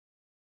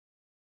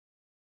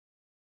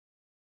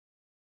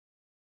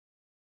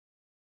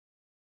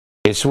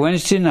It's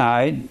Wednesday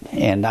night,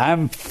 and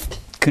I'm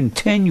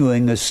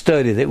continuing a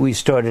study that we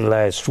started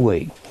last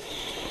week.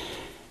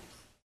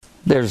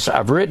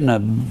 I've written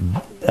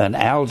an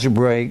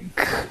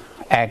algebraic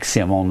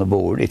axiom on the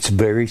board. It's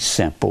very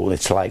simple.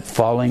 It's like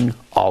falling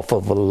off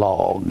of a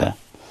log.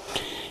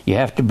 You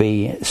have to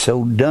be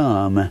so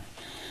dumb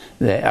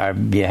that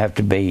you have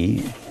to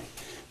be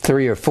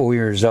 3 or 4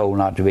 years old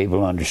not to be able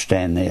to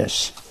understand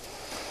this.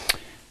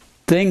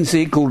 Things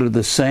equal to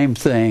the same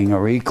thing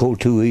are equal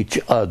to each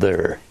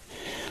other.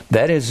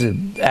 That is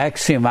an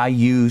axiom I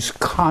use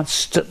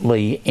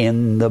constantly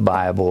in the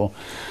Bible.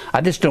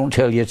 I just don't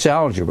tell you it's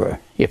algebra.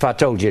 If I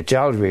told you it's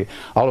algebra,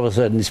 all of a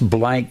sudden this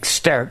blank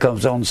stare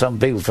comes on some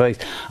people's face.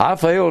 I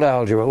failed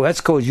algebra. Well,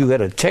 that's because you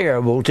had a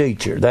terrible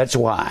teacher. That's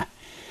why.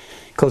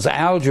 Because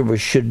algebra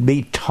should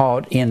be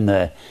taught in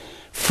the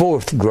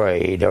 4th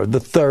grade or the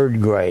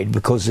 3rd grade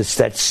because it's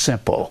that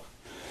simple.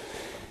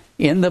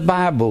 In the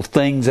Bible,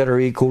 things that are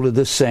equal to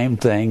the same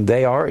thing,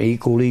 they are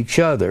equal to each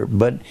other.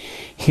 But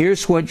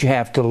here's what you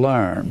have to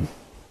learn.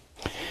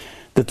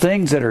 The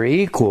things that are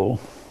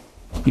equal,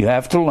 you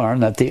have to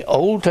learn that the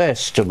Old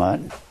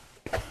Testament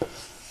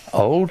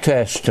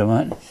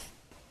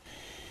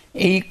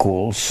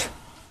equals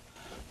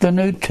the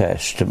New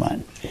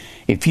Testament.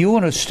 If you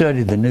want to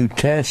study the New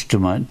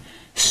Testament,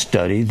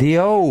 study the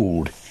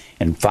Old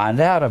and find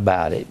out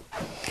about it.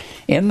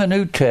 In the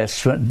New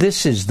Testament,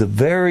 this is the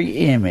very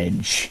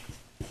image.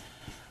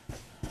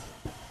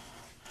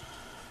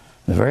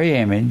 The very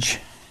image.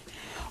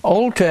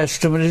 Old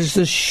Testament is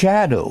the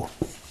shadow.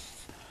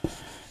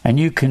 And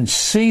you can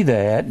see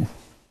that.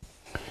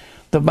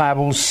 The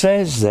Bible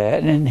says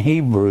that in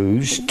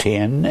Hebrews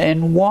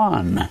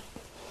 10:1.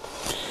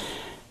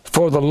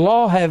 For the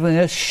law having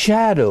a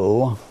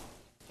shadow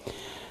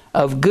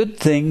of good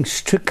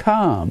things to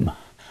come.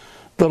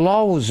 The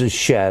law was a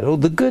shadow.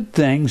 The good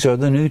things are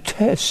the New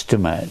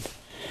Testament.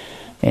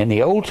 In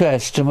the Old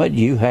Testament,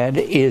 you had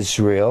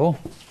Israel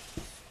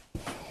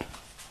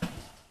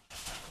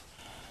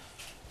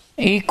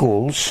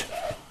equals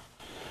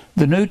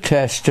the New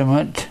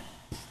Testament,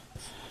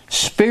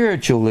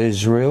 spiritual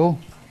Israel,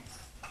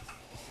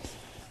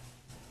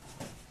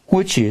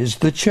 which is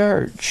the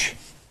church.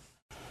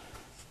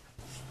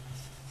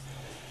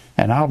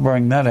 And I'll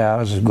bring that out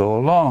as I go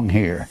along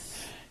here.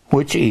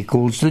 Which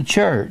equals the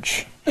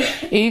church.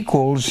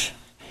 Equals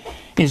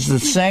is the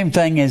same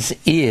thing as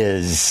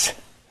is.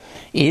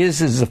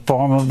 Is the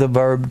form of the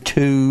verb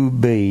to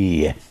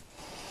be.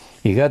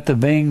 You got the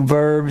being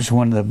verbs.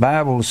 When the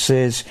Bible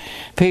says,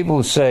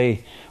 people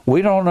say,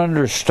 we don't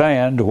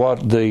understand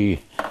what the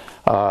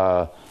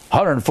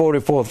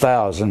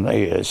 144,000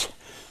 is.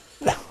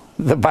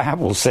 The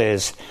Bible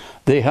says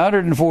the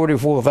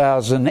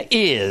 144,000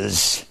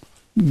 is.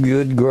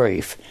 Good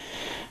grief.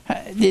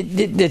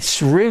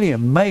 It's really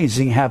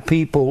amazing how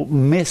people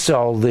miss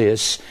all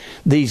this,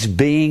 these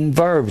being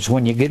verbs.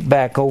 When you get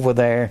back over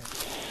there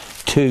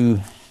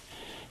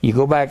you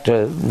go back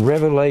to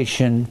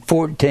Revelation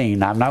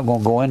 14. I'm not going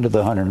to go into the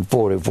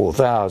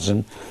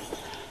 144,000,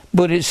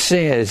 but it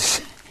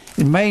says,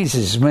 it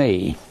amazes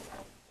me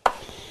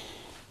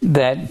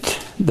that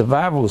the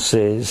Bible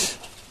says,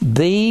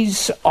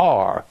 these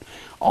are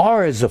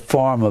is a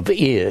form of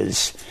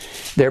is.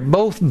 They're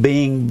both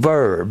being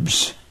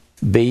verbs.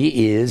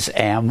 Be, is,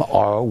 am,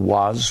 are,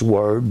 was,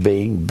 were,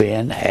 being,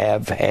 been,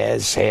 have,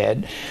 has,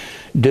 had,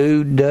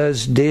 do,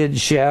 does, did,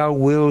 shall,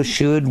 will,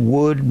 should,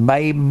 would,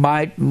 may,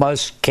 might,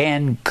 must,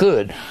 can,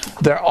 could.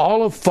 They're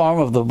all a form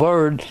of the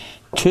verb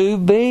to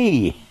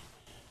be.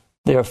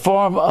 They're a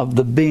form of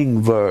the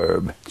being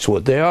verb. That's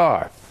what they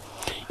are.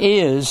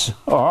 Is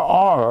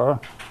or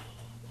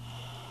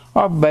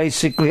are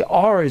basically,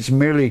 are is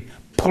merely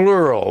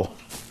plural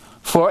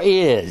for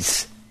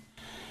is.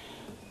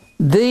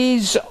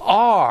 These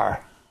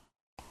are,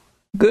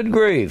 good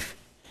grief,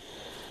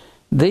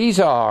 these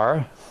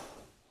are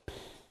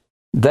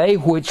they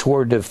which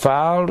were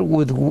defiled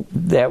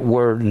that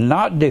were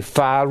not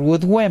defiled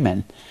with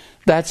women.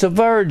 That's a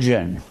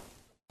virgin.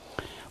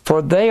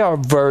 For they are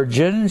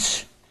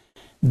virgins.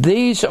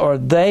 These are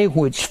they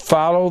which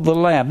follow the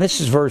Lamb.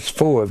 This is verse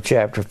 4 of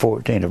chapter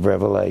 14 of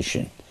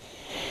Revelation.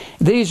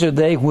 These are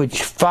they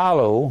which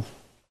follow.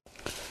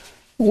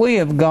 We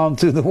have gone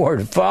through the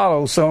word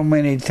follow so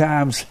many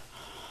times.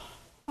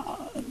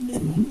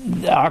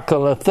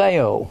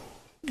 Archalatheo.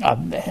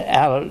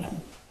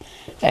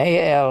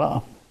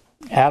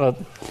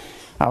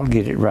 I'll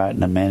get it right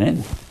in a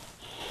minute.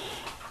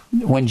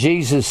 When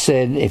Jesus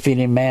said, if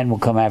any man will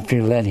come after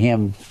you, let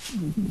him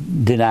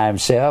deny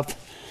himself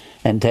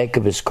and take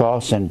up his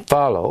cross and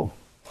follow.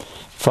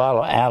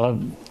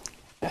 Alouthaeo.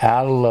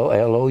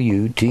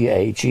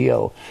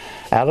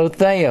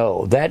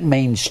 Alouthaeo. That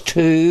means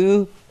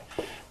to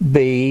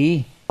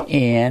be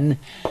in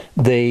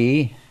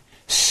the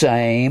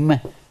same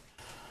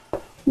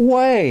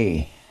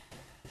way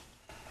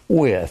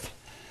with.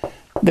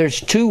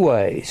 There's 2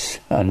 ways.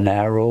 A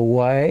narrow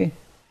way,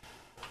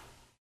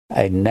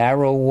 and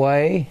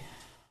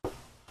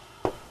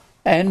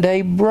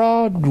a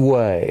broad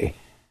way.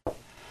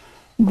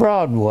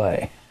 Broad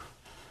way.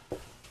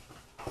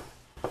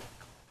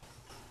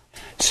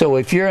 So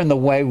if you're in the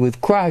way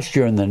with Christ,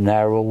 you're in the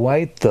narrow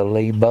way,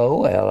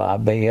 thalibo,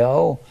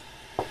 L-I-B-O.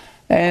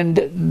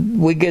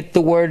 And we get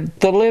the word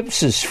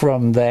thalipsis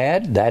from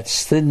that.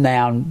 That's the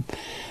noun.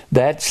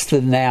 That's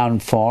the noun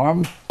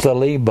form.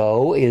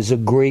 Thalibo is a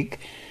Greek.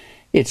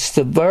 It's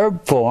the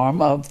verb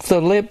form of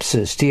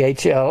thalipsis,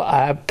 T-H-L-I-P-S-I-S.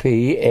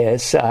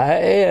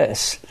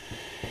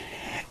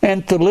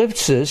 And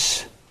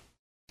thalipsis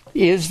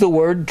is the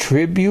word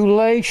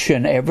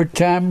tribulation every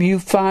time you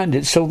find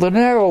it. So the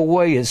narrow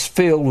way is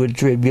filled with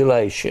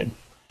tribulation.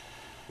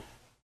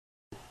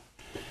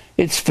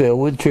 It's filled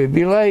with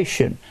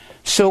tribulation.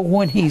 So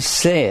when he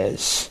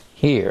says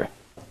here,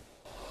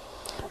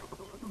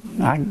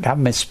 I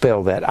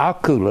misspelled that,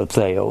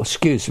 akoulotheo,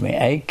 excuse me,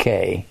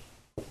 A-K-O-U-L-A-T-H-E-O.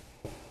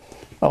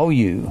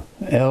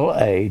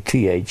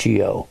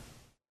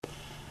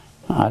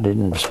 I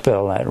didn't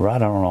spell that right. I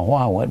don't know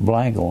why I went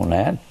blank on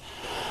that.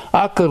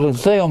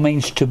 Akoulotheo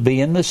means to be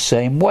in the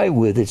same way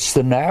with. It's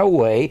the narrow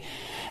way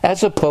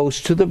as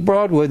opposed to the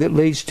broad way that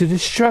leads to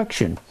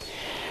destruction.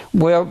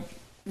 Well,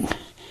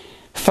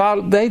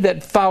 they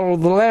that follow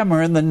the Lamb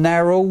are in the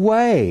narrow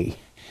way.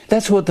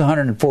 That's what the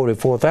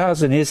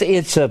 144,000 is.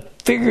 It's a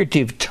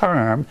figurative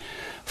term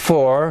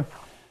for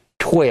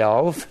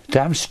 12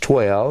 times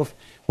 12,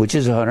 which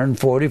is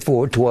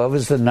 144. 12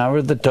 is the number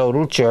of the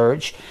total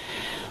church.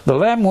 The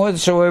Lamb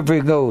whithersoever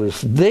he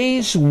goes.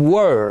 These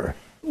were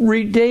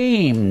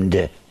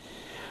redeemed.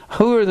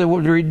 Who are the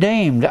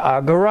redeemed?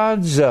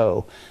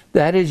 Agorazo.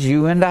 That is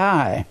you and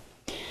I.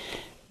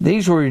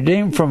 These were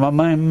redeemed from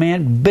among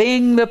men,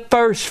 being the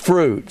first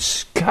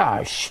fruits.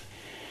 Gosh.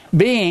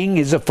 Being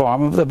is a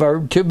form of the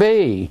verb to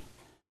be.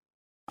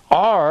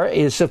 Are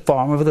is a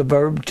form of the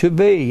verb to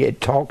be.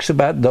 It talks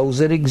about those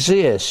that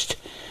exist.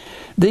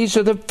 These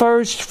are the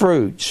first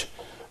fruits.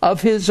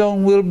 Of his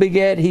own will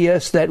begat he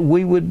us, that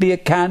we would be a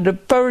kind of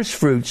first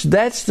fruits.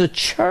 That's the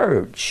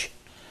church.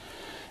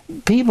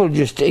 People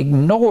just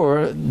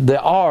ignore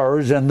the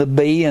R's and the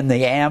B and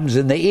the am's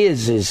and the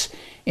is's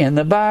in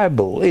the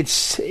Bible.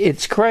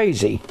 It's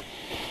crazy.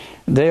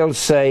 They'll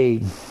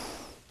say,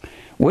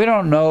 we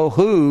don't know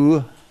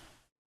who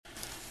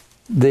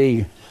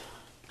the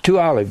two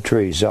olive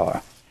trees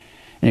are.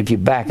 And if you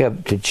back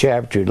up to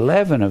chapter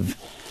 11 of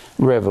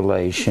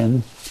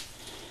Revelation,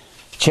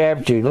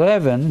 chapter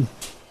 11,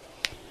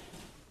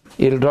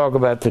 it'll talk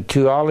about the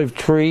two olive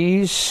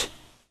trees,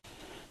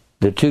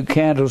 the two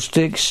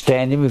candlesticks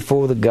standing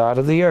before the God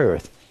of the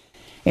earth.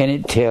 And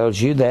it tells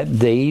you that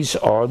these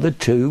are the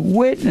two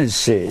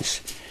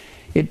witnesses.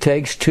 It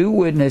takes two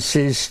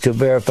witnesses to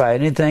verify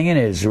anything in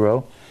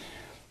Israel.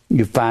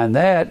 You find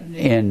that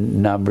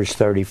in Numbers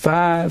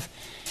 35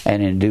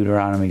 and in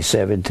Deuteronomy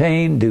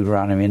 17,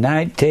 Deuteronomy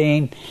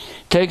 19. It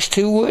takes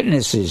two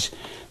witnesses.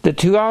 The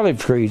two olive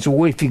trees.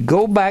 Well, if you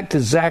go back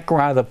to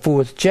Zechariah, the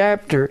 4th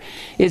chapter,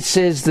 it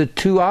says the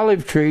two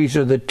olive trees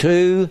are the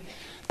two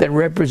that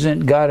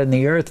represent God in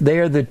the earth. They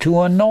are the two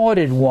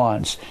anointed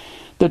ones.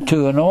 The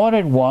two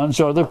anointed ones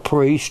are the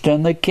priest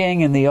and the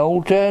king in the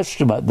Old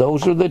Testament.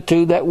 Those are the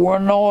two that were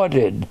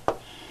anointed.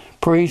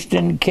 Priest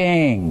and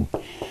king.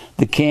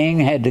 The king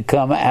had to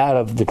come out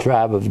of the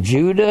tribe of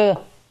Judah.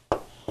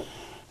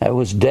 That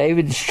was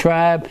David's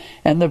tribe.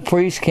 And the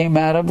priest came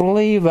out of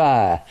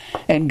Levi.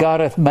 And God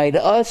hath made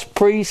us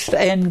priests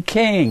and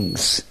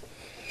kings.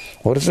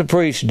 What does a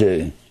priest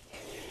do?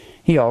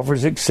 He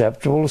offers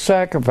acceptable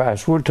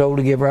sacrifice. We're told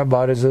to give our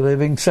bodies a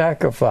living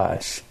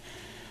sacrifice.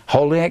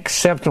 Holy,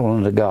 acceptable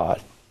unto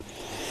God.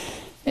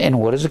 And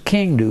what does a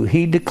king do?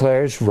 He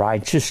declares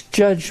righteous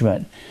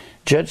judgment.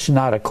 Judge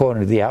not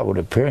according to the outward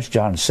appearance,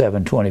 John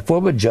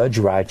 7:24, but judge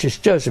righteous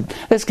judgment.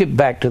 Let's get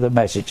back to the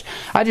message.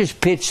 I just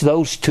pitched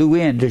those two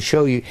in to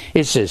show you.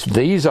 It says,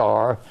 these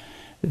are,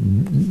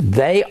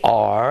 they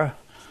are.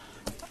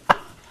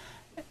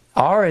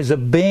 Are is a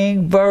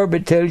being verb.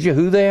 It tells you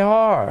who they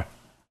are.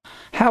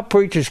 How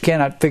preachers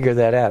cannot figure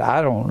that out,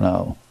 I don't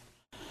know.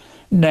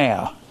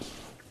 Now,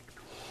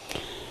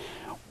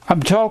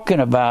 I'm talking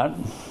about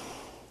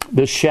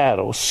the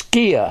shadow,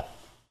 skia.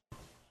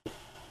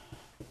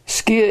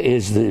 Skia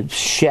is the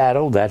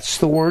shadow, that's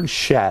the word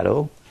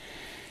shadow.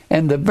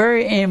 And the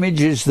very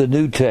image is the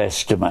New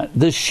Testament.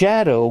 The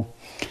shadow,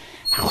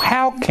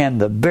 how can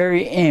the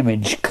very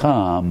image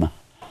come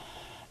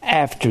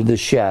after the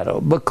shadow?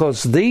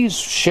 Because these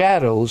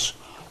shadows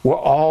were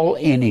all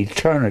in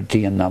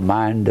eternity in the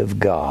mind of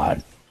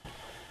God.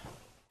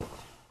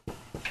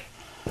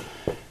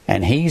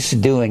 And He's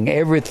doing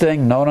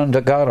everything known unto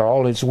God,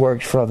 all His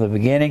works from the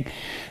beginning.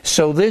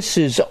 So this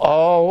is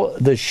all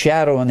the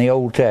shadow in the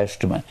Old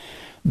Testament.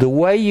 The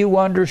way you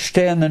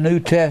understand the New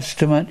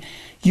Testament,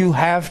 you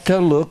have to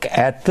look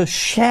at the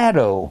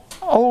shadow,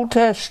 Old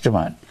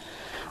Testament.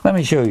 Let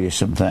me show you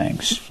some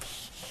things.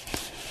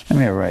 Let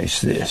me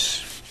erase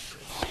this.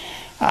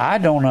 I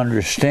don't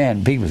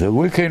understand. People say,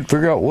 we can't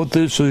figure out what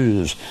this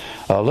is.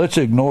 Let's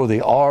ignore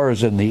the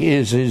R's and the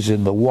is's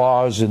and the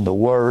was and the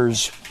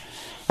were's.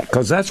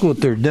 Because that's what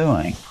they're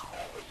doing.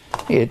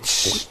 It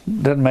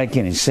doesn't make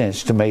any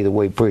sense to me the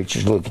way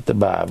preachers look at the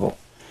Bible.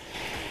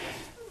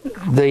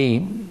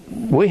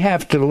 We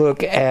have to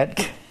look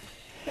at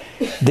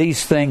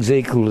these things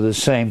equal to the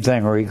same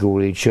thing or equal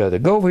to each other.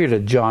 Go over here to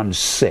John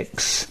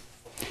 6.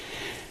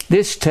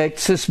 This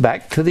takes us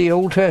back to the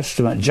Old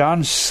Testament.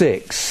 John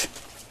 6.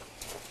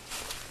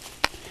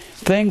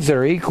 Things that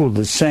are equal to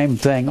the same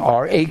thing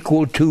are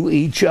equal to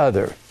each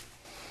other.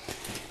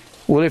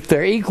 Well, if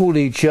they're equal to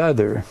each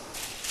other,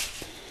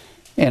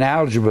 in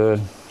algebra,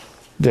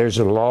 there's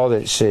a law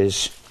that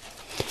says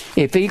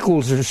if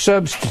equals are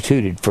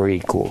substituted for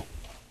equal,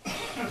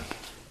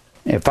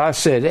 if I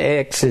said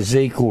x is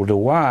equal to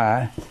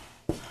y,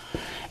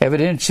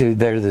 evidently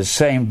they're the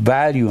same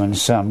value in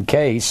some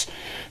case,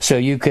 so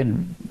you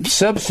can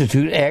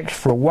substitute x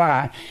for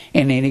y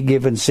in any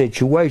given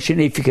situation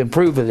if you can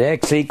prove that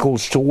x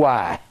equals to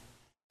y.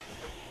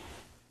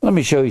 Let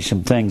me show you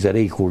some things that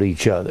equal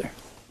each other.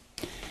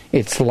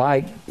 It's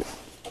like,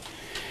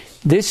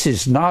 this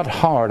is not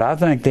hard. I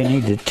think they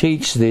need to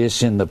teach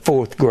this in the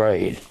 4th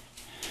grade.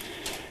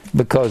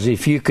 Because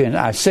if you can,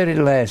 I said it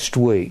last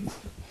week,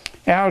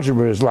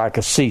 algebra is like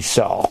a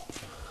seesaw.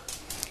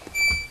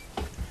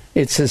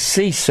 It's a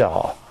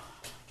seesaw.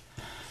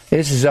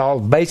 This is all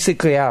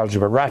basically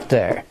algebra right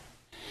there.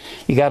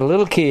 You got a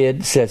little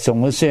kid sits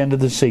on this end of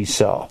the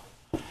seesaw.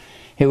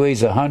 He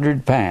weighs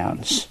 100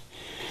 pounds.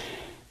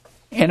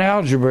 In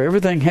algebra,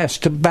 everything has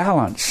to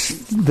balance.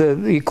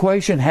 The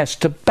equation has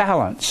to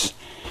balance.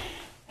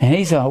 And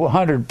he's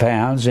 100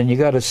 pounds, and you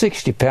got a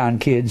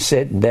 60-pound kid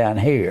sitting down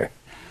here.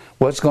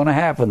 What's going to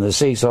happen? The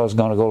seesaw is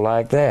going to go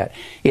like that.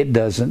 It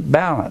doesn't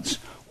balance.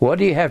 What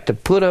do you have to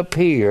put up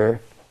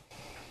here,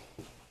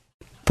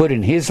 put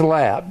in his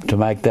lap to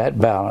make that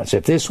balance?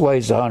 If this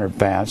weighs 100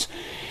 pounds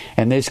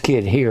and this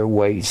kid here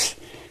weighs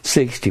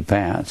 60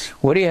 pounds,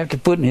 what do you have to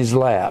put in his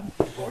lap?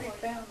 40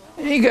 pounds.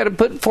 You got to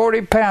put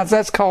 40 pounds.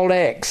 That's called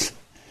X.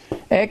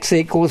 X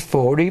equals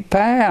 40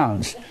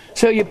 pounds.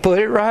 So you put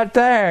it right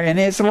there in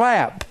his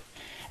lap.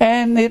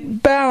 And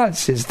it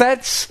balances.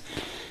 That's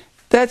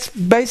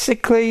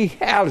basically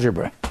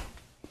algebra.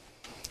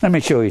 Let me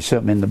show you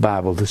something in the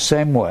Bible the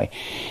same way.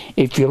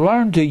 If you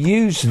learn to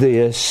use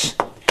this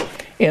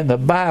in the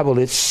Bible,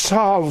 it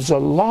solves a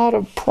lot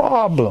of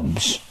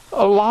problems.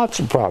 Lots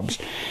of problems.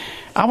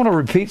 I'm going to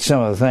repeat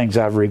some of the things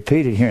I've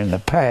repeated here in the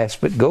past,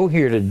 but go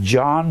here to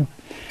John,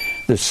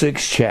 the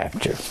 6th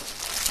chapter.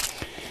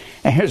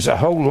 And here's a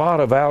whole lot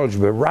of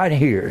algebra right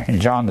here in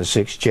John, the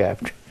 6th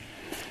chapter.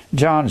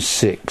 John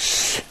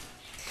 6.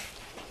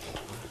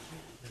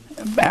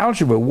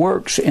 Algebra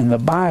works in the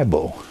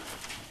Bible.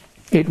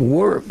 It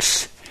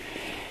works.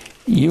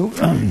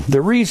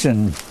 The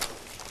reason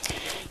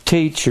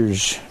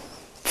teachers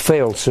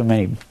fail so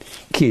many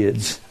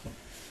kids,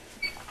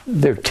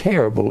 they're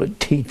terrible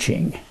at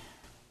teaching.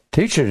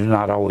 Teachers are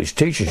not always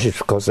teachers just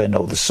because they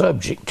know the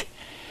subject.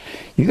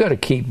 You got to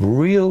keep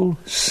real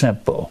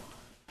simple.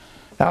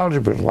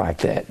 Algebra is like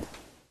that.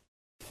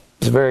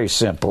 It's very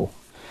simple.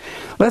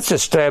 Let's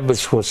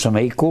establish what some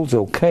equals,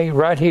 okay?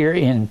 Right here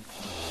in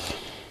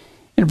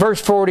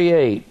verse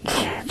 48,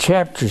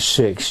 chapter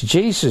 6,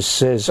 Jesus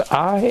says,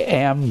 I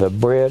am the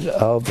bread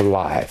of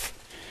life.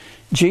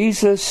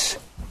 Jesus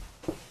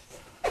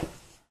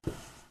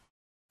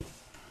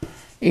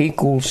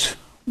equals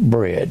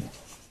bread,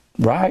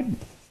 right?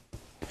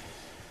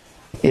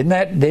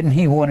 Didn't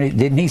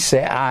he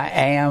say, I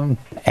am?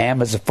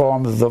 Am is a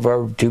form of the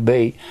verb to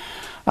be.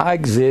 I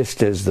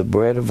exist as the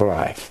bread of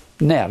life.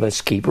 Now,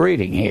 let's keep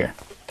reading here.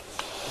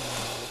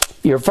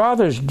 Your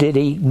fathers did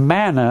eat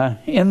manna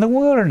in the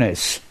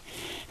wilderness.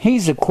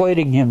 He's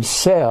equating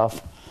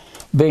himself,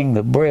 being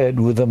the bread,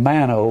 with the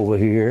manna over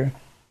here.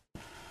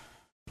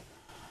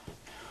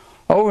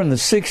 Over in the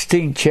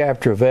 16th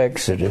chapter of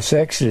Exodus,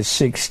 Exodus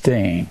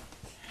 16,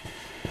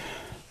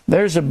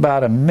 there's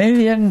about 1.5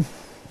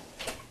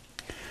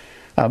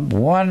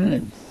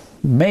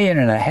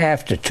 million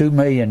to 2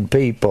 million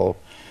people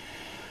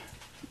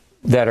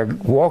that are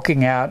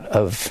walking out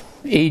of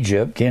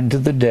Egypt into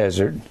the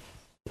desert.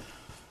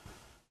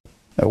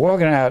 They're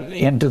walking out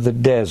into the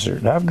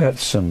desert. I've got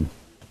some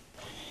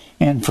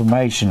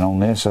information on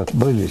this. I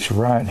believe it's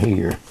right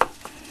here.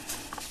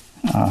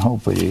 I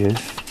hope it is.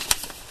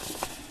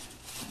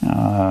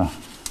 I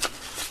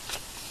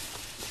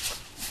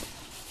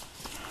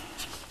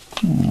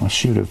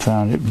should have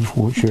found it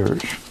before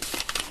church.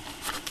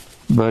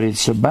 But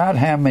it's about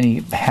how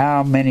many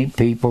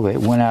people that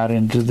went out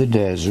into the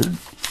desert.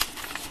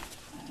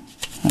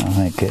 I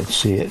think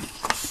that's it.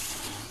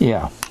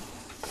 Yeah.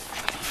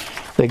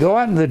 They go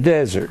out in the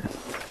desert.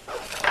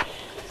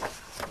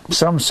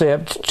 Some say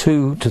up to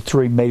 2 to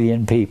 3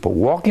 million people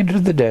walk into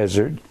the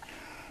desert.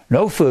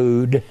 No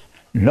food,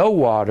 no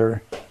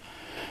water.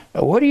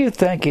 What do you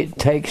think it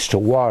takes to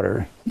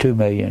water 2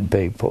 million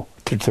people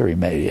to 3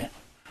 million?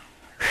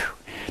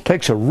 It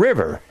takes a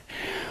river.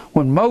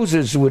 When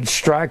Moses would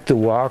strike the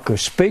rock or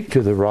speak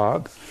to the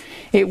rock,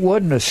 it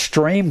wasn't a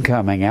stream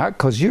coming out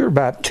because you're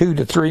about 2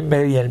 to 3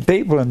 million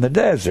people in the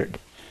desert.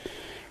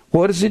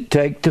 What does it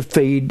take to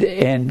feed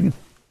and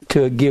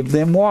to give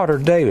them water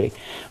daily?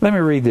 Let me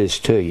read this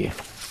to you.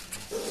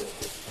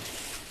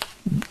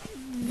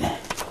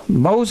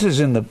 Moses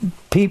and the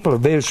people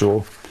of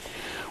Israel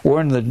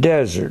were in the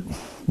desert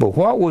But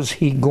what was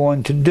he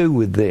going to do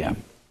with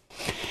them?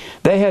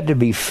 They had to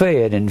be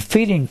fed, and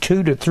feeding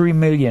 2 to 3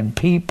 million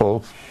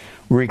people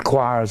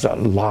requires a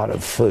lot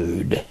of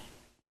food.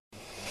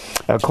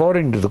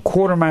 According to the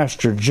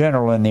quartermaster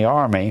general in the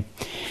army,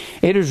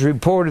 it is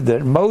reported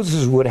that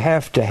Moses would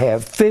have to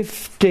have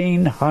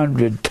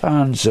 1,500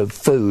 tons of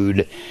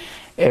food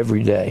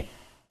every day.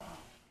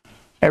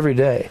 Every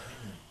day.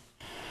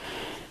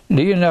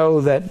 Do you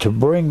know that to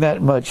bring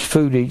that much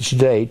food each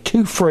day,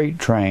 2 freight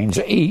trains,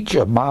 each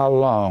a mile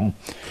long,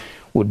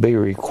 would be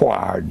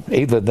required?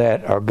 Either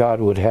that or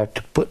God would have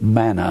to put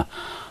manna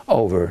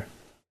over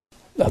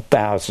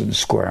 1,000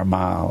 square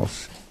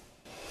miles.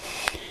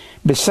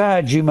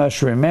 Besides, you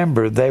must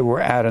remember they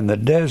were out in the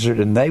desert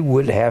and they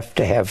would have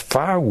to have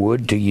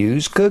firewood to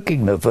use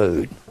cooking the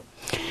food.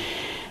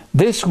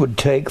 This would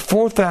take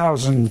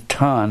 4,000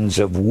 tons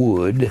of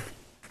wood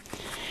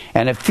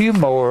and a few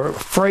more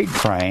freight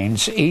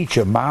trains, each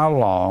a mile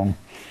long,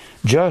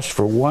 just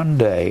for one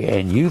day.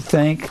 And you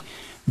think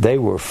they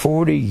were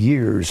 40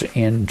 years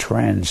in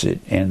transit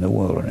in the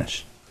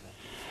wilderness.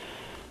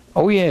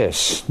 Oh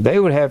yes, they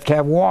would have to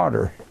have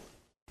water.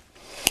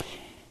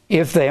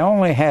 If they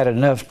only had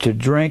enough to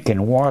drink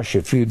and wash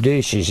a few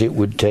dishes, it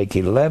would take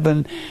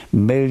 11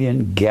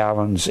 million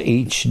gallons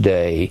each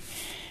day,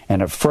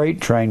 and a freight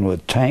train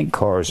with tank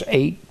cars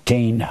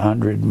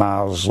 1,800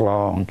 miles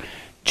long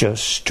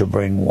just to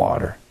bring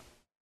water.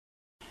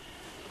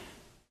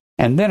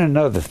 And then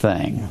another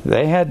thing,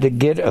 they had to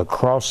get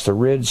across the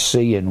Red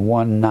Sea in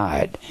one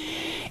night.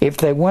 If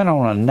they went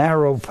on a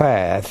narrow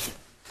path,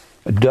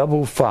 a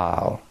double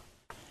file,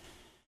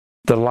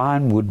 the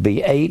line would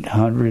be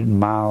 800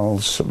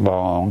 miles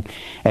long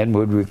and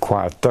would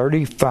require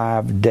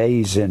 35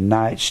 days and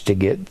nights to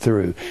get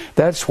through.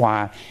 That's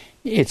why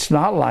it's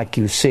not like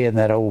you see in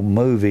that old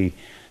movie,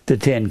 The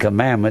 10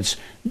 Commandments.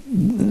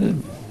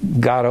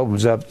 God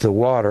opens up the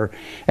water,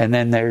 and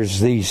then there's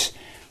these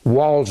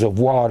walls of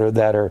water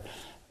that are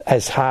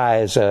as high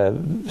as a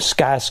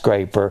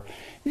skyscraper.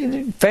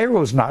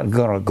 Pharaoh's not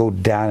going to go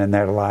down in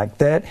there like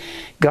that.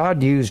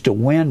 God used a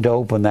wind to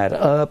open that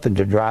up and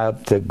to dry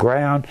up the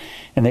ground,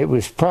 and it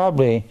was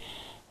probably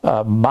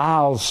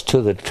miles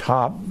to the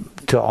top,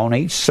 on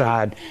each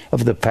side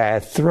of the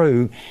path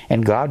through,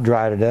 and God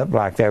dried it up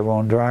like they were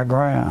on dry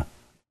ground.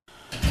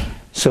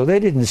 So they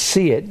didn't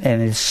see it,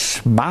 and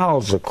it's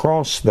miles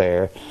across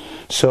there.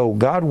 So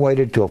God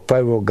waited till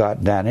Pharaoh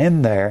got down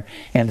in there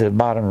into the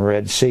bottom of the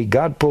Red Sea.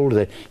 God pulled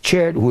the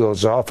chariot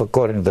wheels off,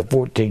 according to the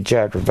 14th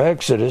chapter of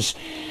Exodus.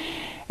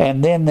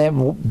 And then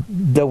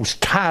those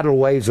tidal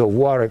waves of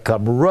water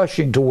come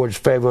rushing towards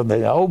Pharaoh. And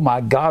they, oh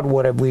my God,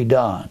 what have we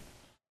done?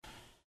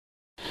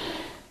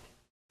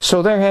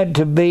 So there had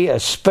to be a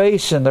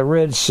space in the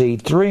Red Sea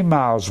 3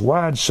 miles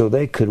wide so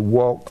they could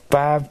walk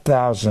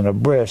 5,000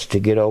 abreast to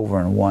get over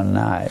in one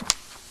night.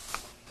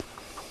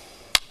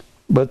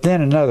 But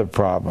then another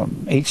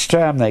problem. Each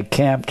time they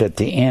camped at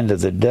the end of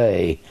the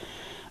day,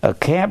 a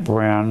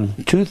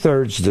campground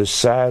 2/3 the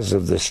size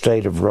of the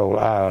state of Rhode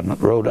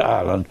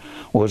Island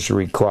was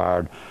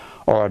required,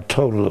 or a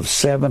total of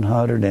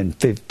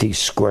 750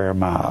 square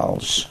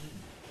miles.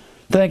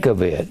 Think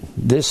of it,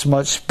 this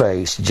much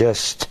space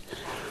just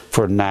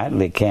for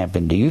nightly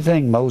camping. Do you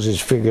think Moses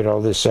figured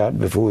all this out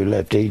before he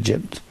left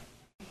Egypt?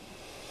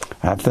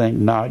 I think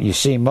not. You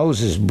see,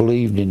 Moses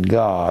believed in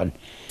God.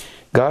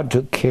 God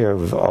took care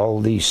of all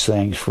these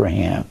things for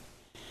him.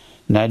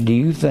 Now, do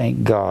you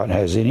think God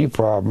has any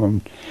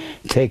problem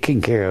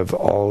taking care of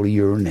all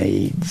your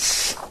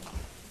needs?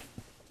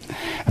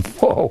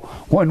 Well,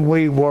 when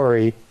we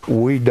worry,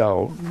 we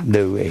don't,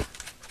 do we?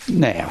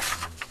 Now,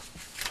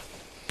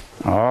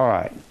 all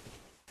right.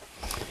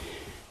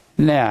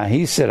 Now,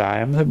 he said, I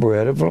am the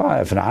bread of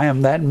life, and I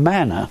am that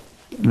manna.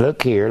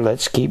 Look here,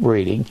 let's keep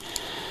reading.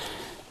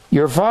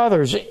 Your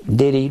fathers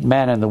did eat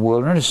manna in the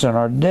wilderness and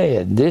are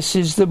dead. This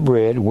is the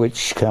bread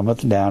which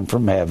cometh down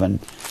from heaven,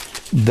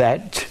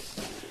 that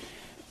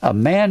a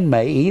man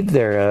may eat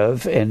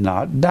thereof and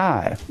not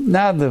die.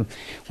 Now,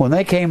 when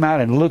they came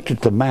out and looked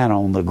at the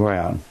manna on the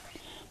ground,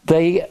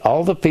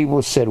 all the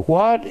people said,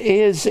 what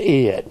is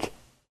it?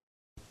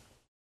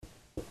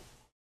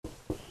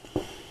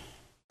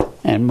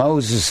 And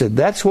Moses said,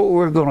 that's what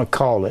we're going to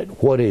call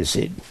it. What is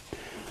it?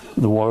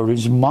 The word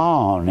is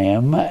mon,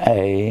 M-A-W-N.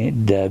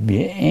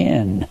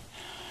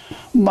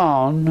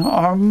 Mon,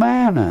 or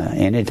manna.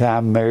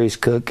 Anytime Mary's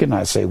cooking,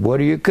 I say, what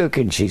are you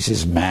cooking? She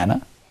says,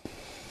 manna.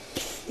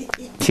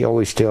 She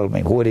always tells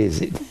me, what is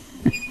it?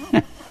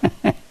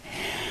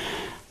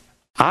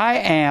 I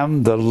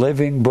am the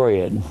living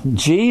bread.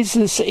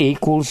 Jesus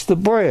equals the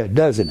bread,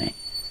 doesn't he?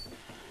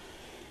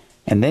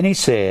 And then he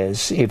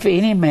says, if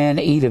any man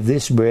eat of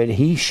this bread,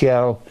 he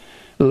shall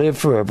live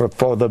forever.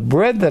 For the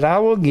bread that I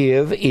will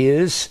give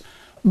is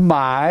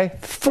my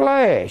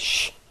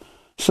flesh.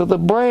 So the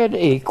bread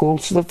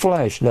equals the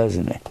flesh,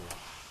 doesn't it?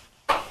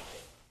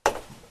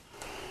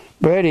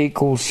 Bread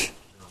equals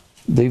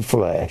the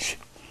flesh.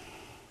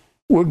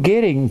 We're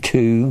getting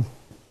to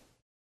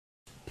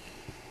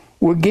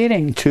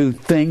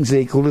things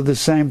equal to the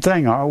same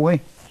thing, aren't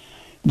we?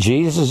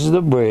 Jesus is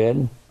the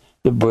bread.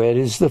 the bread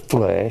is the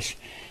flesh,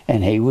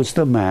 and he was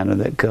the manna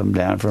that come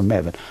down from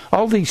heaven.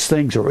 All these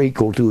things are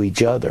equal to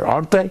each other,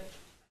 aren't they?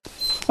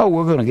 Oh,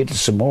 we're going to get to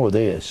some more of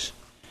this.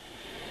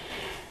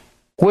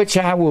 Which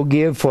I will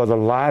give for the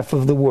life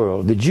of the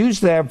world. The Jews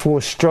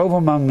therefore strove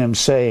among them,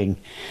 saying,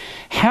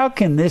 how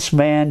can this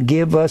man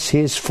give us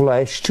his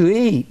flesh to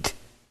eat?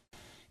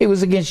 It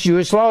was against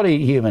Jewish law to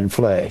eat human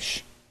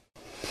flesh.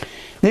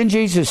 Then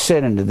Jesus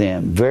said unto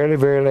them, verily,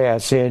 verily, I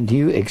say unto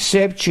you,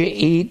 except you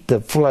eat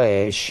the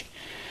flesh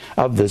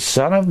of the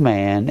Son of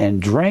Man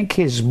and drink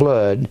his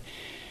blood,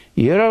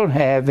 you don't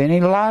have any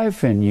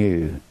life in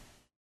you.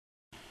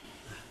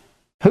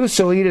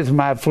 Whoso eateth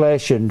my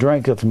flesh and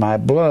drinketh my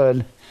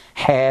blood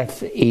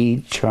hath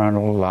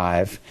eternal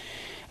life,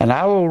 and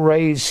I will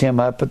raise him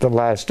up at the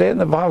last day. And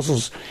the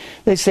apostles,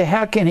 they say,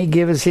 how can he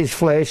give us his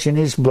flesh and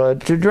his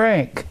blood to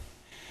drink?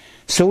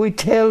 So he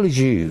tells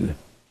you,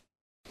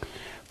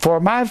 for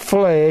my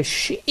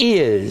flesh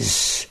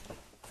is,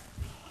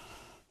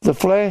 the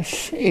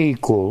flesh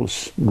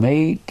equals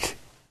meat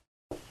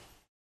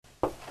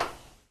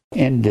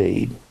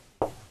indeed.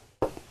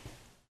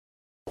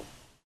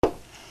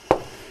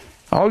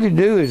 All you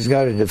do is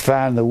got to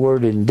define the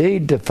word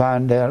indeed to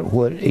find out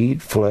what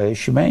eat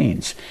flesh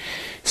means.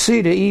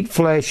 See, to eat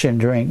flesh and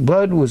drink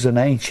blood was an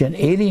ancient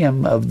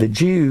idiom of the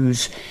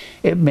Jews.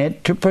 It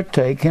meant to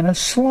partake in a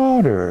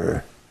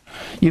slaughter.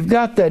 You've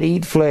got that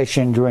eat flesh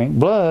and drink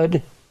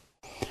blood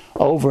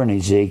over in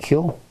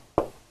Ezekiel,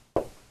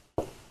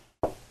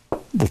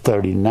 the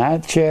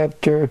 39th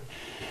chapter,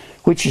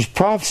 which is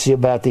prophecy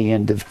about the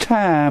end of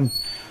time,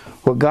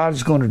 where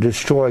God's going to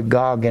destroy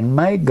Gog and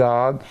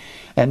Magog,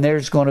 and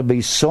there's going to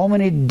be so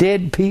many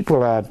dead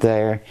people out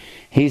there,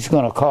 he's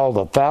going to call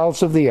the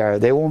fowls of the air.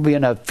 There won't be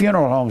enough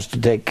funeral homes to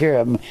take care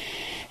of them.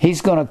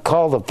 He's going to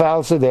call the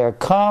fowls of the air,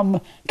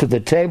 come to the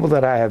table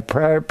that I have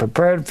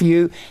prepared for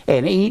you,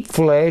 and eat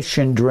flesh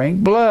and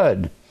drink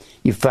blood.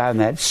 You find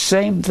that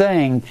same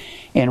thing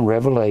in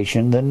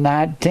Revelation, the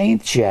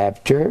 19th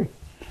chapter,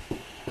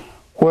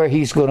 where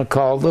he's going to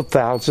call the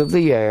fowls of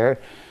the air.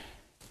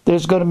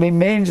 There's going to be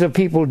millions of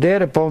people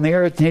dead upon the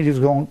earth, and he's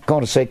going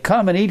to say,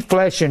 come and eat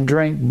flesh and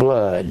drink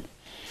blood.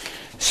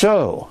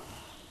 So,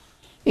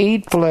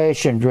 eat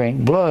flesh and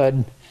drink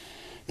blood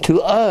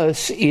to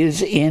us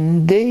is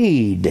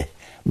indeed.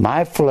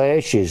 My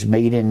flesh is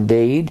meat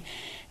indeed,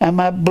 and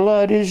my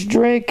blood is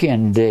drink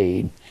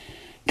indeed.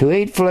 To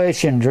eat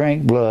flesh and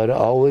drink blood,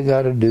 all we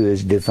got to do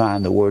is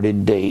define the word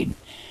indeed.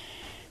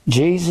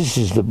 Jesus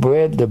is the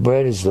bread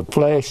is the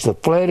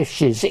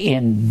flesh is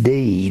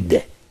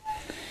indeed.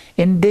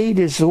 Indeed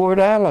is the word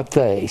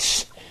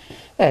alethes,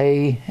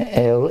 A-L-E-T-H-E-S.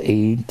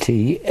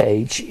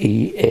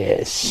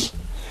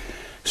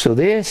 So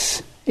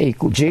this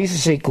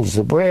Jesus equals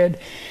the bread,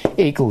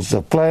 equals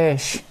the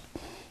flesh,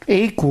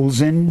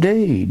 equals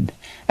indeed.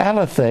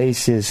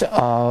 Alethes is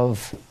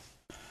of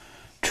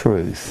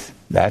truth.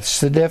 That's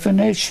the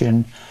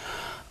definition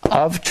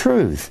of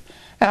truth.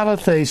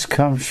 Alethes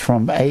comes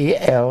from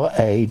A-L-A-T-H-A-N-O,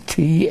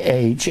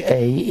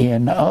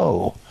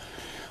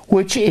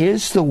 which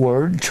is the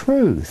word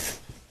truth.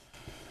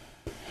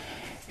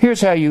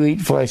 Here's how you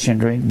eat flesh and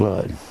drink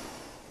blood.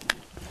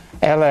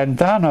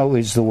 Alanthano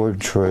is the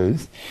word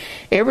truth.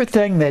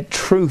 Everything that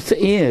truth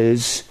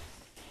is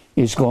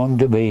going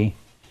to be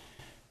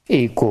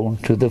equal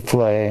to the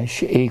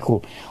flesh,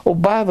 equal. Oh,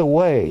 by the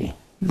way,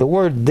 the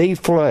word the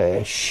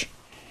flesh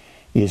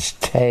is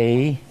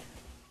te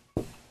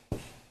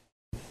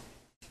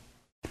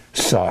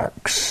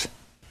sarx,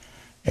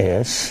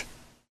 S-A-R,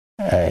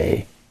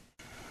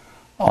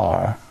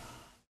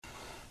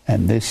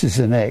 and this is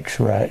an X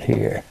right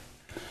here,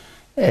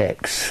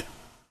 X.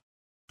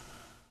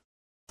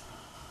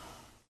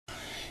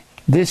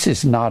 This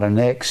is not an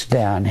X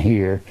down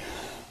here.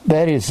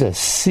 That is a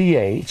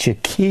CH, a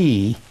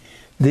key.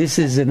 This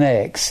is an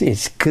X.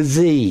 It's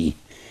kazee.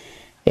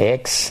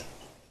 X-E-N-I-Z-O.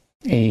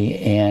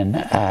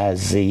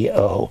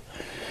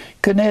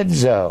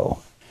 Kenedzo.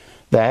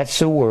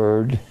 That's a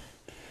word.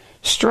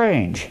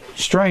 Strange.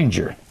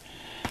 Stranger.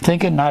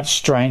 Think it not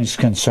strange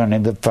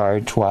concerning the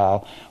fiery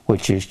trial,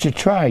 which is to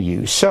try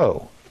you.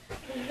 So.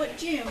 But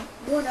Jim,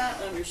 what I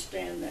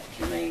understand that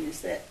to mean is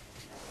that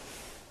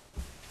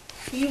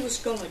he was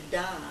going to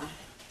die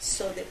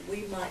so that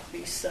we might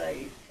be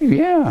saved.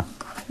 Yeah,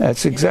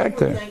 that's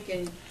exactly. And they were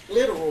thinking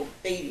literal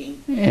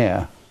eating.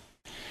 Yeah.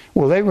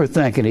 Well, they were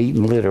thinking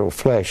eating literal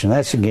flesh, and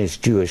that's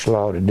against Jewish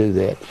law to do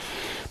that.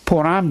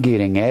 Point I'm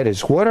getting at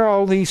is, what are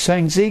all these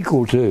things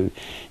equal to?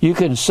 You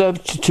can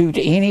substitute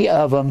any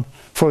of them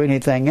for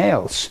anything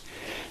else.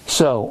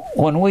 So,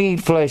 when we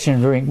eat flesh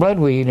and drink blood,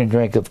 we eat and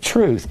drink of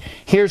truth.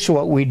 Here's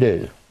what we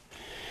do.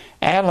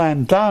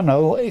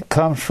 Alanthano, it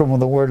comes from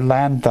the word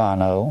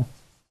lanthano.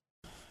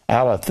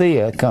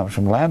 Aletheia comes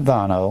from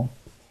lanthano.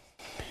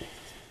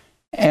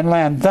 And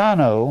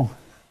lanthano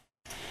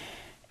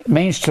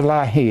means to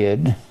lie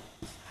hid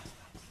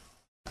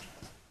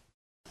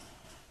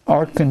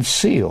or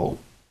conceal.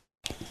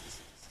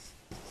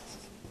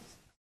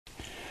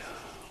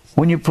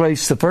 When you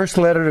place the first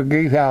letter of the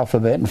Greek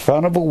alphabet in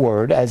front of a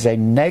word as a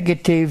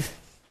negative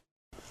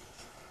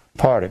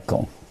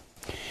particle.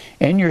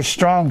 In your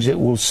Strong's it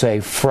will say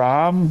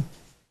from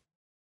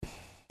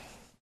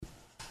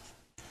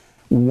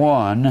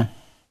one.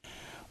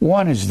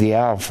 One is the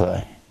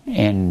alpha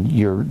in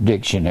your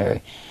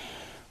dictionary,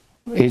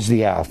 is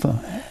the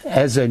alpha.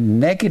 As a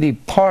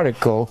negative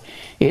particle,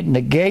 it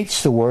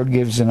negates the word,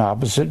 gives an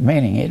opposite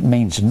meaning. It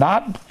means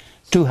not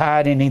to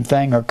hide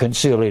anything or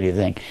conceal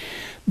anything.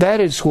 That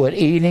is what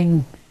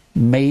eating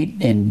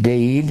meat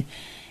indeed,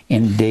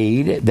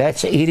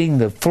 that's eating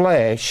the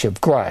flesh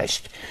of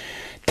Christ.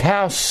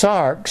 Taus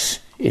sarx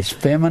is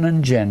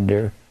feminine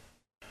gender.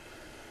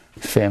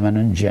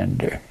 Feminine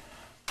gender.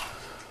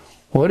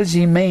 What does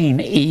he mean,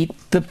 eat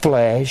the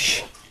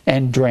flesh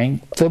and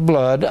drink the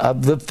blood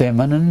of the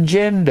feminine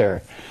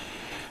gender?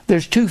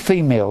 There's two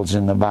females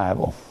in the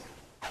Bible.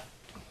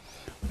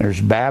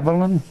 There's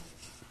Babylon,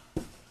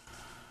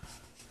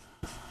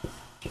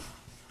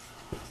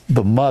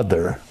 the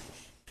mother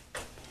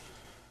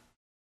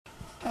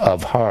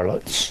of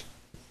harlots.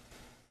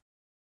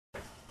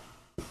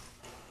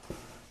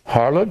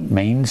 Harlot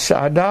means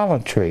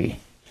idolatry.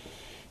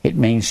 It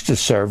means to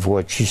serve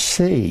what you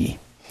see.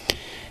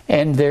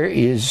 And there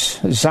is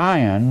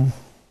Zion,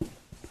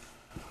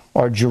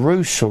 or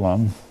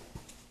Jerusalem.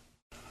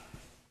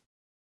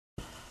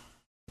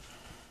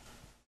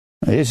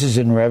 This is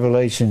in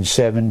Revelation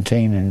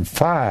 17 and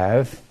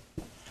 5.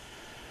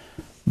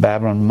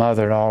 Babylon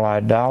mothered all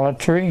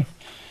idolatry.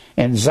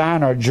 And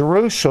Zion, or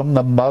Jerusalem,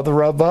 the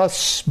mother of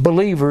us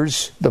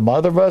believers, the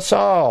mother of us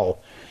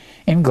all,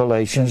 in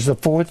Galatians, the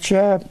 4th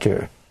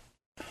chapter.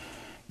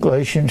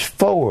 Galatians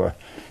 4.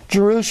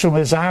 Jerusalem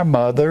is our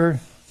mother,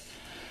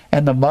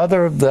 and the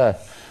mother of the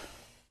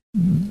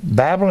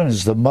Babylon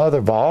is the mother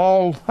of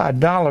all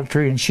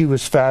idolatry, and she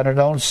was founded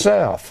on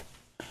self.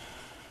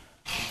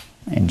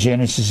 In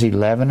Genesis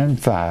 11 and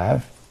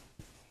 5.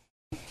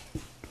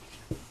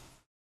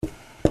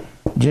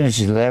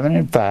 Genesis 11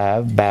 and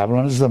 5,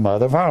 Babylon is the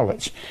mother of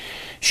harlots.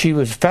 She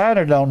was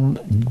founded on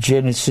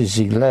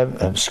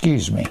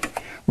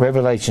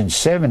Revelation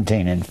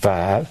 17 and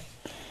 5.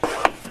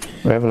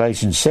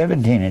 Revelation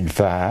 17 and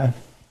 5.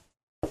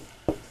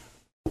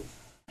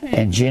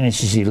 And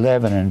Genesis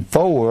 11 and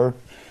 4,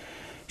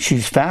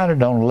 she's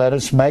founded on let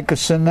us make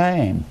us a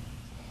name.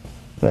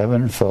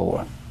 11 and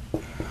 4.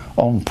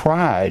 On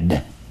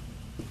pride.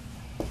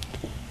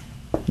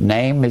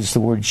 Name is the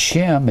word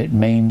Shem. It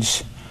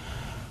means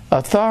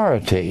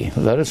authority.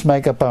 Let us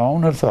make up our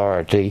own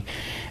authority,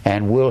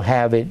 and we'll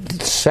have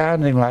it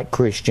sounding like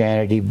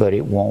Christianity, but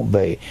it won't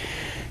be.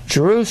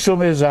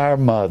 Jerusalem is our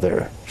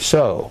mother.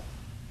 So,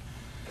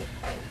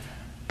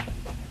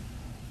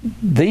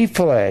 the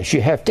flesh,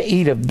 you have to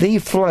eat of the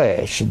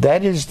flesh.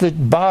 That is the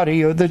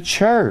body or the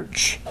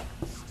church.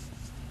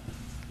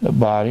 The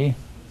body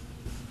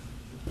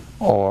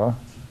or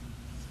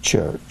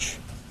church.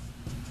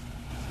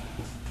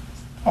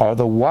 Or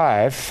the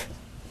wife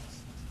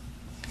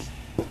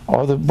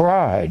or the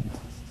bride.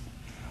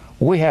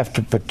 We have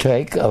to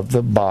partake of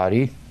the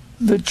body,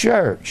 the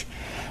church.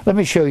 Let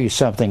me show you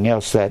something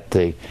else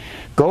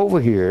go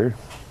over here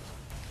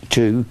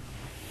to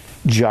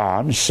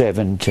John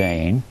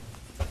 17.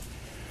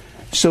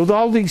 So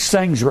all these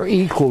things are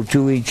equal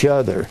to each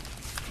other.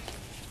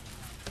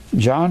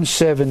 John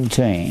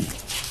 17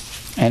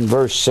 and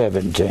verse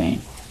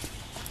 17.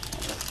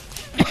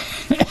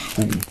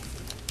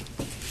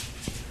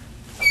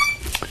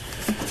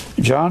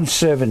 John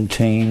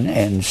 17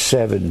 and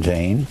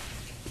 17.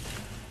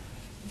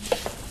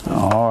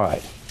 All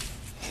right.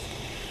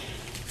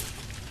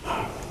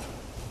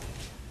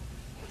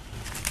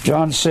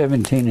 John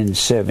 17 and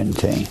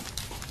 17.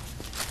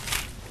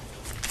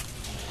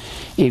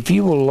 If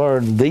you will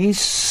learn these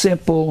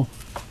simple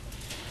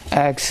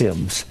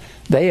axioms,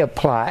 they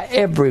apply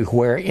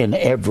everywhere in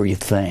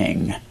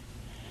everything.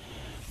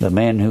 The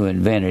man who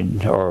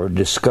invented or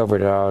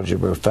discovered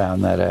algebra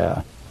found that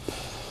out.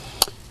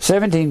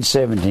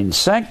 17:17.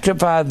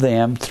 Sanctify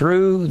them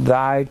through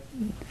thy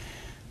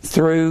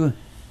truth.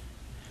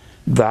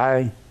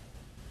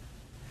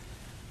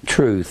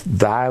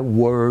 Thy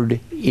word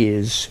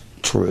is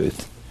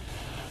truth.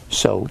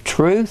 So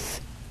truth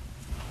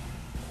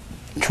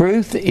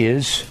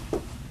is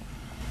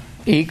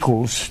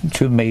equals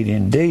to meat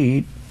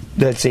indeed.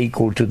 That's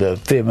equal to the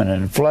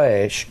feminine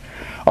flesh,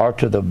 or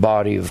to the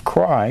body of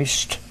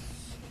Christ.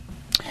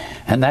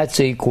 And that's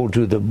equal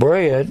to the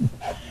bread,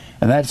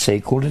 and that's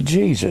equal to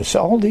Jesus.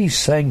 All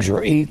these things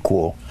are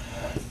equal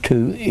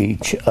to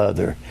each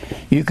other.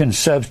 You can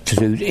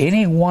substitute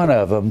any one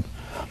of them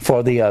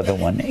for the other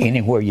one,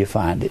 anywhere you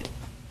find it.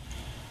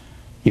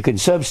 You can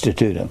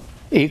substitute them.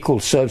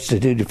 Equals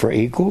substituted for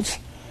equals,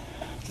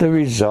 the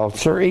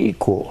results are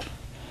equal.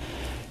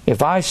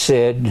 If I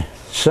said,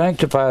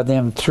 sanctify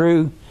them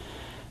through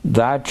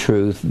thy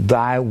truth,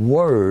 thy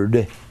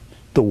word,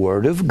 the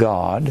word of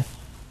God,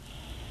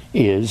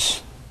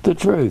 is the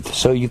truth.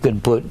 So you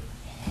can put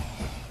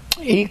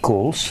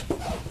equals,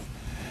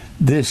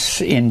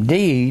 this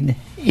indeed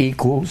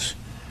equals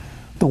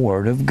the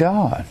word of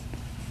God.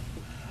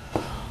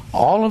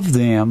 All of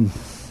them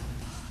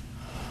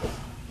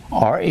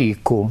are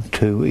equal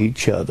to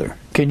each other.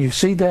 Can you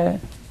see that?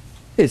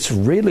 It's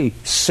really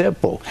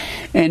simple.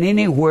 And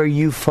anywhere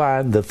you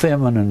find the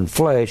feminine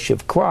flesh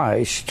of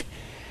Christ,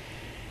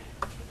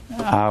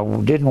 I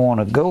didn't want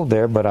to go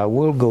there, but I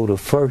will go to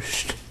 1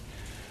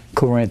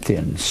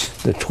 Corinthians,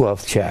 the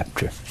 12th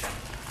chapter.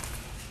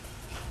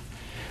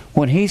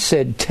 When he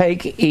said,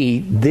 take,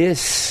 eat,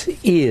 this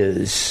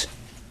is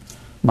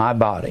my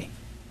body.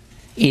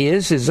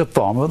 Is a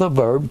form of the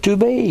verb to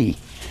be.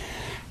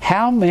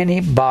 How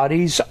many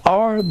bodies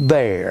are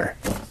there?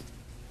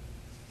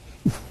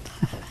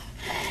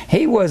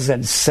 He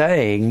wasn't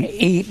saying,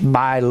 eat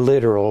my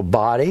literal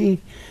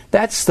body.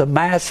 That's the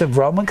mass of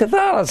Roman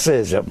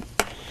Catholicism.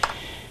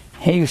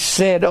 He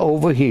said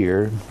over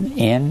here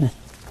in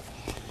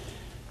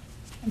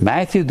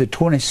Matthew the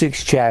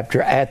 26th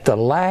chapter, at the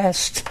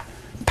last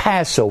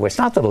Passover. It's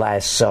not the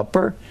Last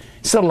Supper.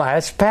 It's the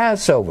last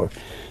Passover.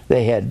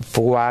 They had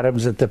 4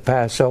 items at the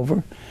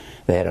Passover.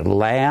 They had a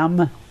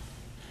lamb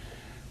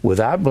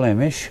without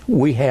blemish.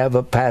 We have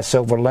a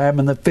Passover lamb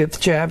in the 5th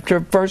chapter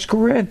of 1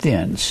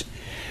 Corinthians.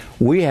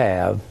 We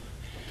have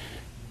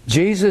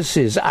Jesus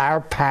is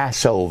our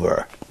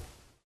Passover.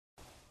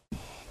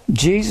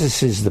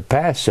 Jesus is the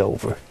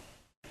Passover.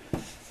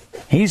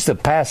 He's the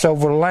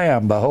Passover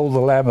lamb. Behold the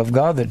Lamb of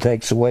God that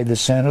takes away the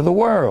sin of the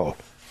world.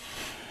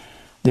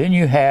 Then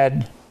you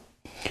had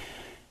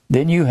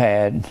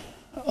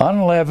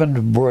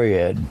unleavened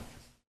bread.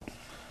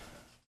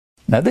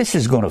 Now this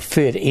is going to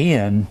fit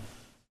in.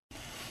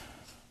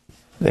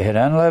 They had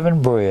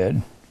unleavened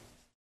bread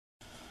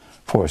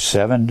for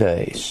 7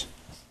 days.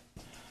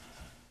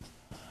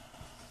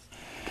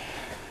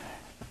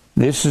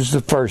 This is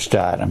the first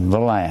item, the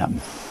lamb.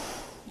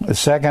 The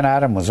second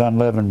item was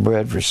unleavened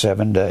bread for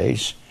 7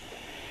 days.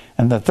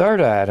 And the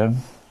third item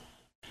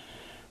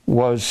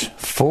was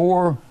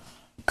 4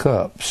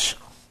 cups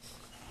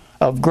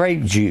of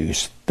grape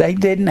juice. They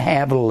didn't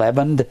have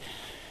leavened.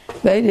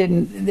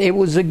 It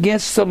was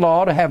against the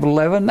law to have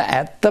leaven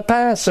at the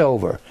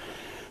Passover.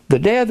 The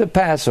day of the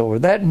Passover,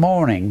 that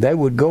morning, they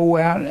would go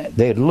out,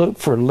 they'd look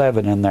for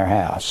leaven in their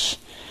house.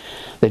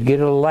 They'd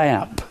get a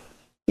lamp.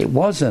 It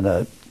wasn't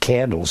a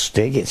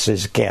candlestick. It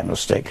says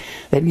candlestick.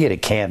 They'd get a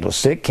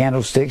candlestick.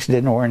 Candlesticks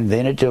didn't were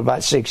invented until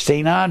about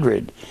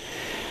 1600.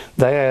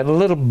 They had a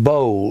little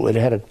bowl. It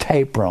had a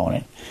taper on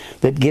it.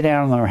 They'd get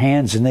out on their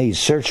hands and knees,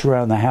 search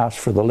around the house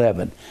for the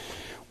leaven.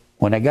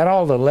 When they got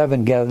all the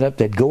leaven gathered up,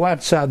 they'd go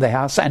outside the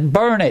house and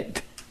burn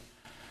it.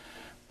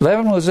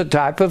 Leaven was a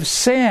type of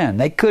sin.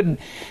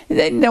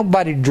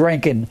 Nobody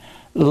drinking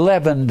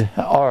leavened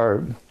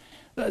or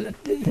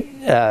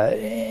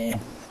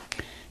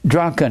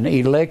drunken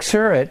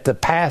elixir at the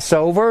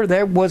Passover.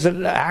 There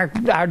wasn't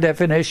our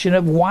definition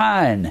of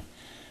wine.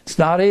 It's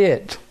not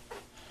it.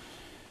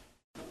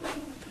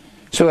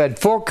 So it had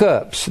 4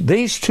 cups.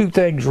 These 2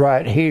 things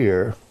right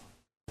here,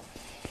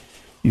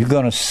 you're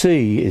going to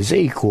see is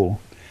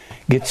equal.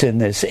 Gets in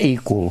this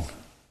equal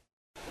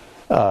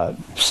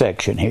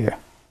section here.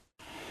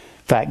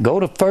 In fact, go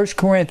to 1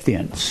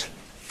 Corinthians.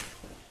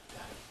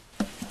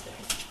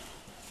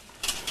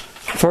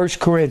 1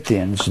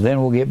 Corinthians, then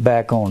we'll get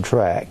back on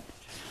track.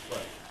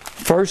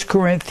 1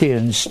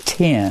 Corinthians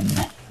 10.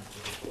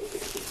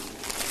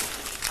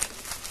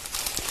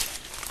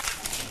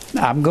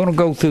 I'm going to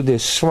go through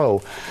this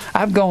slow.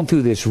 I've gone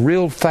through this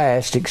real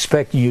fast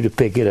expecting you to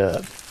pick it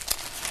up.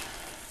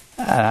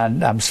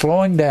 And I'm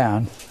slowing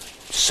down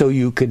so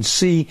you can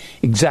see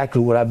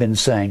exactly what I've been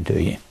saying to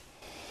you.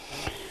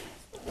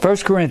 1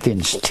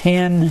 Corinthians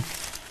 10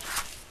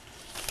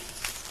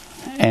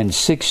 and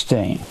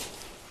 16.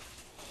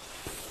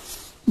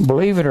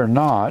 Believe it or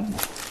not,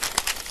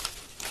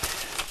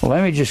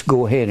 let me just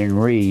go ahead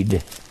and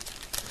read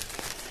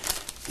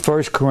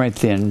 1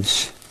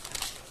 Corinthians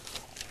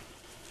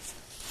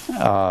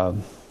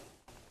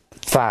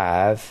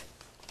 5,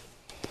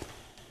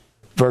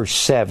 verse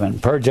 7.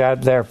 Purge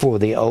out therefore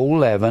the old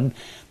leaven.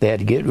 They had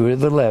to get rid of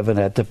the leaven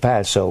at the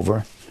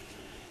Passover,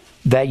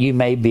 that you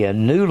may be a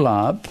new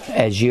lump,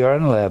 as ye are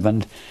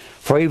unleavened.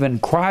 For even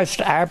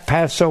Christ, our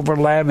Passover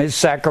lamb, is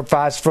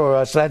sacrificed for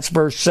us. That's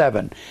verse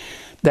 7.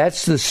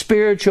 That's the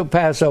spiritual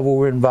Passover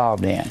we're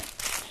involved in.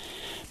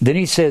 Then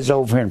he says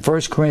over in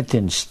 1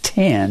 Corinthians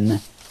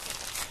 10,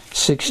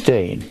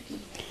 16,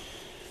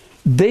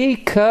 the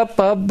cup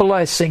of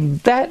blessing.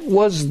 That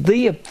was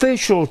the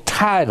official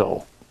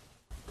title.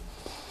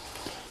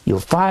 You'll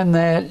find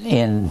that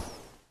in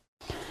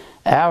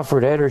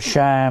Alfred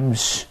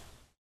Edersheim's.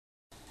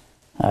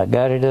 I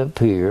got it up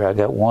here. I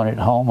got one at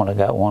home and I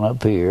got one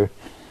up here.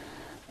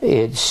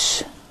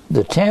 It's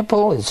the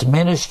temple, it's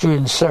ministry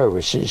and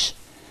services.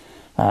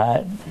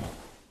 And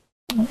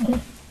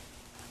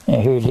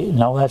here it is.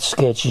 No, that's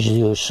sketches of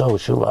your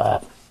social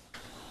life.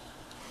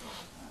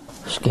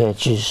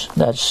 Sketches,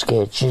 that's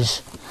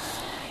sketches.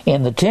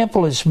 In the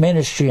temple, it's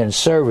ministry and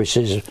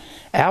services.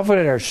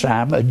 Alfred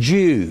Edersheim, a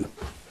Jew,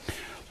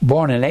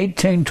 born in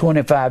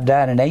 1825,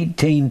 died in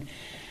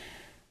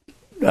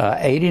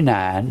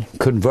 1889,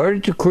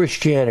 converted to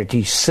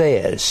Christianity,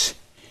 says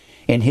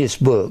in his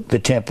book, The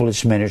Temple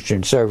is Ministry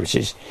and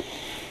Services,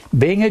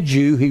 being a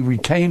Jew, he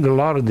retained a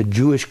lot of the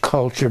Jewish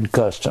culture and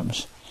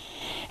customs.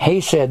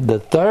 He said the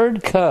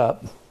third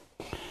cup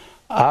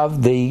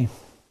of the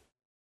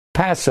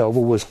Passover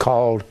was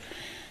called,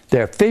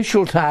 their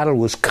official title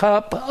was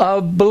Cup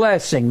of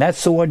Blessing.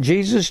 That's the one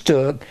Jesus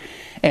took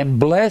and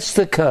blessed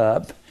the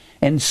cup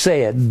and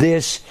said,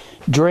 this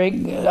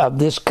drink of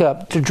this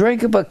cup. To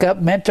drink of a cup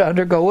meant to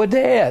undergo a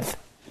death.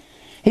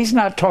 He's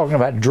not talking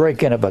about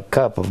drinking of a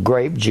cup of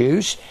grape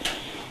juice.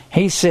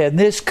 He said,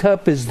 this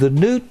cup is the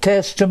New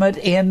Testament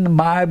in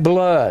my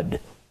blood.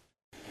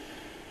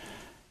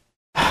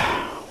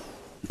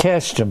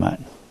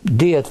 Testament,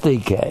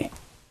 diatheke.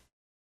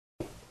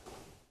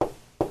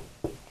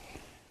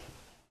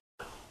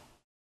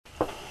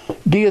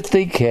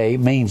 Diatheke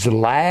means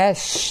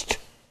last,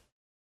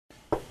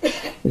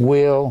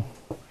 will,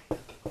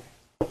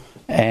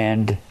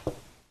 and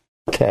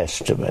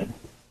testament.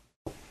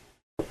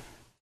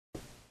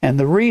 And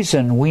the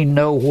reason we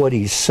know what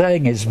he's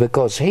saying is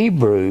because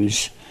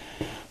Hebrews,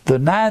 the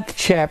 9th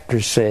chapter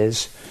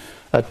says,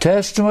 a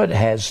testament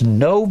has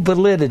no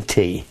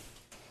validity.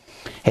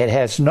 It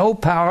has no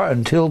power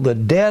until the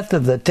death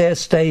of the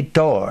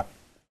testator.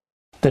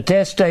 The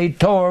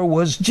testator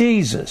was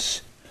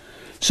Jesus.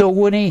 So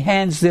when he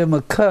hands them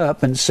a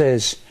cup and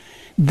says,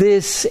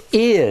 this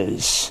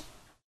is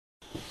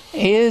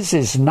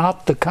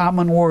not the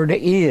common word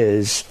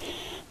is.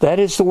 That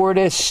is the word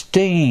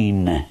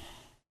esteem.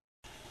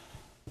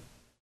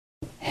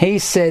 He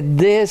said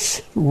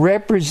this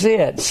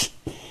represents.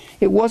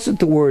 It wasn't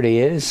the word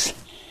is.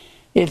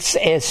 It's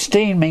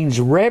esteem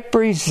means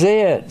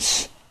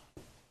represents.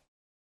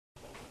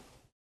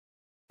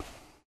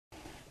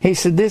 He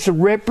said this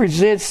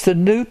represents the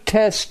New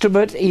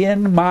Testament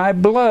in my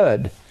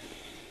blood.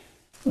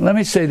 Let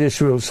me say this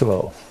real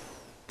slow.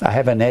 I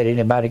haven't had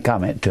anybody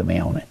comment to me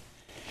on it.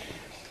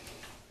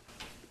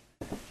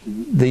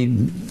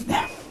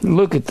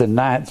 Look at the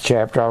 9th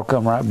chapter. I'll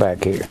come right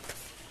back here.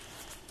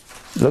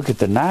 Look at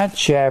the 9th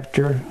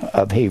chapter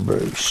of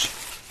Hebrews.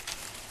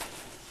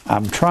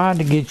 I'm trying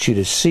to get you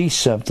to see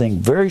something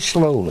very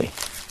slowly.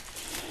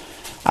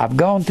 I've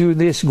gone through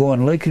this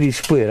going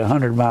lickety-split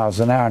 100 miles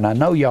an hour, and I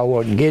know y'all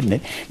wasn't getting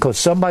it because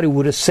somebody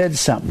would have said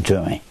something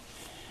to me.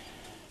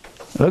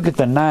 Look at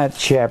the 9th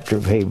chapter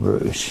of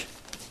Hebrews.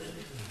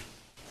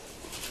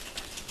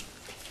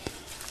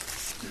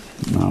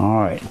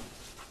 All right.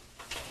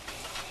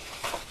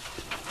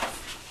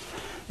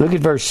 Look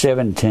at verse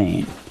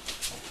 17.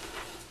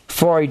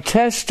 For a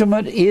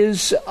testament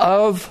is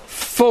of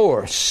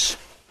force.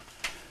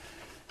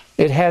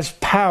 It has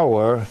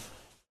power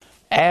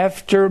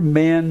after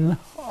men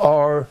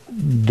are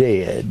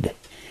dead.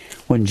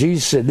 When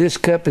Jesus said, this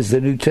cup is the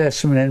New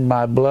Testament in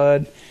my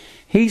blood,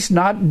 he's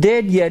not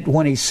dead yet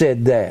when he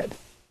said that.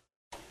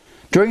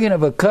 Drinking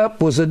of a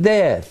cup was a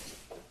death.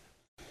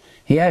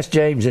 He asked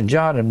James and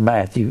John in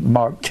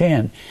Mark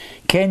 10,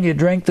 can you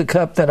drink the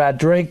cup that I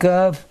drink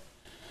of?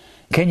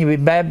 Can you be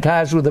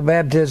baptized with the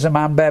baptism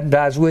I'm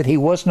baptized with? He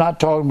was not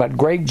talking about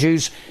grape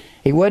juice.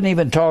 He wasn't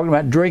even talking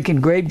about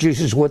drinking grape juice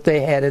is what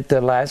they had at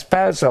the last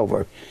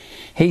Passover.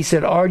 He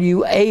said, are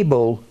you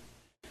able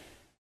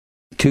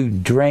to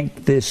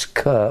drink this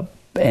cup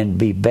and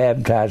be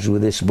baptized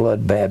with this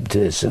blood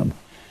baptism?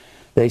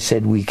 They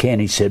said, we can.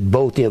 He said,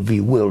 both of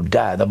you will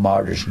die the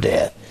martyr's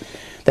death.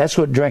 That's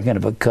what drinking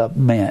of a cup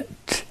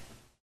meant.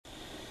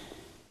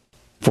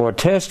 For a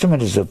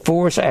testament is a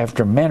force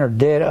after men are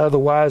dead,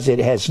 otherwise it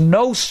has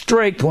no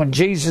strength. When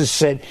Jesus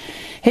said,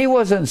 he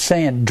wasn't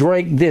saying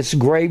drink this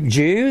grape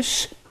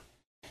juice.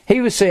 He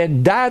was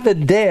saying die the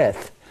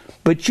death,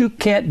 but you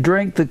can't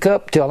drink the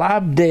cup till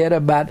I'm dead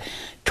about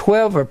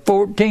 12 or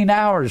 14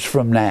 hours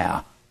from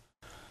now.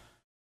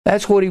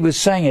 That's what he was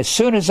saying. As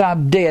soon as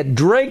I'm dead,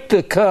 drink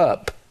the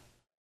cup.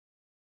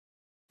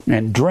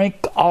 And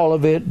drink all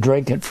of it.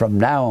 Drink it from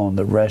now on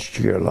the rest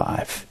of your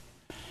life.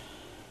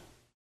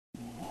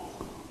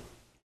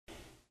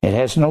 It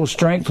has no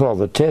strength while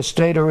the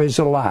testator is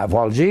alive.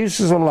 While Jesus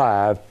is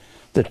alive,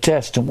 the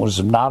testament was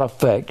of not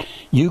effect.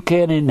 You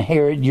can't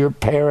inherit your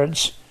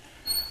parents'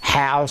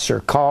 house or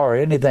car or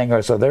anything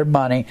or so their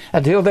money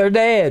until they're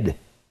dead.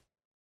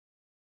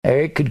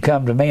 Eric could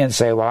come to me and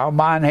say, well,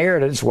 my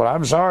inheritance. Well,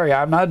 I'm sorry,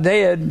 I'm not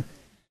dead.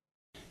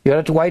 You'll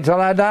have to wait till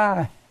I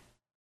die.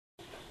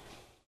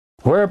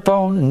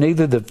 Whereupon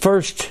neither the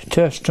first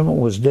testament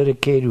was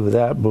dedicated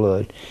without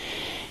blood.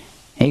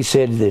 He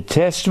said the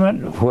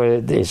testament, for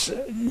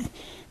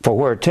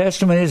where a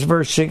testament is,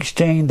 verse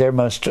 16, there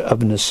must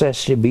of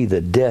necessity be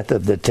the death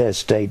of the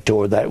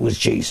testator. That was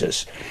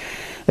Jesus.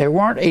 They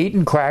weren't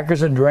eating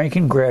crackers and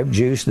drinking grape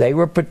juice. They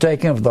were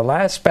partaking of the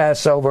last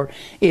Passover.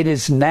 It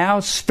is now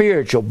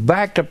spiritual.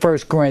 Back to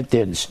 1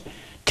 Corinthians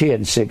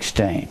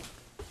 10:16.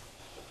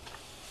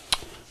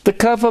 The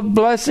cup of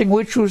blessing,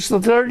 which was the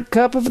third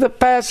cup of the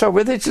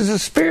Passover. This is a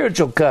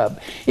spiritual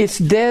cup. It's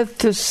death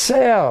to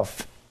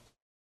self.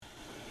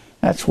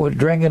 That's what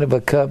drinking of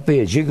a cup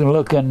is. You can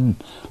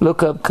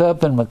look up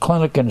cup in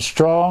McClintock and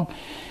Strong,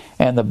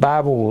 and the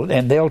Bible,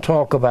 and they'll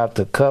talk about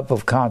the cup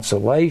of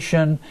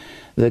consolation,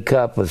 the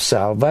cup of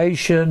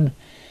salvation,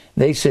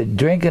 They said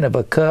drinking of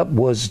a cup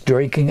was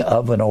drinking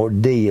of an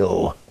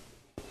ordeal.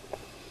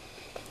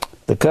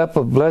 The cup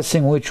of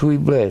blessing which we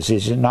bless,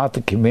 is it not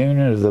the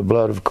communion of the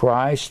blood of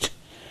Christ?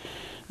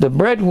 The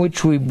bread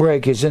which we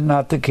break, is it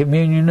not the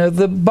communion of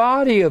the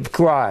body of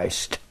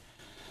Christ?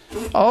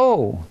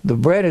 Oh, the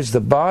bread is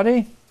the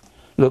body?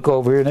 Look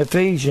over in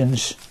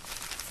Ephesians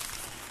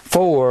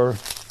 4.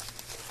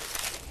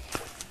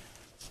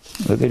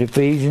 Look at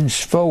Ephesians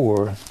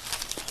 4.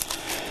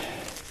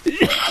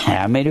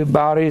 How many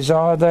bodies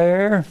are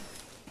there?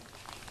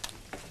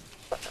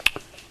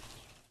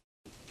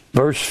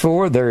 Verse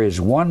 4, there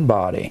is one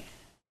body,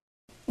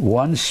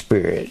 one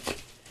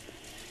Spirit,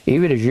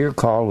 even as you're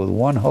called with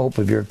one hope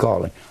of your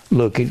calling.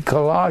 Look at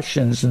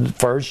Colossians in the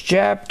first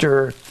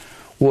chapter.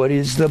 What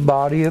is the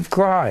body of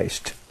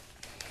Christ?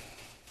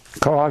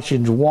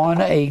 Colossians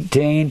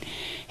 1:18,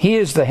 He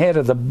is the head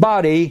of the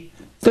body,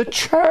 the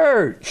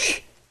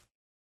church.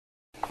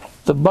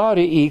 The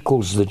body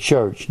equals the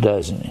church,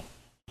 doesn't it?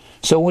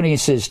 So when he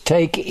says,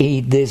 take,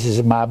 eat, this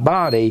is my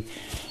body,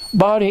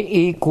 body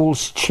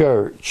equals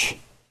church.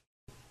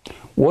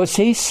 Was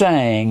he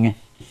saying,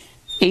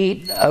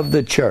 eat of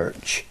the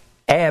church?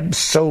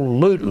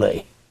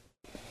 Absolutely.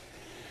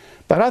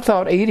 But I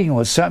thought eating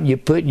was something you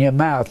put in your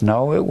mouth.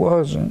 No, it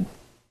wasn't.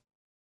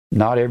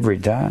 Not every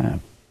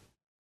time.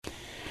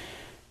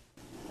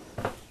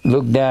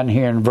 Look down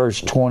here in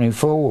verse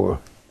 24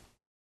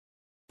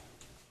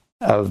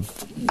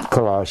 of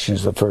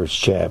Colossians, the first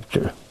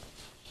chapter.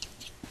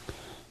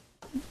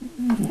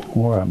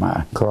 Where am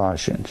I?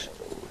 Colossians.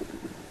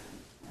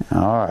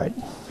 All right.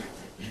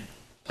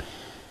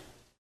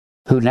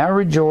 Who now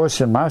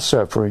rejoice in my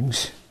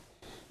sufferings,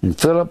 and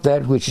fill up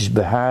that which is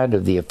behind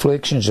of the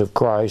afflictions of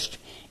Christ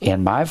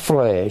in my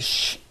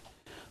flesh,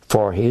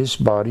 for his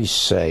body's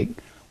sake,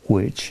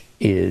 which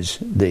is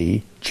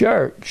the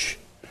church.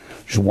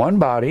 There's one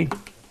body.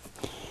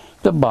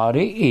 The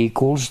body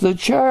equals the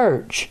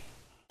church.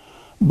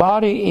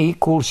 Body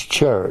equals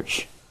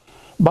church.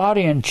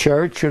 Body and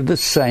church are the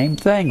same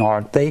thing,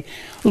 aren't they?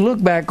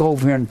 Look back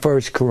over here in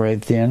 1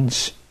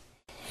 Corinthians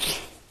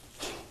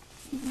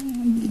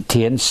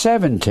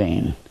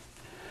 10:17.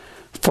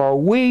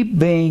 For we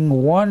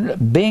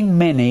being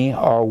many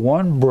are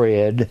one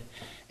bread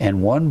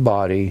and one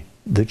body,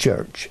 the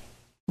church.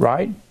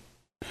 Right?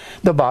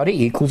 The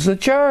body equals the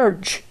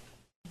church.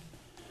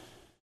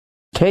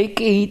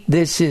 Take, eat,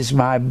 this is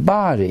my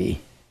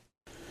body.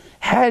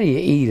 How do you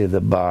eat of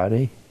the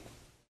body?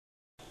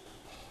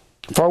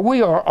 For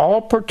we are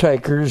all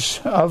partakers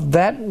of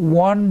that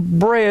one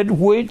bread,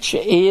 which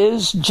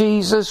is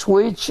Jesus,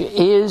 which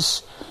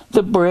is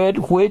the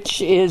bread,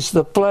 which is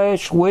the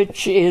flesh,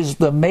 which is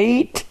the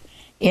meat.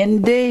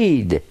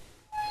 Indeed.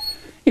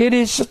 It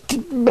is.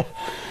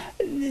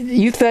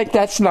 You think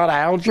that's not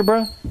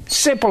algebra?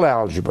 Simple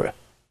algebra.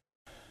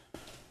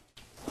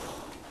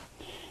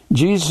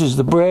 Jesus is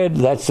the bread,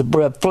 that's the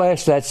bread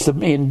flesh, that's the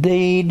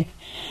indeed,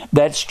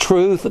 that's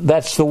truth,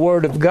 that's the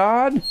Word of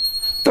God.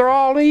 They're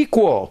all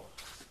equal.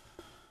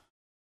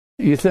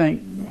 You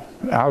think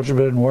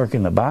algebra doesn't work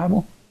in the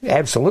Bible? It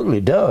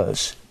absolutely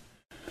does.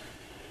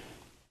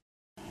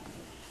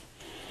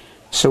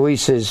 So he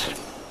says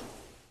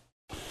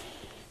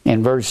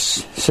in verse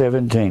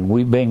 17,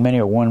 we being many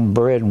are one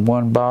bread and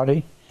one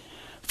body,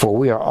 for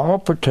we are all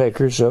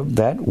partakers of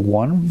that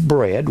one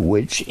bread,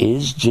 which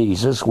is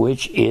Jesus,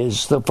 which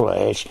is the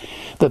flesh,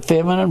 the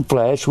feminine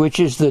flesh, which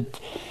is the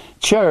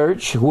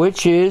church,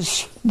 which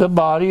is the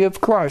body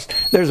of Christ.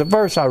 There's a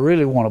verse I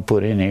really want to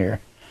put in here.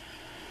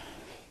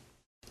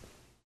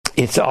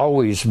 It's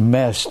always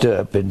messed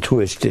up and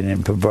twisted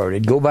and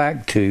perverted. Go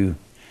back to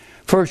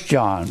 1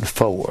 John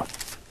 4.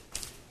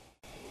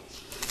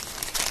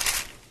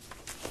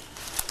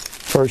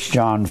 1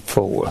 John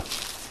 4.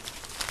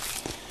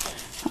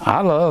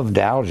 I loved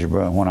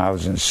algebra when I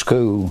was in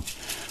school,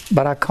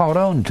 but I caught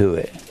on to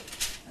it.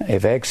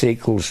 If x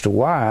equals to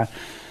y,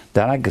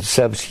 then I could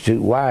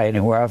substitute y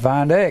anywhere I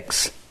find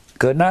x.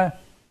 Couldn't I?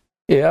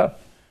 Yeah.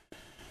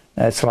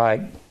 That's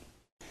like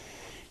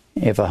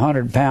if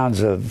 100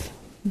 pounds of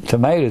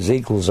tomatoes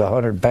equals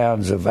 100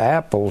 pounds of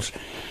apples,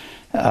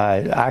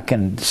 I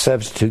can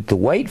substitute the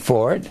weight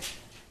for it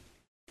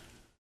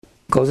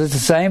because it's the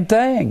same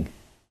thing.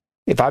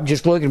 If I'm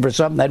just looking for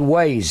something that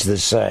weighs the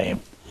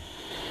same.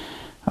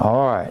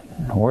 All right.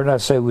 Where did I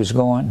say we was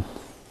going?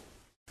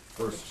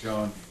 1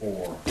 John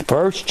 4.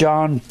 1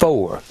 John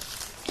 4.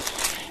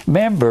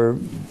 Remember,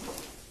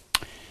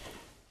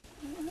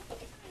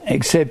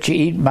 except you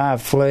eat my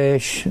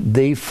flesh,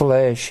 the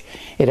flesh.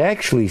 It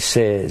actually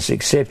says,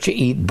 except you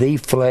eat the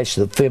flesh,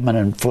 the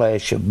feminine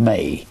flesh of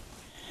me.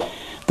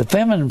 The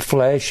feminine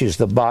flesh is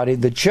the body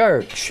of the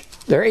church.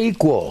 They're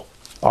equal,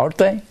 aren't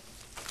they?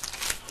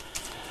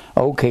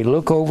 Okay,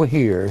 look over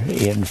here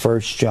in 1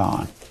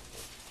 John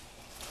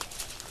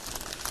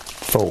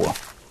 4.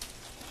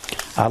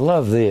 I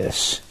love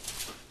this.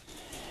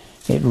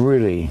 It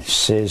really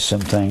says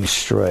some things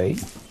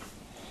straight.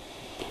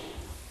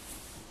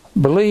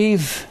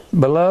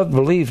 Beloved,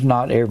 believe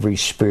not every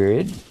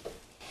spirit,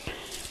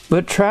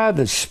 but try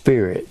the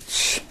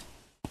spirits,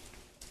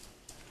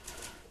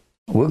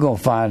 we're going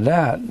to find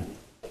out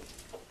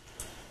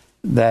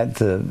that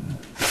the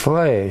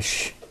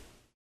flesh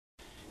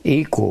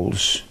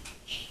equals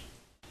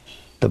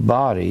the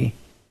body,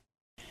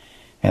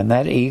 and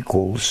that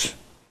equals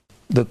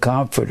the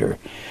Comforter.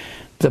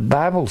 The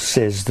Bible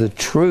says the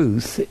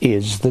truth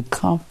is the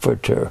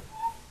Comforter.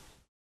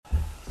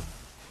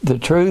 The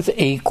truth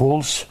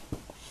equals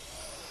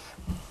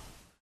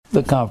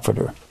the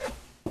Comforter.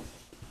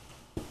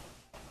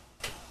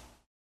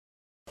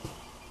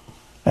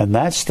 And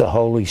that's the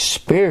Holy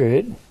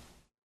Spirit.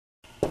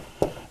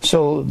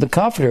 So the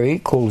Comforter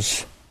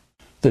equals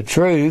the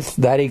truth,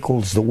 that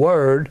equals the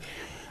Word,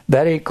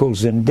 that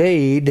equals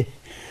indeed,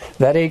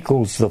 that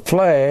equals the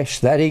flesh,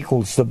 that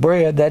equals the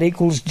bread, that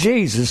equals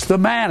Jesus, the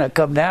manna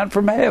come down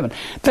from heaven.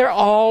 They're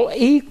all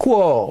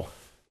equal.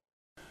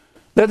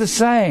 They're the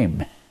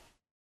same.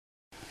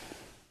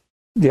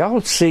 Do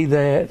y'all see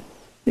that?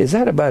 Is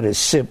that about as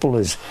simple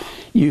as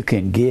you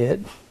can get?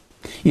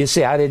 You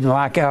see, I didn't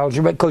like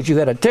algebra because you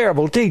had a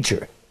terrible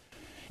teacher.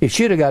 If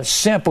you'd have got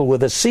simple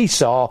with a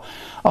seesaw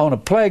on a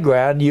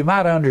playground, you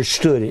might have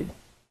understood it.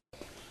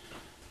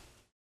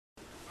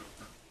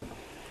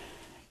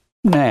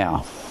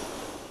 Now,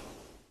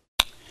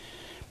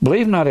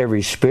 believe not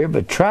every spirit,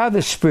 but try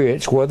the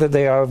spirits whether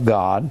they are of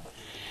God,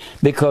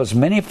 because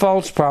many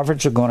false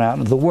prophets are going out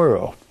into the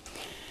world.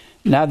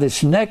 Now,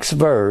 this next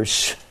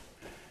verse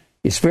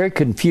is very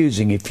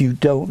confusing if you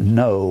don't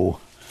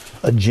know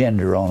a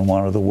gender on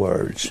one of the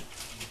words.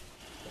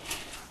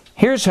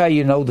 Here's how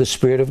you know the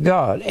Spirit of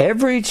God.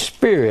 Every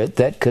spirit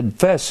that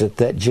confesseth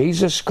that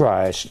Jesus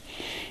Christ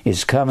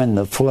is come in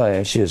the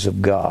flesh is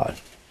of God.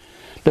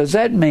 Does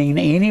that mean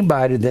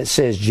anybody that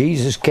says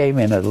Jesus came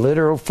in a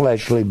literal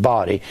fleshly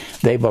body,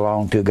 they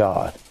belong to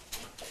God?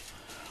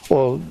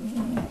 Well,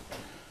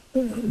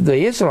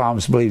 the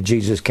Islams believe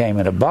Jesus came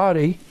in a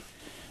body.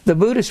 The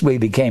Buddhists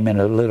believe he came in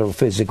a literal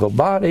physical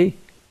body.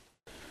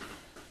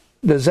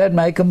 Does that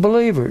make them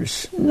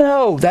believers?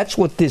 No, that's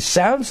what this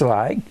sounds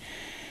like.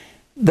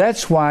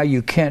 That's why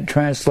you can't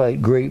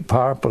translate Greek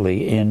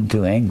properly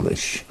into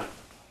English.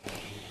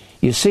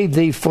 You see,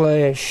 the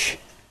flesh,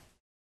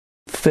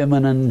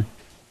 feminine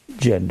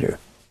gender.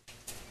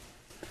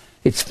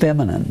 It's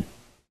feminine.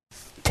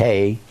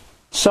 Te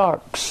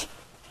sarx.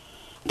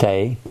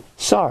 Te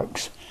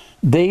sarx.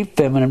 The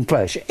feminine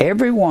flesh.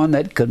 Everyone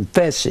that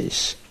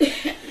confesses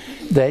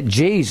that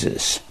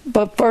Jesus,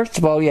 but first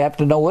of all, you have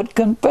to know what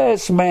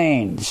confess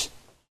means.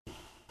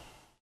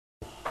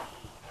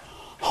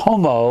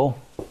 Homo,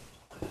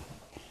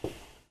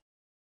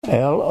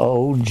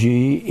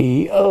 Logeo.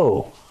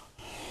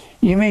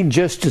 You mean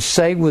just to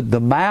say with the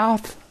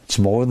mouth? It's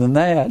more than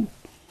that.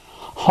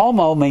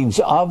 Homo means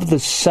of the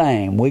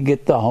same. We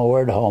get the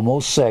word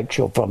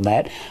homosexual from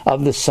that,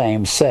 of the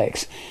same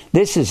sex.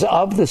 This is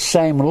of the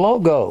same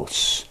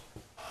logos.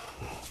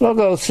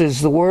 Logos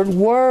is the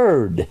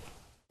word.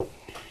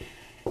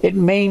 It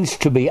means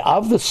to be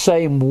of the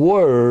same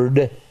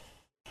word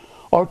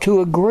or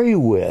to agree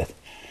with.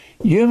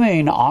 You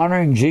mean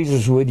honoring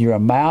Jesus with your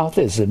mouth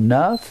is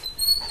enough?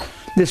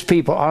 These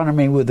people honor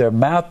me with their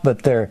mouth,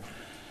 but they're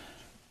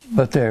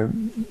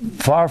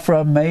far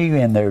from me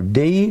in their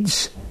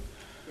deeds.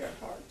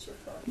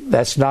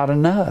 That's not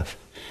enough.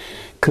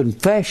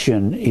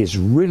 Confession is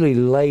really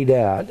laid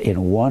out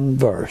in one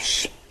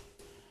verse.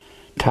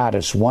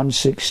 Titus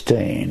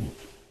 1:16.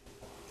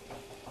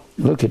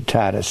 Look at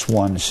Titus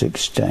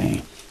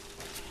 1:16.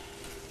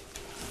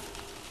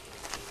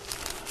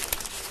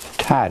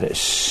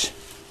 Titus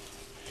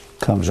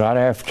comes right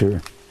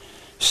after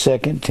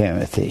 2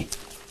 Timothy.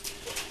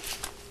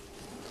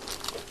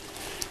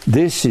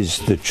 This is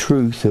the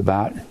truth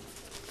about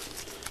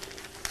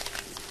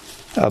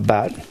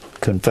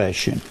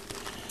confession.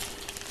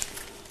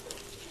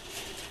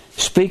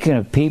 Speaking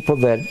of people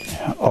that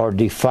are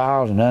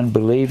defiled and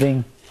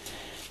unbelieving,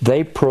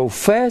 they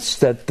profess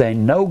that they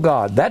know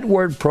God. That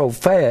word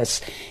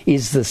profess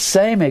is the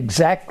same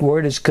exact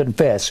word as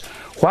confess.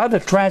 Why the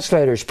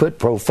translators put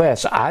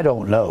profess, I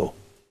don't know.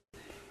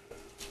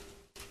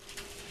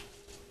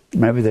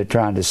 Maybe they're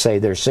trying to say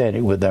they're saying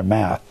it with their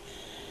mouth.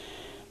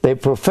 They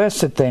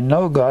profess that they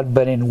know God,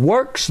 but in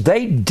works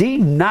they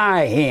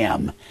deny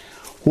Him.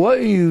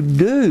 What you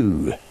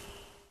do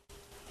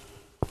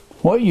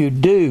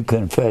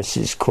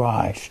confesses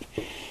Christ.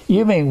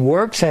 You mean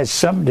works has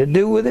something to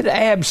do with it?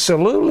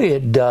 Absolutely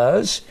it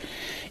does.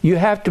 You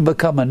have to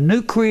become a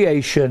new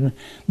creation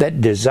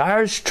that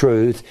desires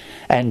truth,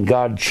 and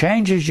God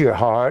changes your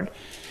heart.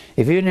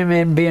 If you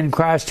didn't be in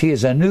Christ, He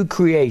is a new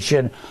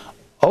creation.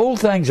 Old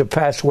things have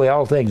passed away,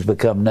 all things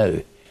become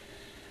new.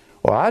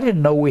 Well, I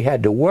didn't know we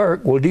had to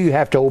work. Well, do you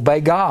have to obey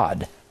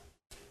God?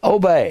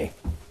 Obey.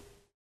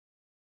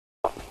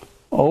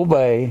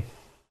 Obey.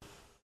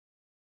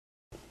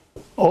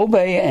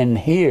 Obey and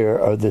hear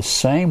are the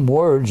same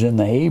words in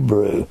the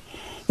Hebrew.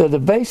 They're the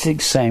basic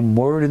same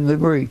word in the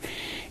Greek.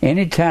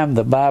 Anytime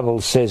the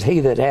Bible says, he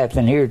that hath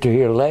an ear to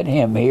hear, let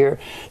him hear,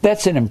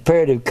 that's an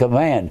imperative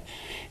command.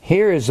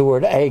 Here is the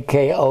word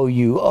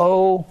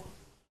akouo.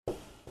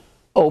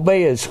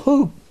 Obey is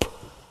hoop.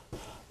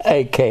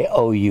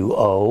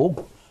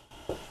 Akouo.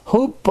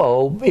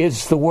 Hupo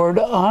is the word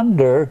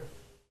under.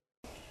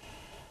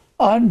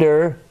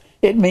 Under,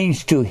 it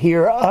means to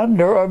hear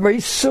under or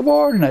be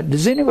subordinate.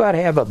 Does anybody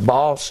have a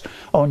boss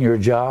on your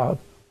job?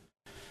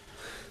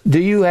 Do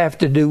you have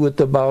to do what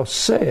the boss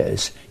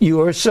says? You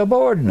are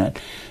subordinate.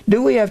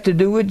 Do we have to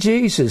do what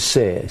Jesus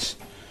says?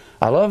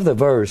 I love the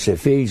verse,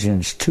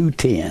 Ephesians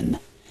 2:10.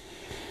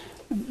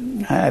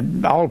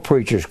 All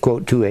preachers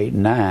quote 2:8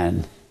 and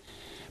 9.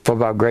 For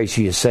by grace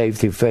you are saved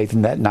through faith,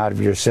 and that not of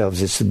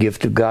yourselves. It's the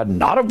gift of God,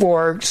 not of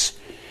works.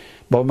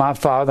 But my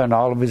father and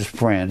all of his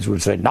friends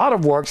would say, not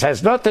of works,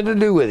 has nothing to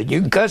do with it.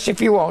 You can cuss if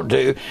you want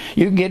to.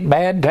 You can get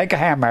mad and take a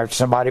hammer after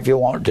somebody if you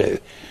want to.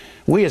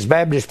 We as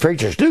Baptist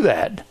preachers do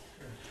that.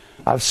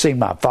 I've seen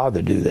my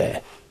father do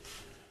that.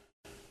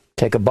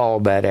 Take a ball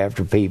bat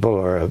after people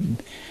or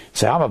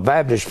say, I'm a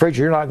Baptist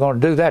preacher, you're not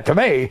going to do that to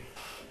me.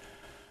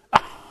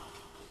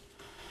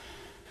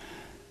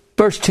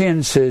 Verse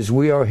 10 says,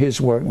 we are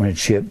his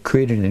workmanship,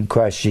 created in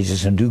Christ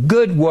Jesus unto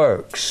good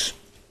works.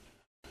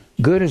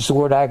 Good is the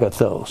word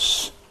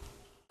agathos.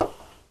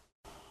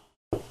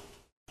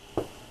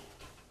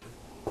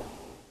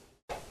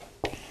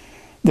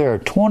 There are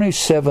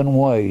 27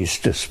 ways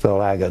to spell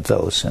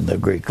agathos in the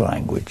Greek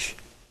language.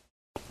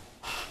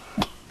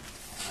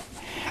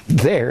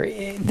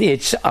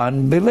 It's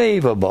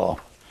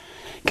unbelievable.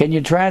 Can you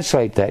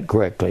translate that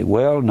correctly?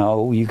 Well,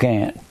 no, you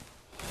can't.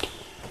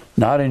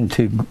 Not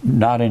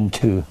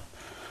into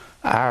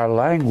our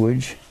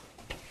language.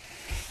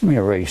 Let me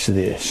erase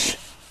this.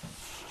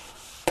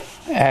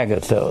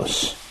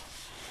 Agathos.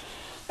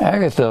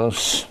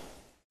 Agathos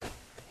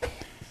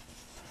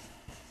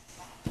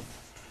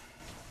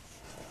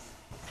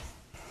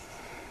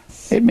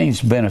it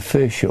means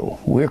beneficial.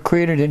 We're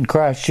created in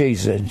Christ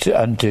Jesus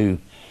unto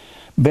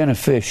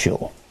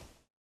beneficial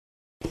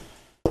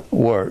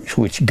works,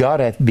 which God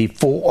hath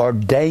before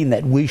ordained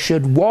that we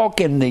should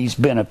walk in these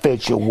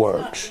beneficial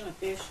works.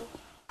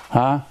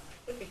 Huh?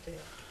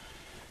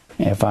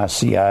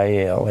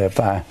 F-I-C-I-L.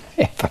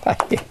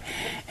 F-I-C-I-L.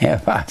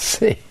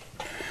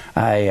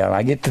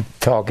 I get to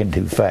talking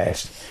too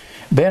fast.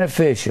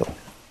 Beneficial.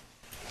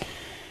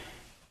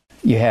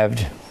 You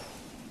have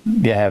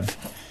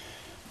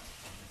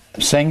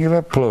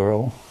singular,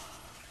 plural,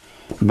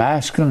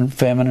 masculine,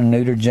 feminine,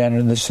 neuter, gender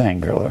in the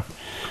singular,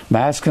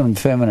 masculine,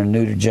 feminine,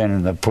 neuter, gender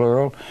in the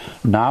plural,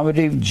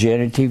 nominative,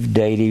 genitive,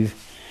 dative,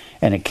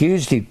 and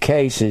accusative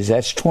cases.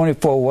 That's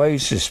 24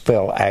 ways to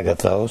spell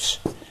agathos.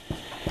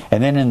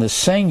 And then in the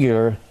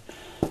singular,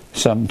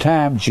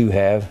 sometimes you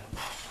have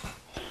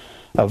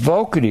a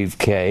vocative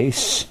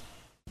case,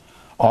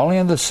 only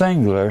in the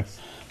singular.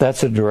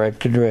 That's a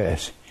direct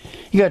address.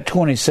 You got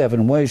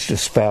 27 ways to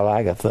spell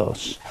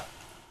agathos.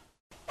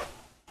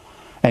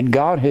 And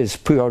God has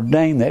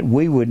preordained that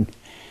we would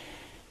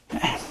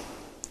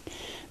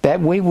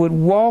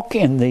walk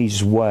in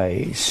these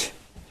ways.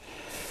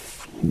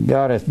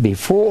 God hath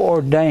before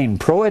ordained,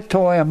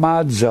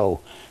 proetoiamazo,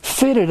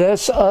 fitted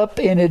us up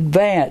in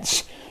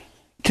advance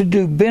to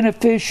do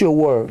beneficial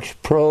works.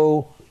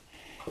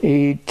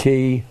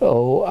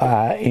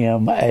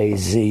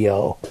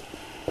 Proetoiamazo.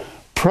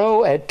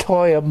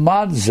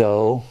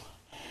 Proetoiamazo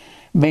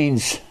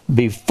means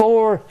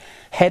before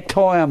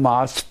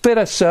hetoiamos, fit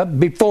us up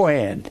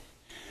beforehand,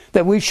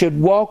 that we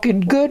should walk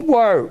in good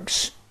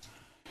works.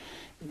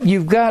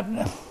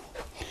 I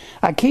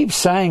keep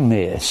saying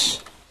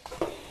this,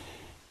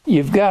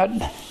 you've got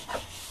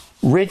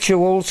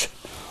rituals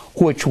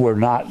which we're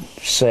not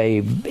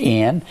saved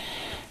in.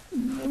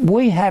 Do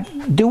we have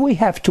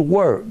to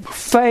work?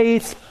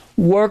 Faith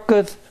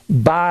worketh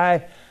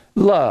by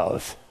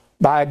love,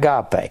 by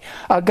agape.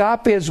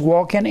 Agape is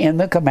walking in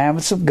the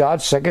commandments of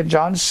God, 2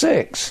 John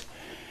 6.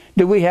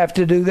 Do we have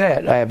to do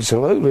that?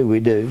 Absolutely we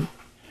do.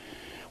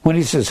 When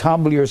he says,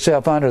 humble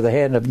yourself under the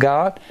hand of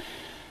God,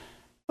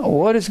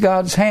 what is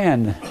God's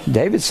hand?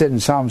 David said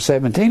in Psalm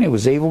 17, it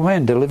was evil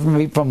men, deliver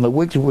me from the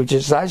wicked, which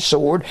is thy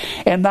sword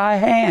and thy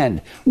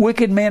hand.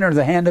 Wicked men are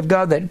the hand of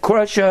God that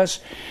crush us.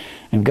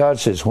 And God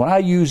says, when I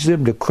use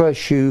them to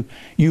crush you,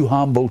 you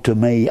humble to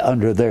me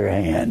under their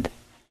hand.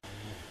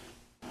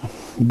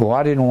 Boy,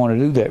 I didn't want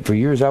to do that for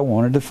years. I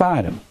wanted to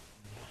fight them.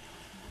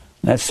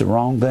 That's the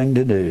wrong thing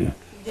to do.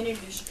 Then he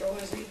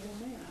destroys evil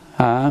men.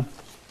 Huh?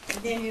 And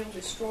then he'll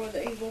destroy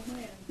the evil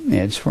men.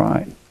 That's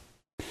right.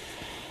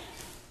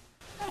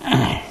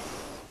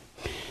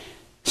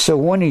 So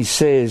when he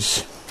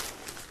says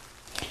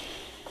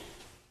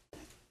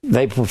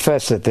they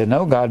profess that they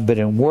know God, but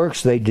in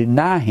works they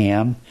deny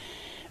him,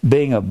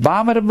 being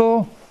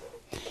abominable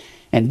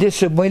and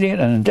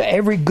disobedient unto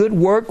every good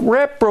work,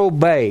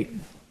 reprobate.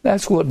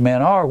 That's what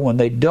men are when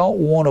they don't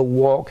want to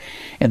walk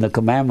in the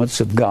commandments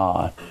of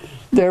God.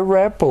 They're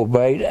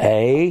reprobate.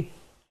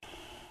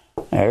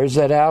 There's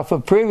that alpha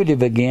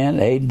privative again.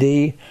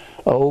 A-D-O-K-I-M-A-S.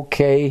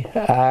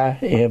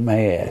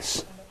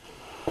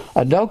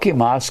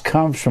 Adokimos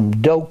comes from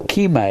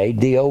dokime,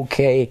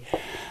 D-O-K-I-M-E,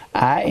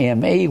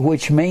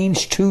 which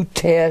means to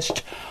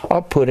test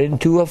or put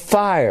into a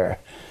fire.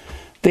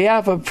 The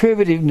alpha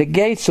privative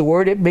negates the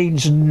word. It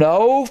means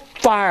no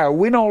fire.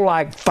 We don't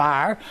like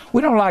fire.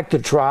 We don't like the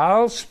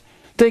trials,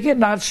 Think it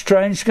not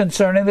strange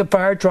concerning the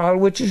fire trial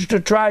which is to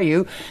try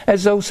you,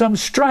 as though some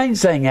strange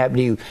thing happened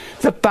to you.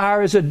 The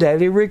fire is a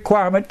daily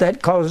requirement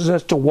that causes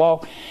us to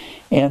walk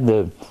in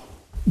the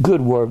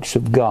good works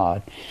of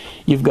God.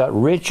 You've got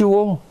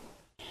ritual,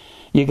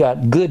 you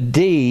got good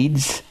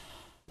deeds,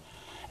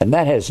 and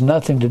that has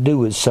nothing to do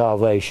with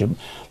salvation.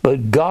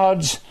 But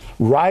God's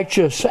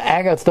righteous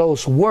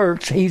agathos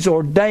works, He's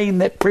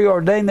preordained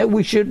that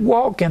we should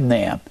walk in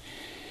them.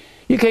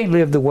 You can't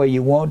live the way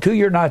you want to.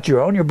 You're not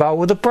your own. You're bought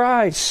with a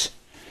price.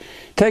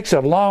 It takes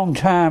a long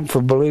time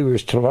for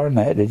believers to learn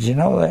that. Did you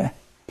know that?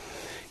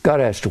 God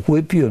has to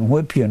whip you and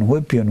whip you and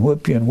whip you and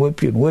whip you and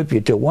whip you and whip you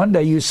till one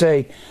day you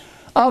say,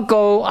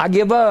 Uncle, I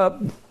give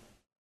up.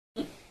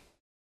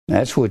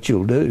 That's what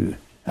you'll do.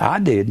 I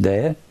did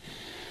that.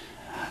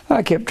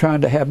 I kept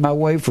trying to have my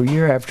way for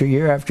year after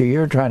year after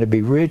year, trying to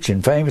be rich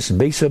and famous and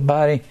be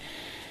somebody.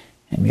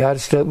 And God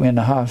stuck me in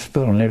the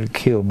hospital and it'll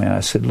kill me. And I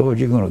said, Lord,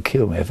 you're going to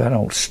kill me if I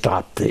don't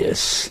stop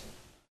this.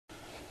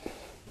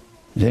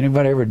 Has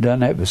anybody ever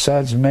done that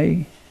besides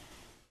me?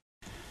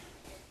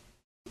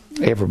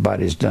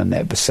 Everybody's done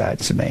that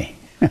besides me.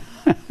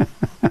 A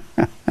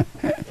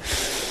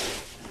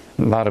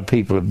lot of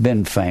people have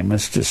been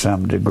famous to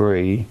some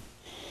degree,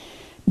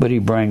 but He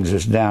brings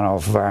us down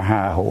off of our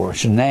high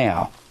horse.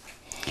 Now,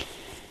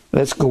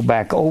 let's go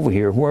back over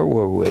here. Where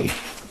were we?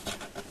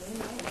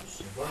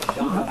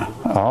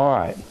 All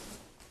right.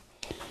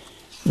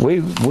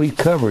 We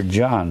covered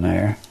John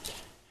there.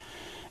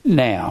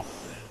 Now,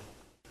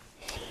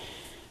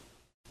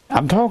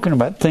 I'm talking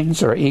about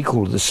things that are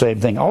equal to the same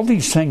thing. All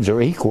these things are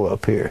equal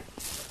up here.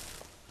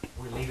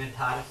 We're leaving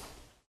Titus?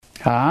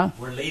 Huh?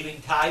 We're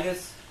leaving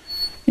Titus?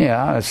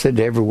 Yeah, I said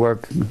every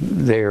work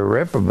they're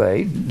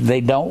reprobate.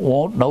 They don't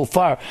want no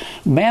fire.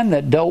 Men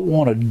that don't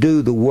want to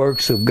do the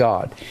works of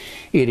God.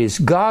 It is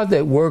God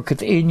that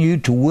worketh in you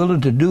to will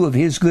and to do of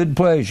His good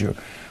pleasure.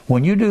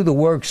 When you do the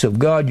works of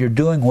God, you're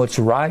doing what's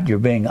right. You're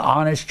being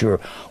honest. You're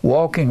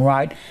walking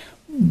right.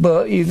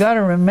 But you got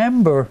to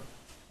remember,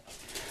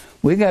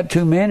 we got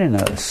two men in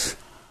us.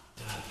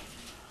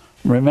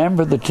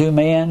 Remember the two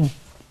men?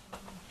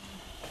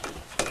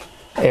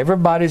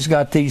 Everybody's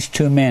got these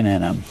two men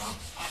in them.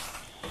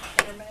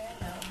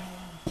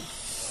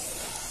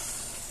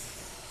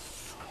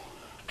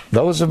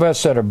 Those of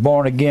us that are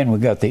born again, we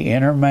got the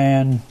inner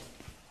man,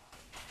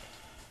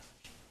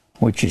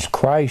 which is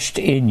Christ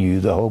in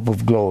you, the hope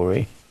of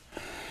glory.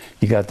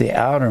 You got the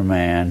outer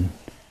man,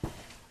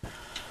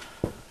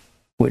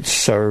 which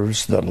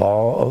serves the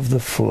law of the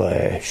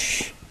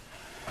flesh.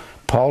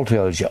 Paul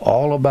tells you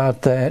all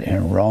about that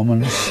in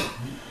Romans,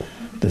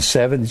 the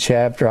 7th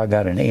chapter. I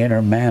got an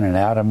inner man, an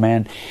outer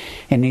man.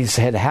 And he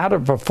said, how to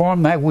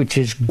perform that which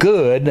is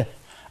good,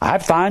 I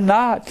find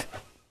not.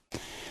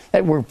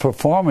 That word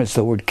perform is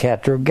the word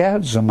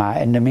katergazomai,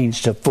 and it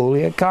means to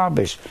fully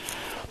accomplish.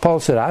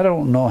 Paul said, I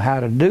don't know how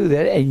to do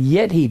that. And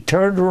yet he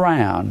turned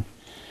around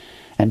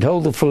and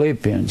told the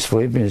Philippians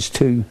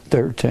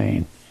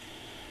 2:13,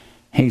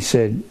 he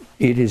said,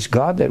 it is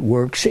God that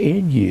works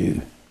in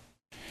you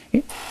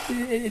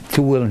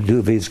to will and do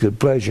of His good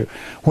pleasure.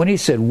 When he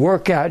said,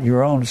 work out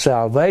your own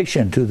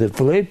salvation to the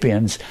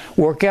Philippians,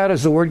 work out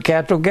is the word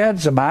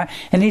katergazomai,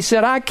 and he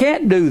said, I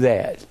can't do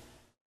that.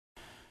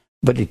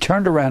 But he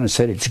turned around and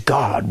said, it's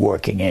God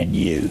working in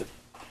you.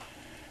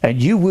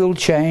 And you will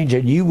change,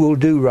 and you will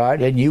do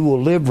right, and you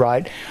will live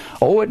right.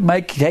 Oh, it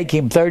may take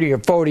him 30 or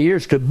 40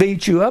 years to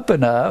beat you up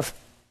enough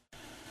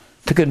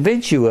to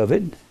convince you of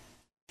it.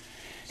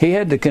 He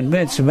had to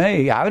convince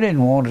me. I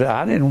didn't want to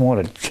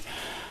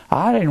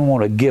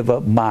give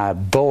up my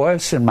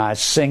voice and my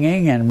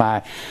singing and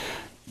my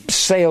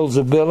sales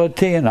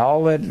ability and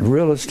all that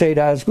real estate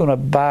I was going to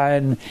buy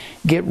and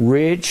get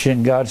rich.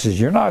 And God says,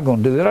 you're not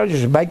going to do that. I'll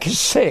just make you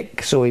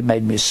sick. So He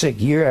made me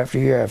sick year after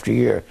year after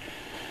year.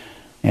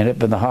 Ended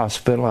up in the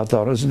hospital. I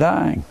thought I was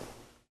dying.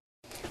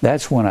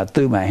 That's when I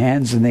threw my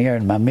hands in the air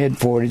in my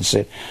mid-40s and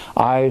said,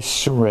 I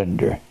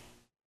surrender.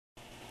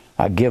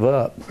 I give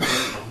up.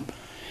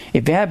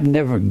 If you have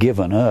never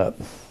given up,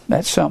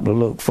 that's something to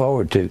look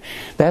forward to.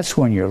 That's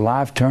when your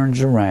life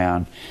turns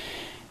around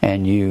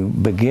and you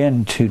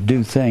begin to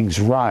do things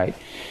right.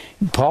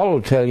 Paul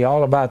will tell you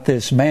all about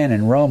this man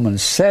in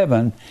Romans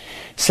 7.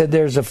 Said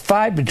there's a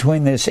fight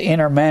between this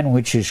inner man,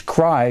 which is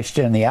Christ,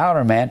 and the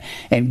outer man.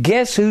 And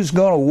guess who's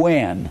going to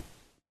win?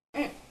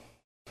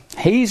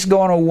 He's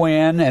going to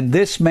win, and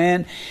this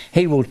man,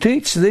 he will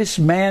teach this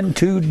man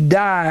to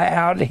die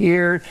out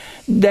here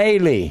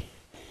daily.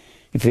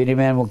 If any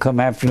man will come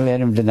after him, let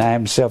him deny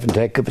himself and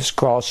take up his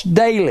cross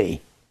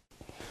daily.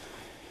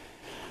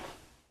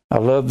 I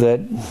love that.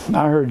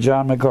 I heard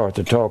John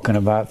MacArthur talking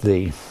about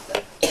the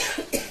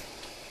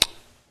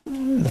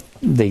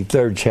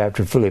 3rd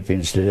chapter of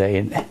Philippians today,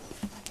 and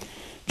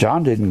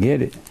John didn't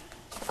get it.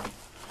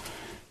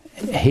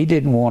 He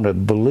didn't want to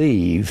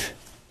believe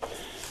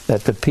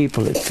that the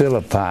people at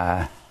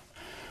Philippi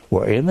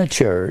were in the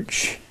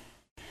church.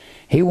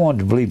 He wanted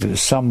to believe it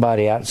was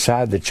somebody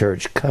outside the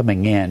church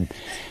coming in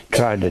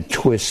trying to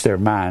twist their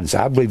minds.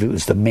 I believe it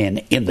was the men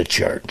in the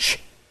church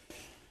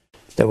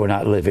that were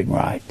not living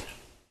right.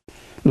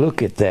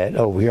 Look at that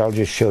over here. I'll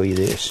just show you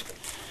this.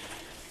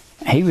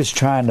 He was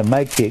trying to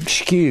make the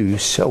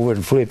excuse over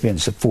in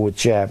Philippians, the 4th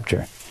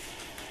chapter.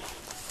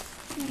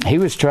 He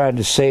was trying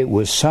to say it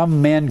was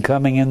some men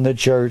coming in the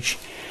church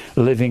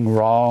living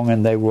wrong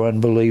and they were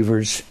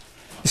unbelievers.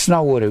 It's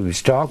not what he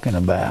was talking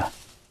about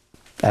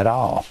at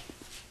all.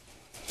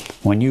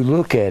 When you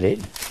look at it,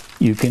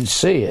 you can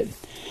see it.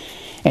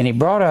 And he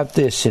brought up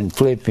this in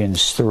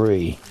Philippians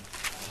 3.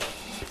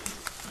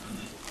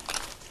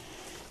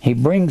 He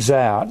brings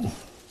out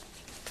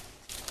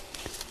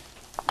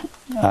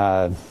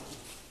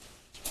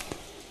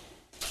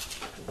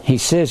he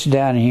says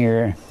down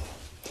here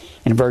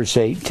in verse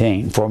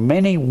 18, "For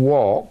many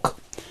walk,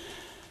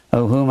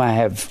 of whom I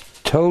have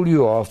told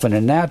you often,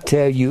 and now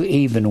tell you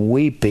even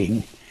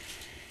weeping."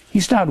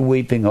 He's not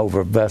weeping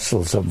over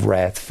vessels of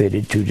wrath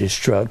fitted to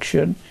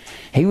destruction.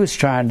 He was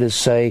trying to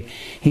say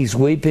he's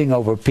weeping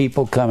over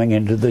people coming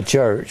into the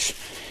church.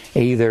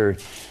 Either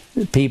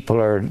people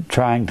are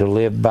trying to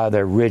live by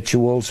their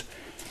rituals.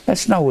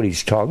 That's not what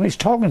he's talking. He's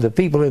talking to the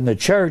people in the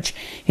church.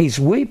 He's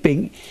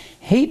weeping.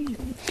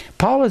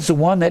 Paul is the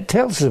one that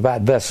tells us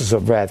about vessels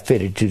of wrath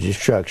fitted to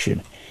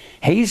destruction.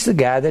 He's the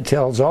guy that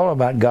tells all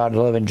about God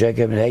loving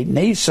Jacob and hating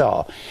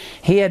Esau.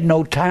 He had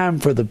no time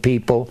for the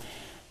people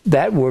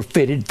that were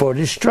fitted for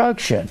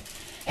destruction.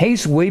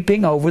 He's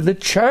weeping over the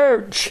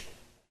church.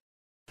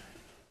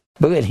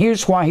 But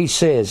here's why he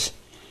says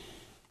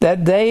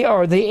that they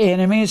are the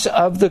enemies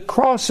of the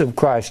cross of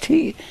Christ.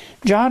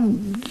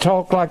 John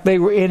talked like they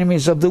were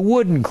enemies of the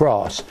wooden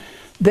cross.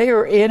 They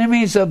are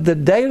enemies of the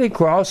daily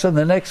cross, and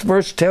the next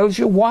verse tells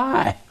you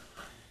why.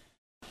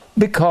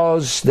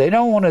 Because they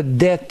don't want a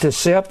death to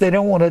self. They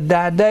don't want to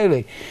die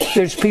daily.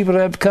 There's people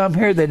that have come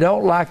here that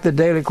don't like the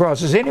daily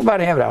cross. Is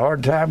anybody having a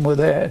hard time with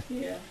that?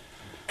 Yeah.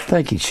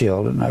 Thank you,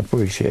 Sheldon. I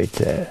appreciate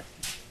that.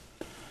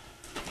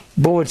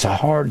 Boy, it's a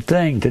hard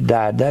thing to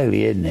die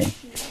daily, isn't it?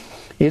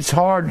 It's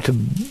hard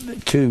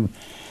to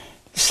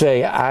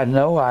say, I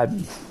know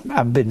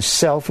I've been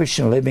selfish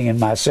and living in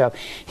myself.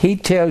 He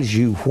tells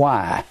you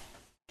why.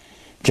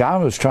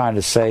 John was trying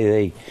to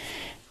say,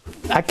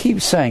 I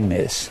keep saying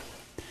this,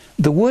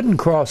 the wooden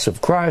cross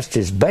of Christ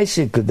is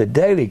basically the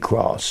daily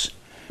cross,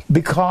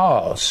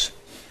 because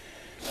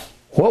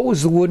what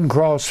was the wooden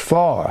cross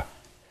for?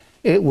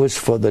 It was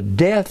for the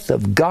death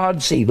of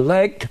God's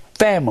elect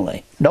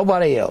family,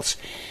 nobody else.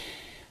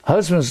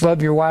 Husbands,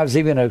 love your wives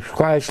even as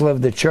Christ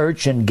loved the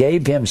church and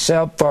gave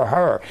himself for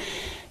her.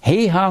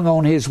 He hung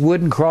on his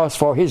wooden cross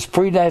for his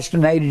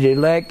predestinated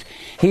elect.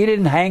 He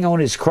didn't hang on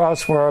his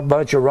cross for a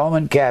bunch of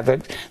Roman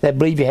Catholics that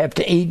believe you have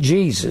to eat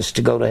Jesus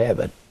to go to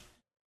heaven.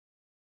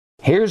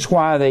 Here's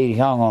why they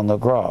hung on the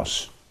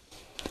cross.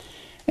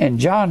 And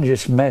John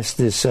just messed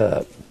this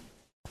up.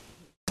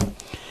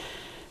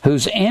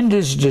 Whose end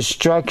is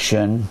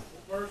destruction,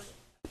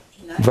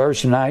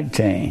 verse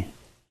 19.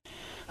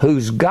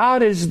 Whose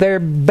God is their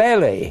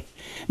belly.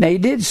 Now he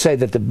did say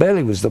that the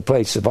belly was the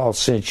place of all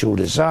sensual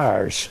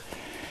desires.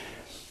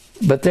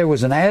 But there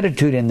was an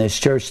attitude in this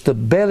church. The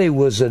belly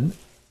was an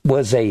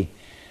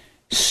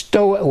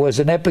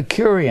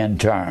Epicurean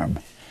term.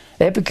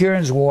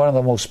 Epicureans were one of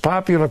the most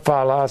popular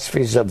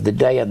philosophies of the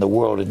day and the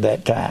world at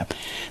that time.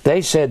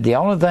 They said the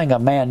only thing a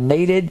man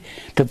needed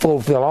to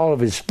fulfill all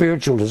of his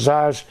spiritual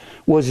desires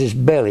was his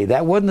belly.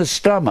 That wasn't the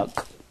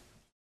stomach.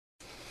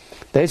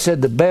 They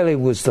said the belly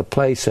was the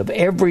place of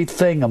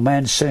everything a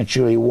man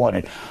sensually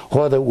wanted,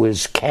 whether it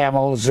was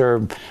camels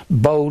or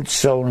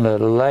boats on the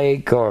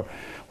lake, or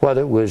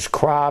whether it was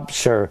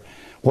crops, or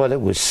whether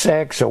it was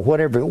sex, or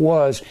whatever it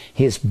was.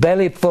 His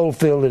belly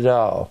fulfilled it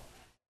all.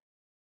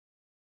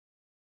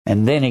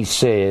 And then he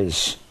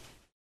says,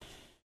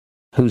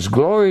 whose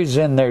glory is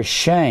in their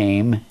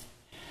shame.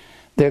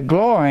 They're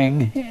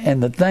glorying in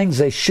the things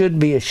they should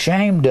be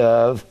ashamed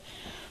of,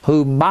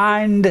 who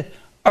mind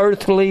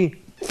earthly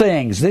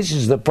things. This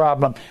is the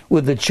problem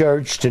with the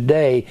church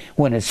today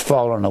when it's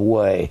fallen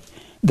away.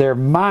 Their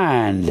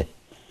mind,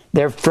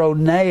 their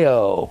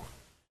phroneo.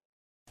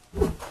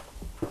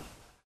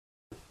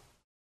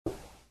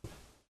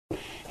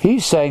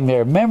 He's saying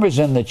there are members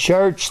in the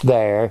church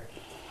there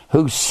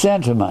whose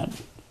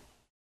sentiment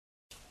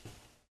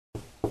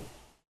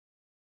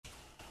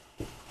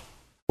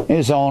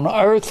is on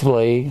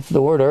earthly.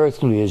 The word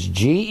earthly is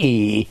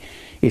G-E.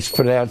 It's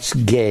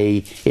pronounced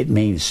gay. It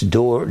means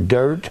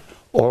dirt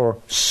or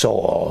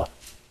soil.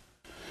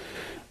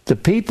 The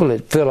people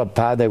at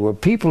Philippi, they were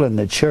people in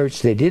the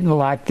church, they didn't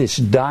like this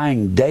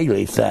dying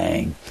daily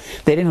thing.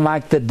 They didn't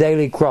like the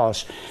daily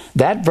cross.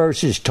 That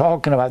verse is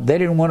talking about they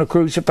didn't want to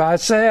crucify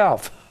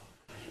self.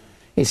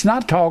 It's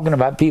not talking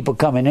about people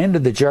coming into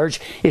the church.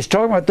 It's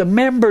talking about the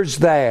members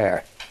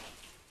there.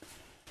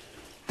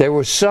 There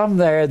were some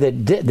there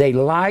that they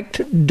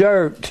liked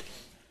dirt.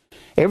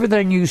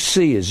 Everything you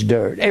see is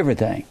dirt.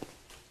 Everything.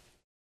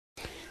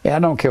 I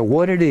don't care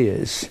what it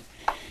is.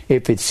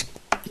 If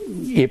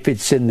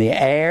it's in the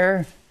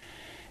air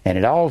and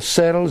it all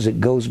settles, it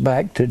goes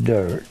back to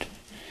dirt.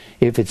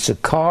 If it's a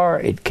car,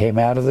 it came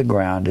out of the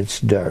ground,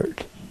 it's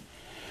dirt.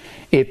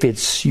 If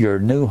it's your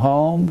new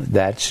home,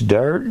 that's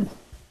dirt.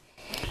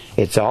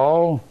 It's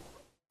all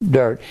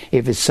dirt.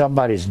 If it's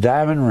somebody's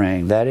diamond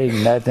ring, that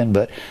ain't nothing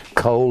but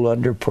coal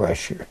under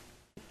pressure.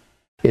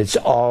 It's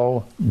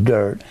all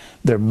dirt.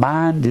 Their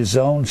mind is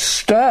on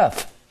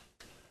stuff.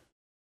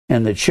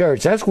 In the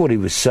church, that's what he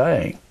was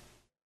saying.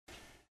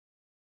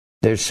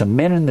 There's some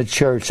men in the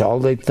church, all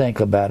they think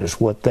about is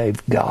what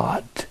they've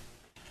got.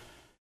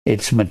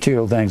 It's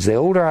material things. The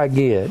older I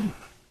get,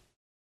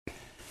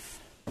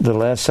 the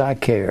less I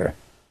care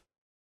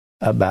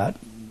about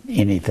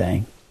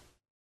anything.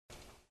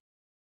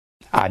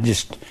 At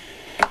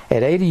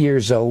 80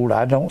 years old,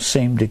 I don't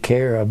seem to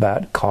care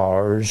about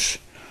cars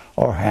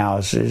or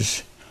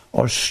houses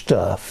or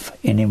stuff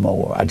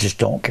anymore. I just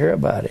don't care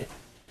about it.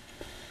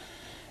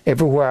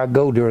 Everywhere I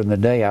go during the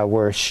day, I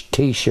wear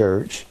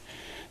T-shirts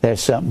that have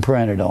something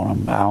printed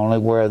on them. I only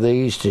wear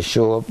these to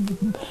show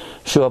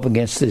up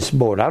against this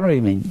board. I don't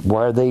even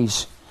wear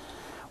these.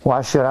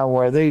 Why should I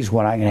wear these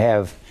when I can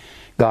have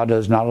God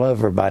Does Not Love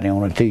Everybody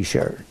on a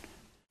T-shirt?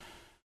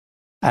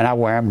 And I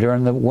wear them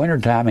during the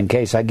wintertime in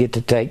case I get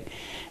to take,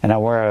 and I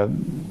wear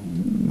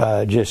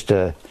just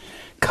a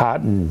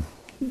cotton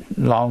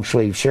long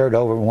sleeve shirt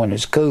over when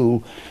it's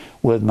cool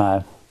with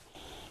my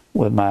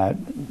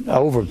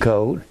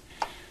overcoat.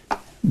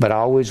 But I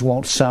always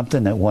want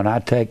something that when I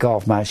take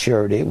off my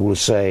shirt, it will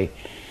say,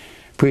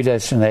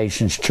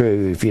 predestination's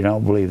true. If you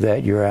don't believe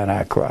that, you're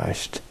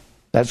Antichrist.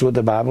 That's what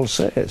the Bible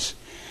says.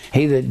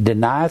 He that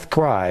denieth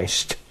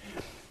Christ,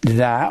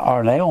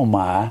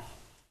 arneomai,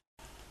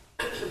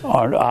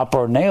 or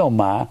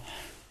aporneomai,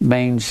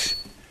 means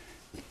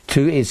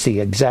it's the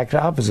exact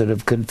opposite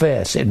of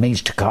confess. It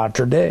means to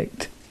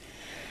contradict.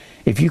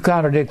 If you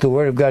contradict the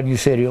Word of God and you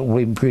said you don't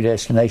believe in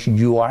predestination,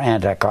 you are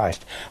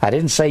Antichrist. I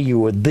didn't say you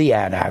were the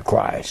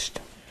Antichrist.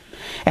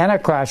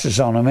 Antichrist is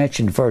only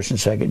mentioned in 1st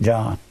and 2nd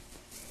John.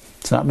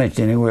 It's not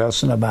mentioned anywhere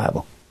else in the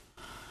Bible.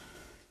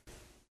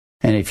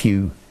 And if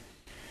you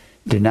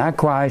deny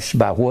Christ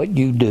by what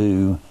you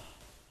do,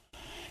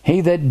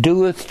 he that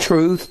doeth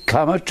truth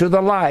cometh to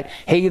the light.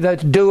 He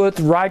that doeth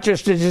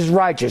righteousness is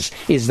righteous.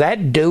 Is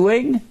that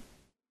doing?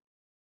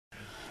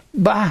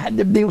 By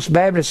these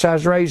Baptists I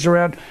was raised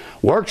around,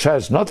 works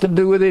has nothing to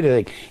do with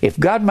anything. If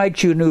God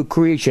makes you a new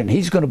creation,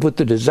 He's going to put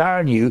the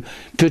desire in you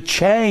to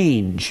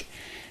change.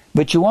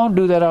 But you won't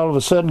do that all of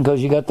a sudden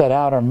because you got that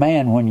outer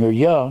man when you're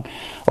young.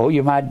 Oh,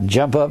 you might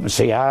jump up and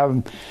say,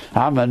 I'm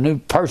a new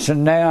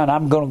person now and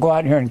I'm going to go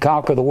out here and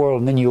conquer the world,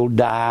 and then you'll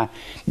die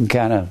and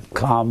kind of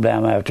calm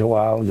down after a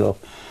while and go,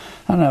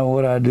 I know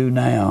what I do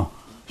now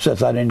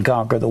since I didn't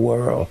conquer the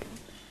world.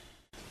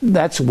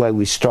 That's the way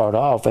we start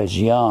off as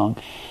young.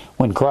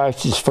 When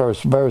Christ is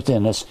first birthed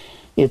in us,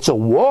 it's a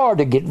war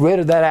to get rid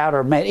of that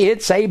outer man.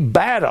 It's a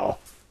battle.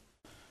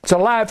 It's a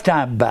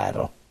lifetime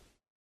battle.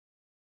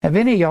 Have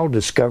any of y'all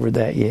discovered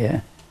that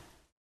yet?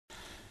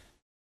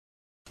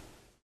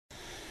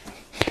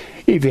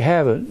 If you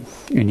haven't,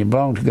 and you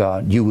belong to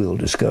God, you will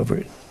discover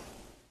it.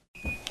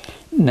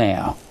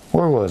 Now,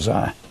 where was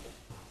I?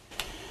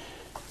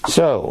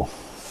 So,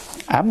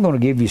 I'm going to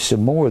give you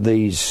some more of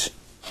these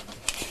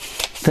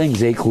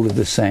things equal to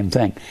the same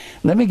thing.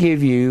 Let me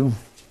give you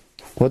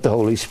what the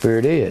Holy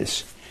Spirit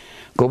is.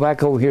 Go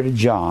back over here to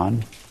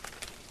John.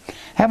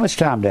 How much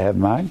time do I have,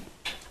 Mike?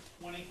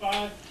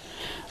 25.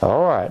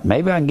 All right.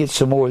 Maybe I can get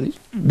some more of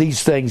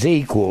these things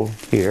equal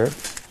here.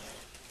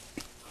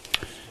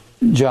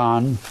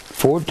 John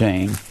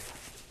 14.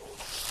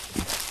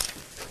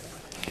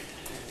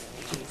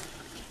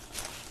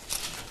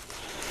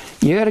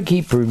 You got to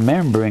keep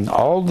remembering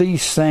all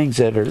these things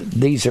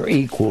these are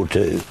equal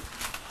to.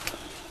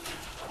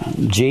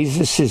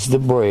 Jesus is the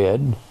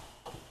bread.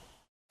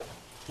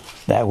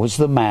 That was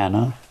the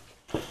manna.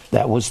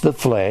 That was the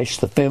flesh,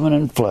 the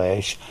feminine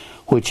flesh,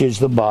 which is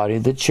the body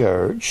of the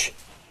church.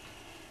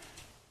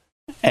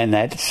 And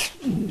that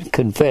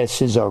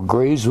confesses or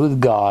agrees with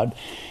God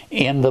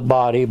in the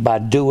body by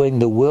doing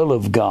the will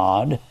of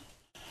God.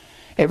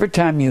 Every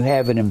time you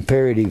have an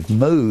imperative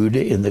mood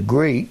in the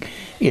Greek,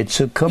 it's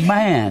a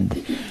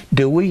command.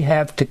 Do we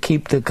have to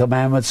keep the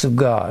commandments of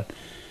God?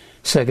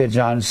 2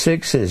 John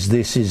 6 says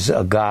this is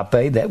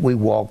agape, that we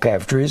walk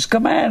after His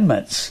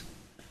commandments.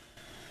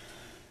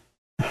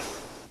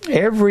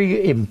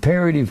 Every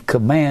imperative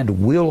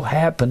command will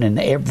happen in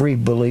every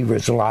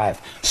believer's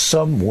life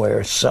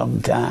somewhere,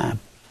 sometime.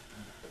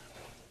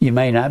 You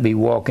may not be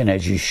walking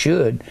as you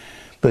should,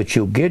 but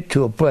you'll get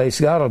to a place,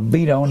 God will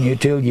beat on you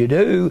till you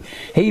do.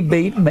 He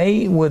beat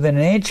me within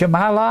an inch of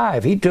my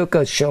life. He took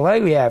a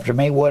shillelagh after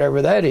me,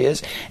 whatever that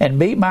is, and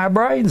beat my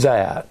brains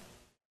out.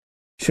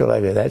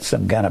 Shillelagh, that's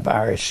some kind of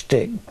Irish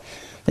stick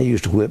they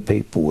used to whip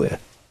people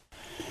with.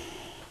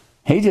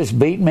 He just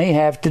beat me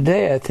half to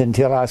death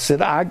until I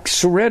said, I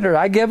surrender,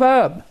 I give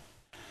up.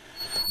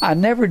 I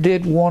never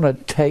did want to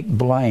take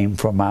blame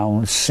for my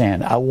own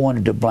sin. I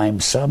wanted to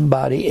blame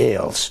somebody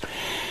else.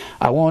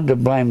 I wanted to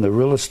blame the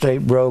real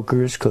estate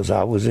brokers because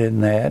I was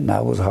in that and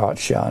I was a hot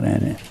shot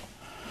in it.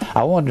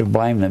 I wanted to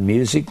blame the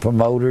music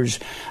promoters.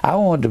 I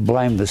wanted to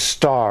blame the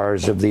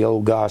stars of the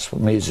old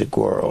gospel music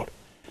world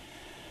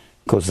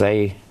because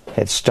they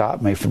had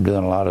stopped me from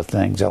doing a lot of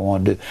things I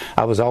wanted to do.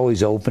 I was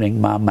always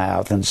opening my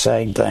mouth and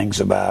saying things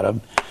about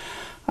them.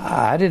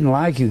 I didn't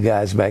like you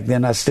guys back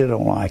then. I still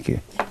don't like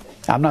you.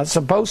 I'm not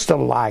supposed to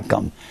like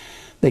them.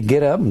 They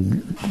get up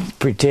and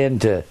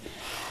pretend to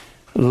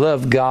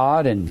love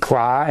God and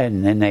cry,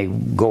 and then they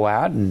go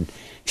out and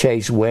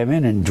chase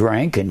women and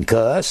drink and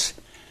cuss.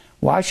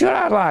 Why should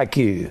I like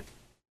you?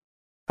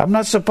 I'm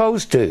not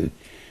supposed to.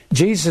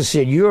 Jesus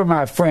said, you are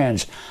my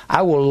friends.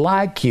 I will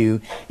like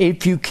you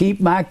if you keep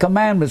my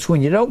commandments.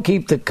 When you don't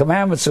keep the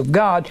commandments of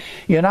God,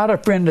 you're not a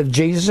friend of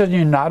Jesus and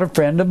you're not a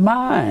friend of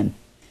mine.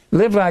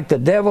 Live like the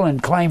devil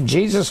and claim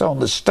Jesus on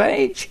the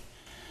stage?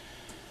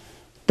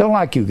 Don't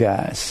like you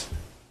guys.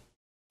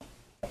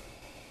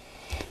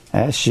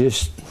 That's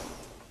just...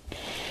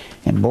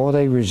 And boy,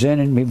 they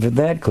resented me for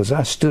that because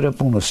I stood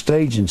up on the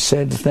stage and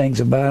said the things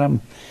about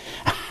them.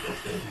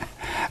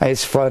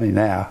 It's funny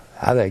now.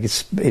 I think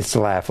it's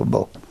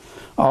laughable.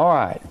 All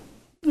right.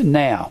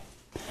 Now,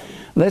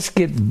 let's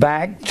get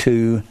back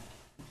to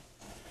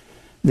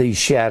these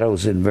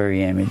shadows and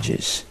very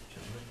images.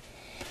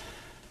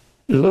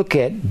 Look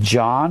at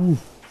John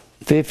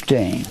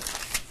 15. You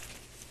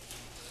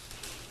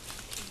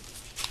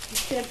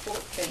said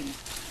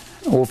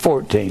 14. Or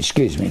 14,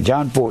 excuse me.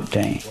 John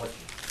 14.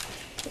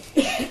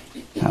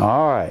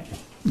 All right.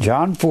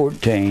 John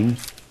 14.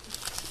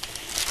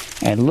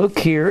 And look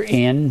here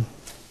in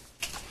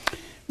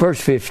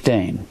verse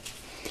 15.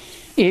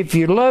 If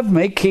you love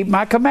me, keep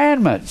my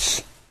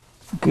commandments.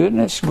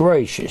 Goodness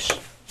gracious.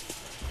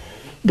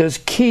 Does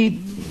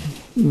keep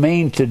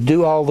mean to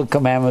do all the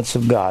commandments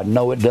of God?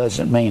 No, it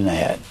doesn't mean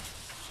that.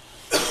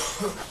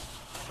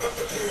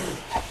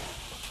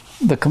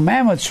 The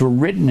commandments were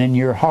written in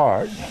your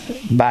heart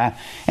by,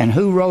 and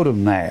who wrote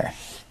them there?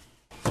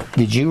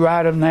 Did you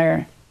write them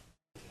there?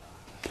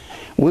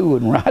 We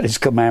wouldn't write His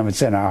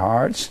commandments in our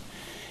hearts.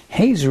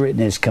 He's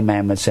written His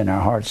commandments in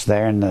our hearts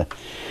there in the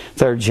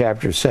 3rd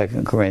chapter of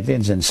 2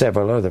 Corinthians and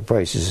several other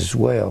places as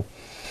well.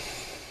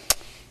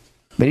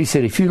 But He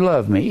said, if you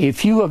love me,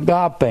 if you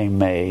agape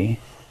me,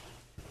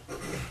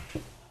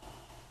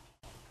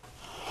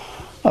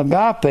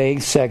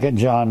 agape, 2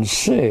 John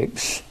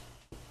 6,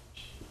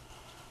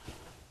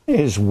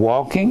 is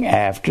walking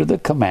after the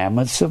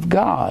commandments of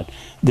God.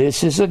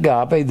 This is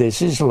agape,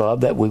 this is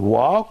love, that we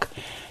walk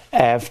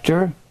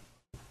after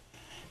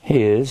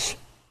His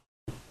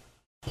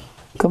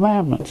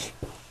commandments.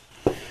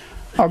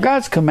 Are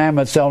God's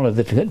commandments only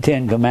the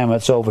 10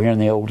 commandments over here in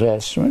the Old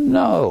Testament?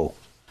 No.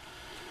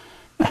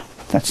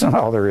 That's not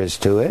all there is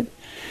to it.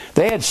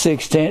 They had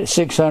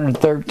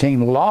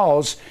 613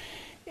 laws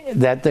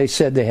that they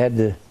said they had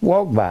to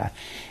walk by.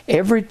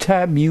 Every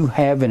time you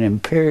have an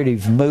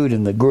imperative mood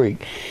in the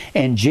Greek,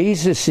 and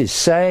Jesus is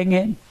saying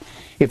it,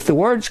 if the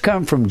words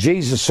come from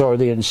Jesus or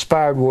the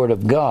inspired Word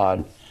of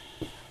God,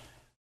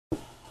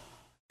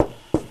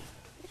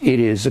 it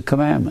is a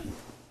commandment.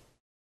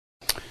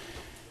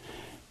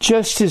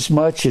 Just as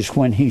much as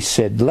when He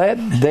said, let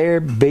there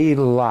be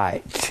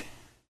light.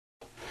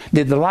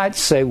 Did the light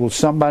say, will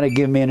somebody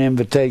give me an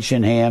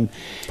invitation hymn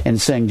and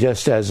sing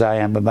Just As I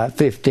Am, about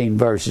 15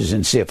 verses,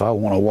 and see if I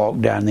want to walk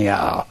down the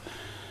aisle?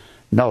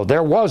 No,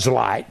 there was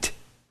light.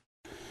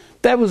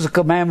 That was a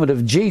commandment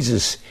of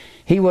Jesus.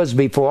 He was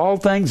before all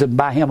things, and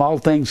by Him all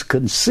things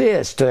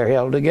consist. They're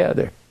held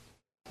together.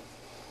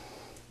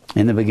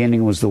 In the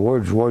beginning was the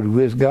Word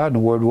with God, and the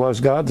Word was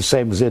God. The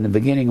same was in the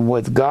beginning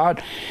with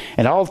God.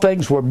 And all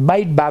things were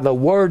made by the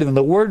Word, and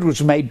the Word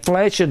was made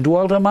flesh and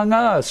dwelt among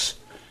us.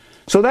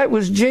 So that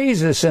was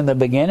Jesus in the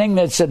beginning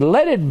that said,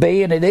 let it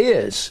be, and it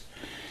is.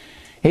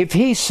 If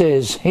He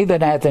says, he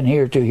that hath an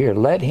ear to hear,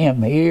 let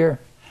him hear,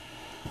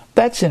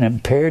 that's an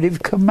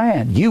imperative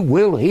command. You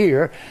will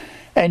hear,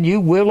 and you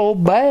will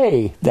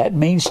obey. That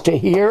means to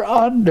hear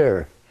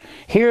under.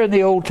 Here in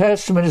the Old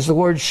Testament is the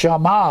word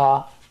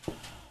shama,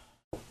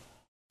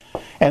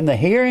 and the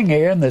hearing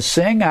ear and the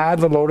seeing eye,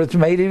 the Lord hath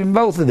made in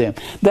both of them.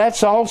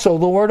 That's also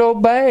the word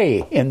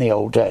obey in the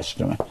Old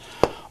Testament.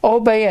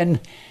 Obey and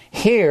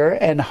hear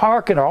and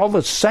hearken are all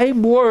the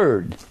same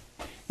word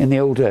in the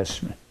Old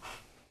Testament.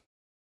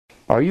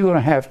 Are you going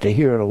to have to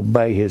hear and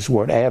obey His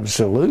word?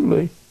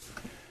 Absolutely.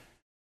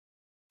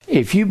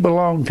 If you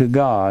belong to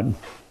God,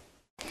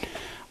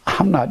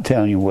 I'm not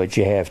telling you what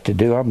you have to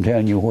do. I'm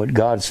telling you what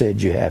God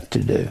said you have to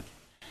do.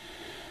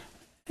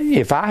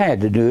 If I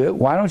had to do it,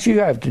 why don't you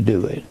have to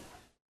do it?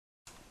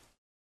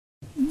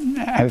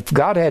 If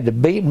God had to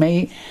beat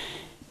me,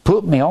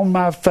 put me on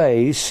my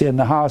face in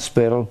the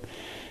hospital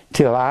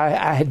till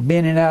I had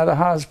been in and out of the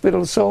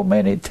hospital so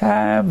many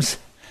times,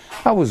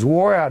 I was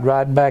wore out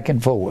riding back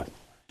and forth.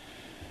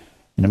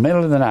 In the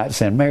middle of the night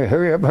saying, Mary,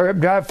 hurry up,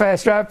 drive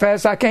fast,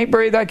 I can't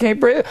breathe.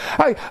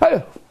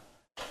 I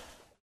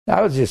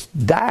was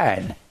just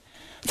dying.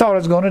 Thought I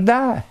was going to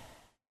die.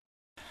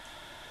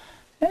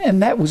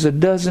 And that was a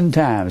dozen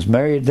times.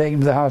 Mary had taken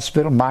me to the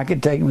hospital, Mike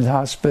had taken me to the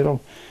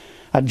hospital.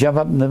 I'd jump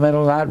up in the middle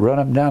of the night, run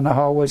up and down the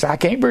hallways. I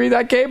can't breathe.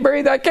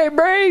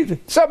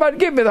 Somebody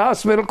get me to the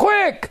hospital,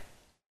 quick.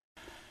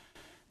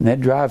 And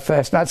they'd drive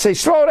fast, and I'd say,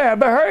 slow down,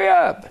 but hurry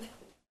up.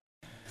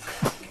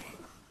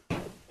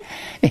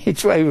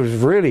 it was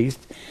really,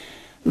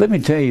 let me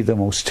tell you, the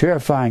most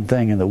terrifying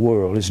thing in the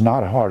world is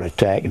not a heart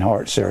attack and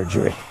heart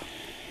surgery.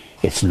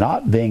 It's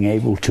not being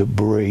able to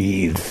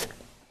breathe.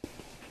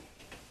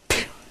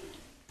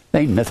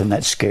 There ain't nothing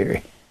that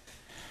scary.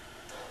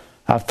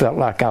 I felt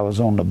like I was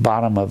on the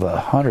bottom of a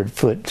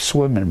 100-foot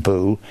swimming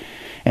pool,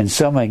 and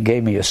somebody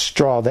gave me a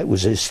straw that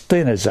was as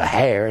thin as a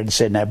hair and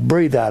said, now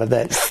breathe out of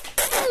that.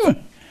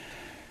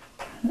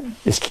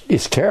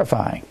 It's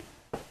terrifying.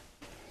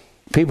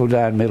 People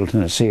die in Middle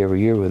Tennessee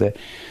every year with it.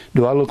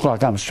 Do I look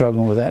like I'm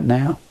struggling with that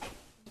now?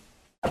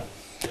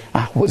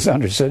 I was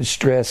under such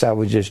stress, I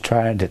was just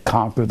trying to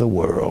conquer the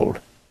world.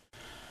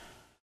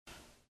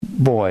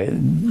 Boy,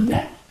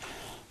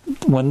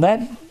 when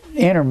that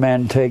inner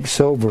man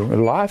takes over,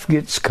 life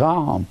gets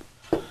calm.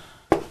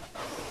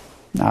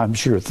 I'm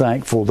sure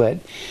thankful that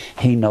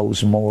he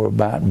knows more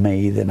about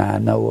me than I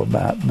know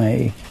about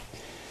me.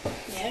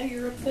 Now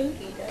you're a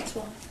pootie, that's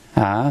why.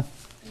 Huh?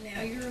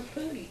 Now you're a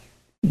pootie.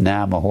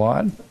 Now I'm a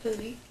what? A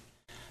pootie.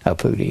 A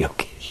pootie,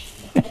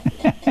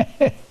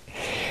 okay.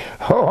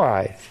 All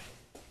right.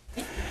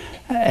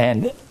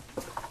 And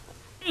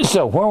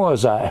so where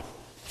was I?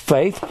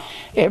 Faith.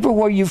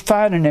 Everywhere you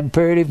find an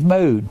imperative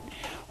mood.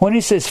 When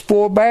he says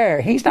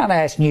forbear, he's not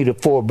asking you to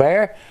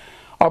forbear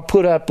or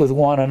put up with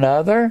one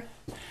another.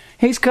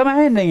 He's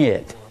commanding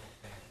it.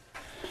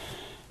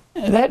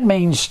 That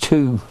means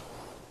to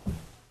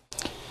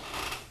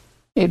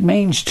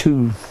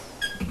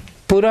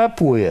put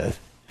up with.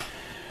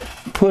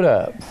 Put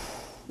up.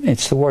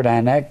 It's the word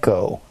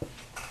aneko.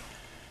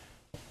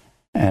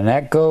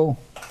 Aneko,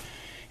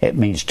 it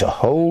means to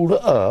hold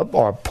up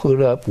or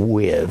put up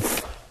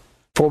with.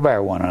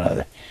 Forbear one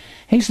another.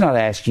 He's not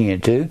asking you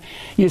to.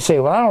 You say,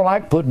 well, I don't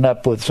like putting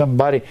up with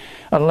somebody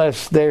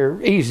unless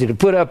they're easy to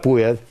put up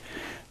with.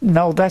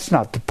 No, that's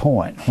not the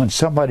point. When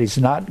somebody's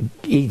not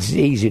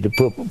easy to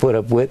put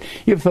up with,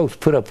 you're supposed to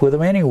put up with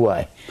them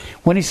anyway.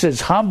 When he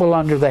says humble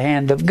under the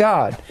hand of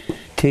God,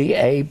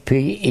 T-A-P-E-I-N-O-O.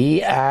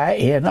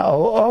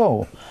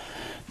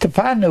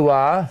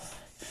 Tapanua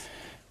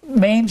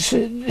means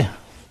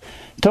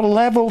to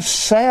level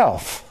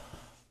self.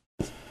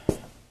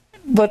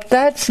 But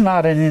that's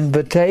not an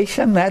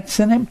invitation, that's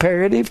an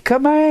imperative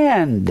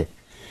command.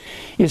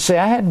 You say,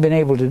 I hadn't been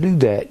able to do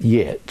that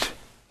yet.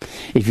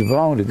 If you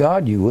belong to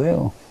God, you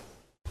will.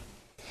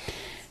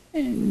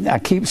 And I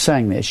keep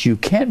saying this, you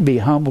can't be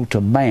humble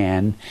to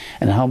man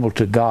and humble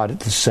to God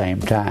at the same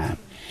time.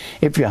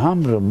 If you're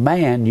humble to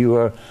man, you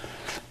are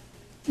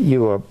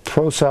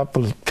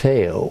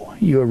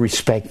prosopoteo, you are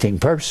respecting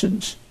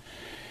persons.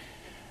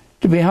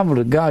 To be humble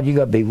to God, you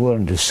got to be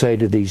willing to say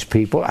to these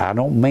people, I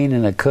don't mean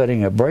in a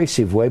cutting,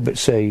 abrasive way, but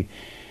say,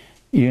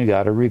 you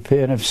got to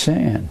repent of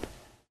sin.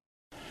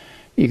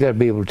 You got to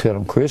be able to tell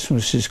them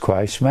Christmas is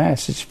Christ's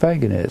Mass, it's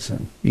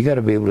paganism. You got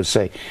to be able to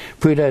say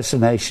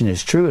predestination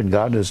is true and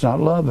God does not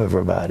love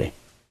everybody.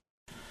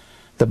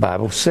 The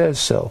Bible says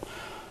so.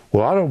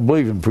 Well, I don't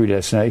believe in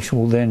predestination.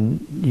 Well,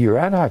 then you're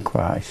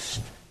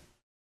Antichrist.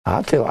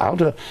 I'll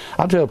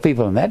tell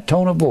people in that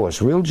tone of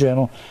voice, real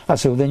gentle. I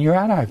say, well, then you're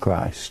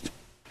Antichrist.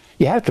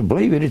 You have to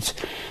believe it.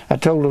 I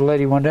told a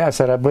lady one day, I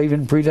said, I believe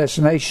in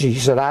predestination. She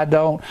said, I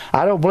don't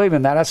believe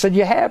in that. I said,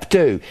 you have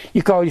to.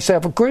 You call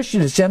yourself a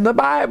Christian, it's in the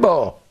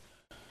Bible.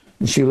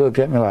 And she looked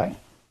at me like,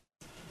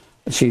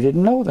 she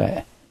didn't know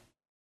that.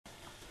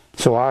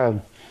 So I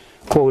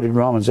quoted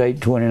Romans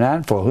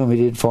 8:29, for whom he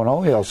did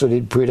foreknow, he also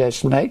did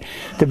predestinate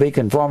to be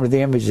conformed to the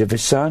image of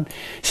his Son.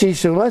 She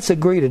said, let's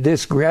agree to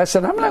disagree. I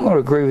said, I'm not going to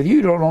agree with you.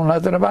 You don't know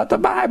nothing about the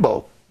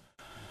Bible.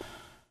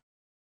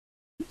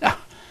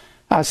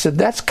 I said,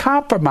 that's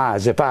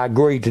compromise if I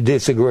agree to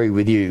disagree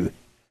with you.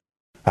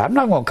 I'm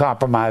not going to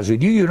compromise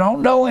with you. You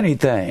don't know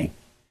anything.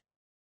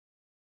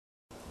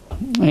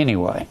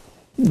 Anyway,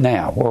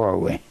 now, where are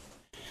we?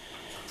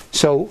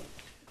 So,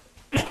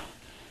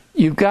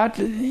 you got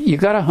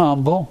to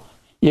humble.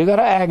 You got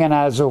to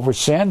agonize over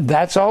sin.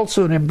 That's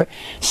also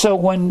so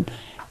when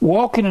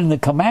walking in the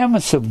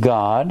commandments of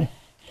God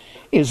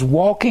is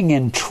walking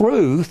in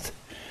truth,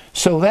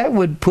 so that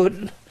would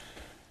put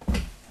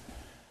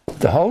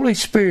the Holy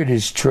Spirit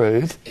is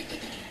truth,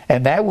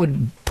 and that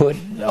would put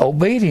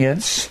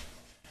obedience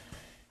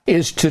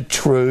is to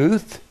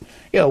truth,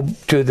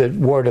 to the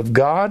Word of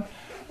God,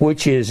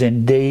 which is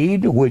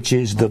indeed, which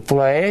is the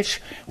flesh,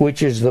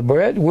 which is the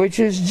bread, which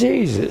is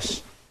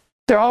Jesus.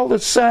 They're all the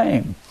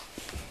same.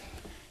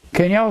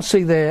 Can y'all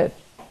see that?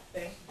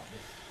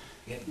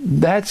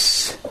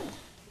 That's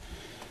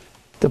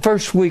the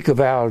first week of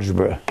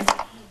algebra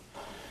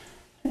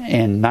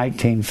in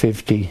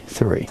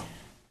 1953.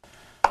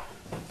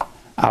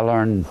 I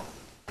learned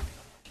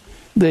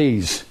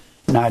these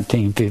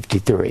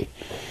 1953.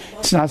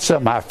 It's not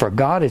something I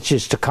forgot, it's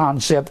just a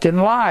concept in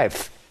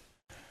life.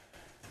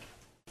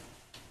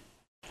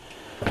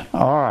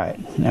 All right,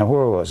 now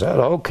where was I?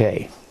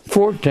 Okay,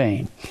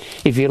 14.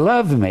 If you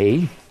love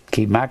me,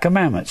 keep my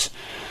commandments.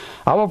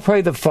 I will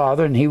pray the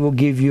Father, and he will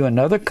give you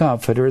another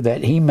comforter,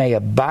 that he may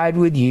abide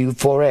with you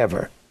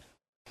forever.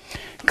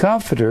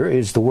 Comforter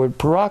is the word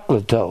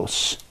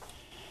parakletos.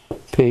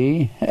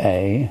 P-A-R-A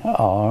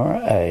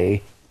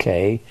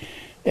K-L-E-T-O-S.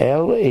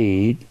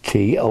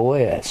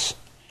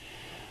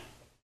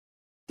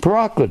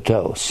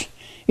 Parakletos.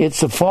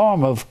 It's a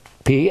form of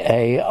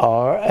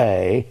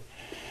P-A-R-A-K-A-L-E-O.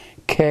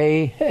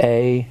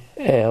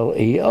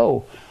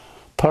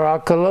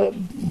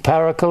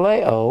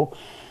 Parakaleo.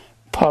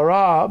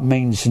 Para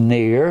means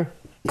near.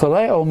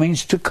 Kaleo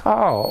means to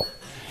call.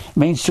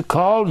 Means to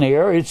call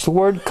near. It's the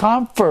word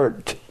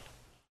comfort.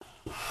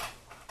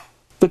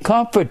 The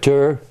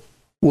Comforter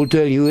will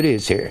tell you it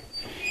is here.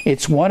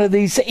 It's one of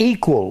these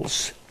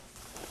equals.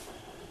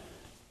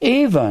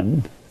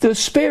 Even the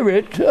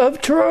Spirit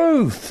of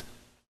truth.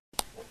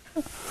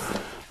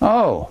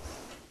 Oh,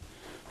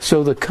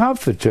 so the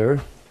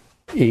Comforter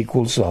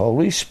equals the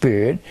Holy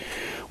Spirit.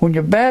 When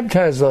you're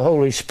baptized with the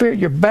Holy Spirit,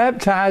 you're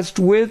baptized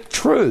with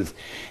truth.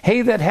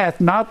 He that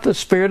hath not the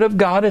Spirit of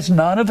God is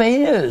none of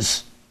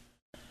his.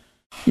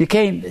 You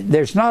can't,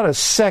 there's not a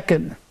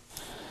second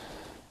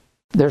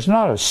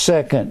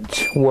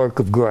work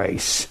of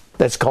grace.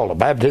 That's called a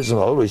baptism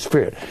of the Holy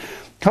Spirit.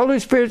 Holy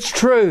Spirit's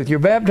truth. You're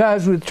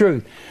baptized with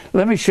truth.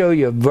 Let me show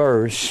you a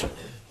verse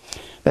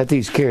that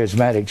these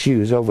charismatics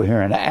use over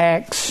here in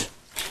Acts,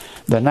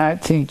 the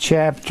 19th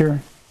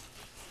chapter.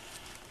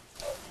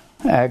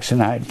 Acts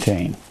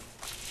 19.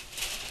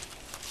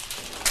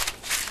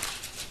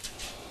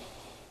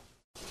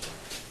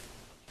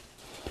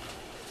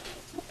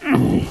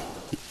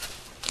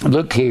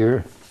 Look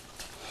here.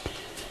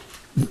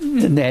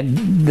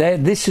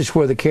 This is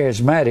where the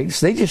charismatics,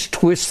 they just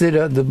twist it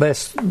up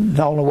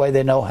the only way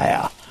they know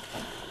how.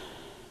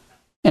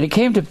 And it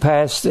came to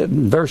pass that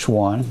in verse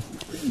 1,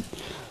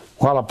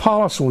 while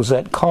Apollos was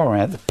at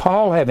Corinth,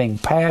 Paul, having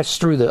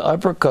passed through the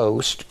upper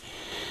coast,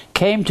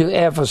 came to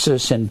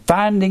Ephesus, and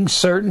finding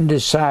certain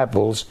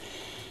disciples,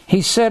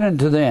 he said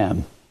unto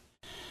them,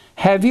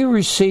 Have you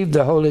received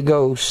the Holy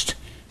Ghost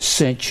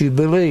since you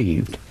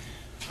believed?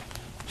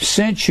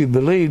 Since you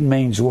believed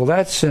means, well,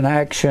 that's an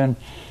action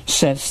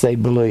since they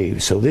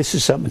believed. So this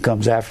is something that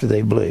comes after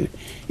they believed.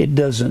 It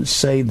doesn't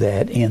say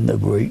that in the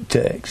Greek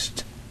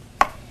text.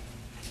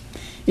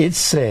 It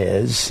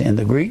says in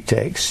the Greek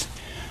text,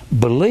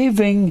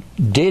 believing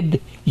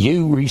did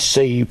you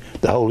receive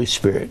the Holy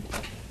Spirit.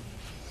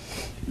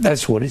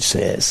 That's what it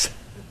says.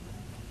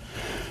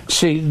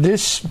 See,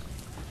 this,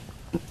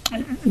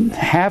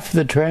 half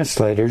the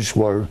translators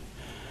were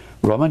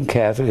Roman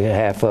Catholic,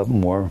 half of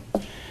them were,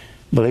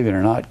 believe it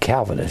or not,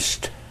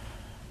 Calvinist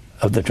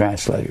of the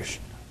translators.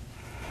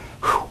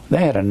 Whew,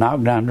 they had a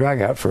knockdown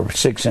drag-out for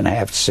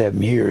 6.5 to 7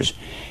 years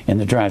in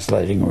the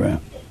translating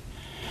room,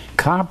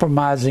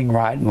 compromising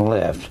right and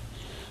left.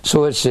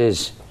 So it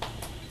says,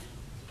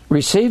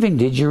 believing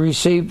did you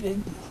receive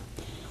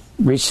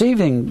the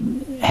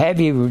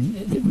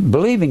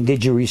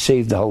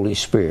Holy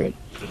Spirit?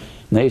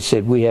 And they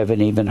said, we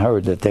haven't even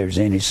heard that there's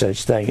any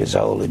such thing as the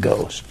Holy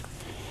Ghost.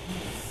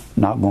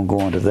 Not going to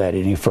go into that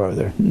any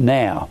further.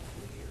 Now,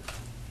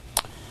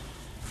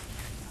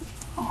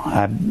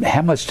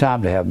 how much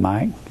time do I have,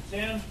 Mike?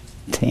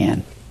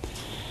 10.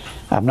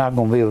 I'm not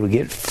going to be able to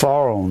get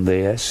far on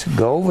this.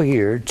 Go over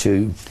here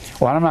to,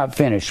 well, I'm not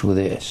finished with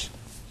this.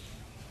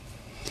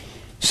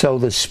 So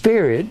the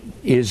Spirit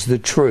is the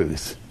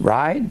truth,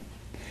 right?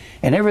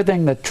 And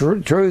everything the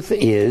truth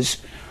is,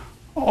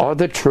 or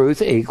the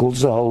truth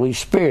equals the Holy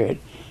Spirit.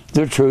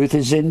 The truth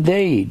is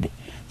indeed.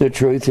 The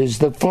truth is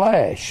the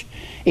flesh.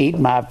 Eat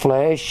my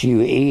flesh,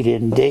 you eat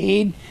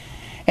indeed.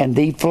 And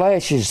the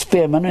flesh is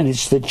feminine,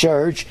 it's the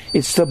church,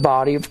 it's the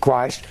body of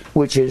Christ,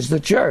 which is the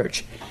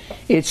church.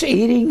 It's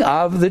eating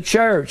of the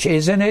church,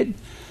 isn't it?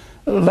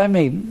 Let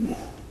me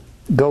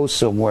go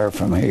somewhere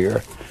from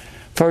here.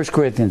 1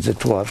 Corinthians, the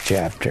 12th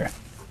chapter.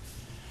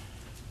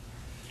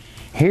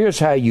 Here's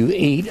how you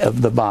eat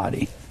of the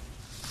body.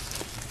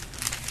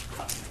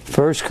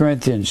 1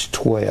 Corinthians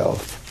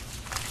 12.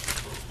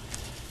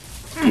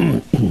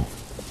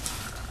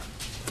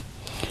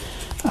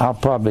 I'll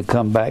probably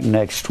come back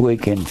next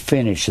week and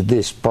finish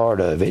this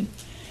part of it.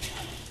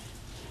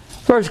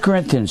 1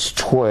 Corinthians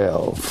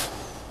 12.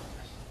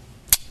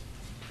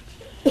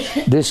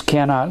 This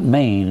cannot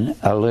mean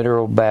a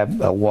literal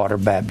water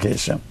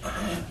baptism.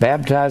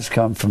 Baptized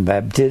comes from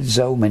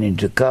baptizo, meaning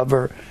to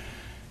cover,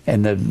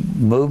 and the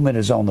movement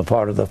is on the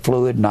part of the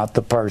fluid, not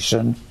the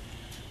person.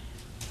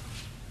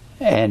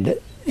 And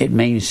it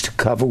means to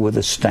cover with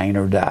a stain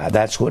or dye.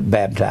 That's what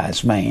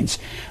baptized means.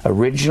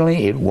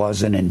 Originally, it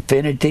was an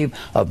infinitive,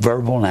 a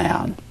verbal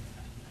noun.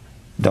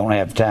 Don't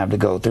have time to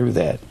go through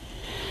that.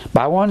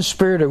 By one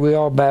Spirit are we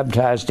all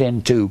baptized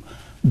into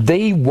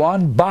the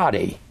one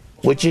body,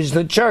 which is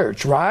the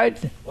church, right?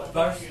 What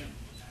verse?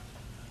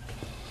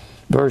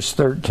 Verse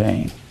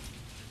 13.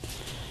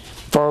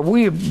 For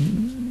we,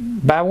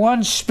 by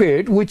one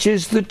Spirit, which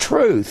is the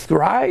truth,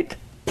 right?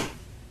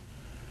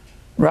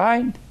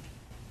 Right?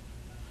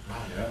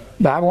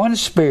 By one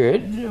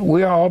Spirit,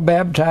 we are all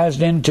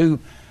baptized into,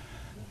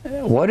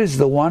 what is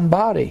the one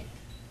body?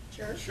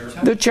 Church.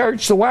 The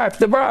church, the wife,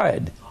 the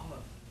bride.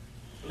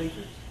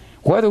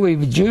 Whether we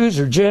be Jews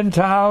or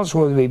Gentiles,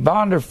 whether we be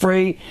bond or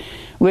free,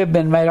 we have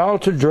been made all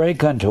to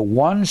drink unto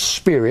one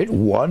Spirit,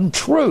 one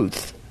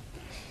truth.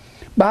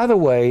 By the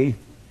way,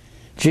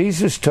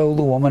 Jesus told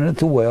the woman at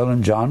the well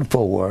in John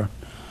 4,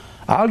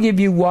 I'll give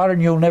you water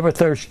and you'll never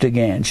thirst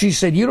again. She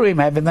said, you don't even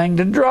have anything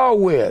to draw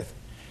with.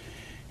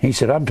 He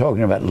said, I'm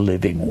talking about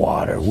living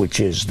water, which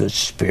is the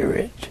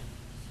Spirit.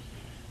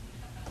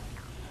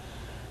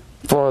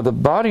 For the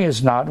body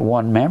is not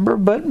one member,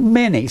 but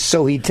many.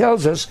 So he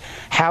tells us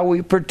how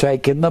we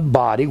partake in the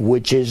body,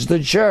 which is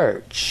the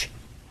church.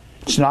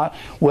 It's not,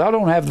 we all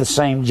don't have the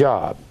same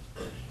job.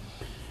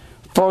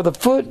 For the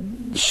foot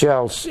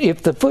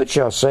if the foot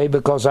shall say,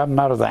 because I'm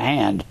not of the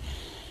hand,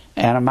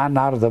 and am I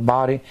not of the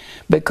body?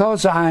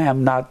 Because I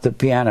am not the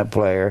piano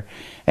player,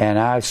 and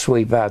I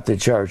sweep out the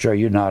church, are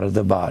you not of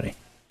the body?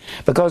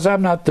 Because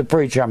I'm not the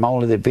preacher, I'm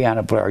only the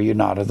piano player, are you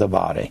not of the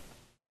body?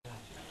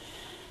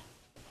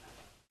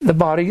 The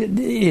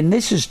body, and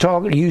this is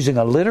talking using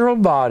a literal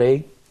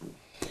body,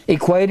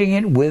 equating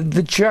it with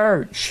the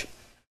church.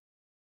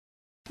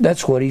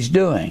 That's what he's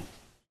doing.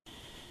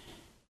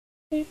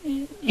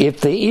 If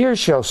the ear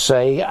shall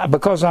say,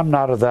 because I'm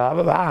not of the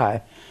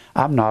eye,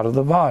 I'm not of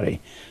the body.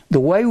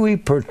 The way we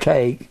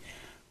partake,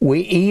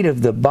 we eat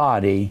of the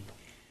body.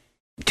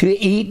 To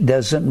eat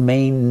doesn't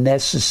mean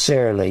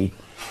necessarily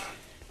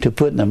to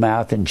put in the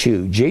mouth and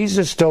chew.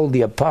 Jesus told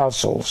the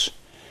apostles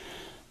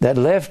that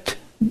left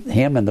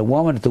him and the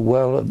woman at the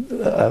well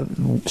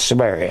of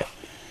Samaria.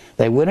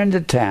 They went into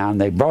town,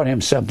 they brought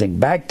him something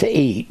back to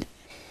eat,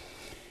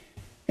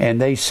 and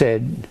they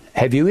said,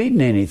 have you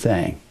eaten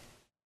anything?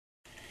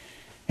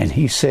 And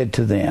he said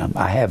to them,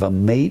 I have a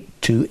meat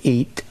to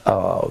eat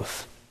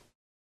of.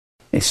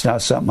 It's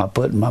not something I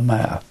put in my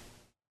mouth.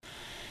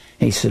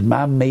 He said,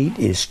 my meat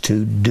is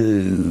to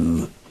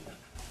do.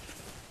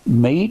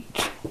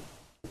 Meat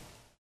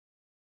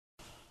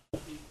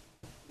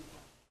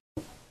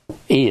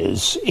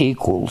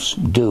equals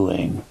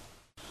doing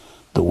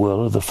the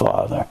will of the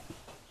Father.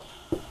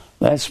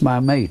 That's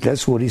my meat.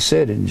 That's what he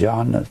said in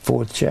John, the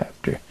 4th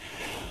chapter.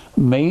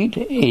 Meat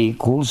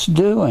equals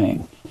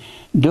doing.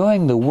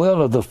 Doing the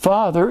will of the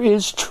Father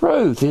is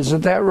truth.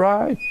 Isn't that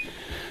right?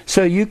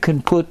 So you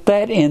can put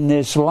that in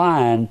this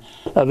line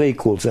of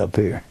equals up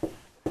here.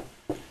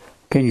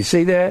 Can you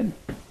see that?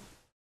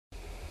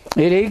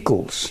 It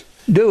equals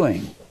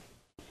doing.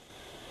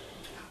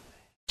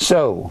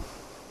 So,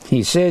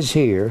 he says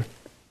here,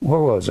 where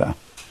was I?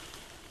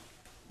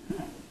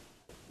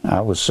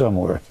 I was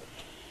somewhere.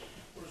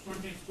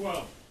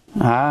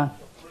 12.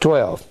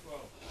 12.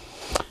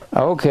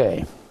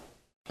 Okay.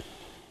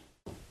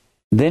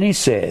 Then he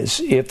says,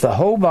 if the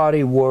whole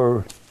body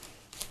were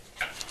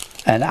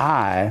an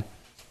eye,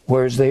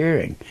 where's the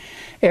hearing?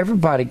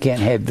 Everybody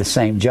can't have the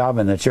same job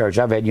in the church.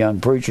 I've had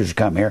young preachers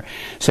come here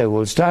say,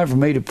 well, it's time for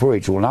me to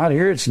preach. Well, not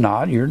here, it's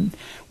not.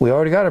 We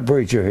already got a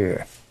preacher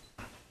here.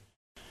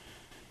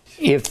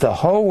 If the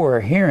whole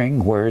were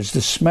hearing, where's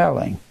the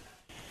smelling?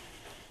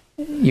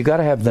 You got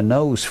to have the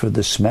nose for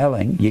the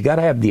smelling. You got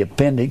to have the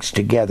appendix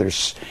to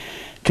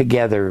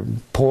gather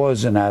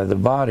poison out of the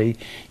body.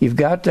 You've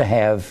got to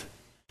have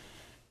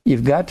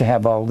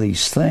all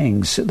these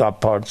things, the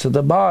parts of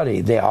the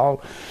body.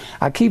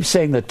 I keep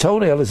saying the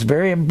toenail is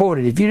very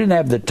important. If you didn't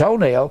have the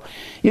toenail,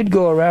 you'd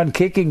go around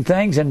kicking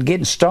things and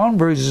getting stone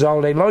bruises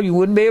all day long. You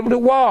wouldn't be able to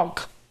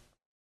walk.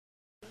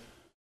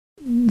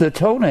 The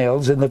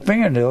toenails and the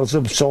fingernails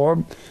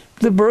absorb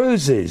the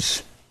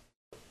bruises.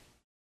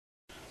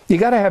 You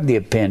got to have the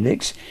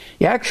appendix.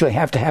 You actually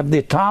have to have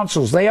the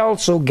tonsils. They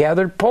also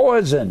gather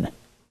poison.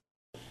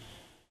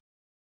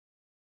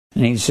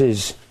 And he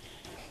says,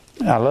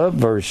 I love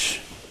verse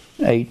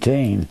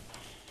 18.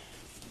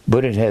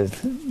 But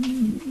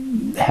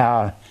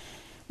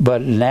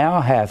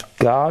now hath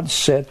God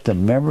set the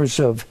members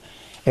of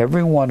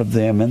every one of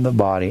them in the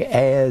body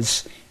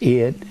as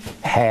it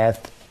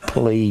hath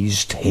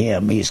pleased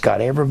him. He's got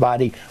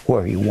everybody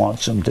where he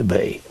wants them to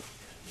be.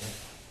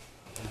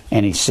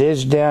 And he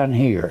says down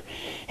here,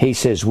 he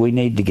says we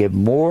need to give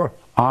more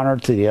honor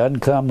to the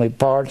uncomely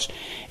parts.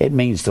 It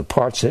means the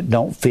parts that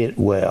don't fit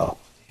well.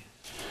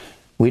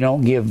 We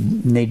don't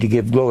need to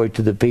give glory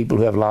to the people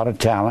who have a lot of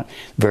talent,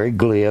 very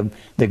glib,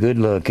 they're good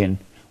looking.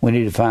 We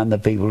need to find the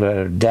people that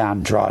are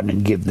downtrodden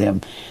and give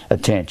them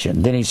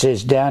attention. Then he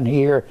says down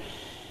here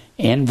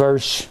in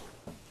verse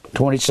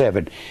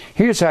 27,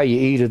 here's how you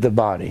eat of the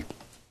body.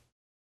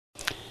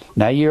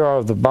 Now you are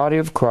of the body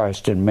of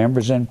Christ and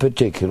members in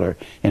particular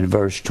in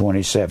verse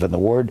 27. The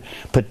word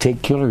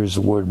particular is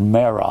the word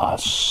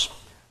meros.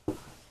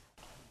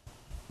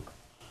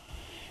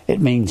 It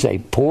means a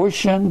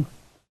portion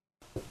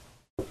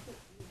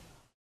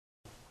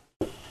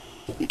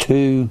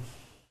to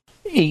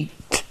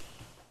eat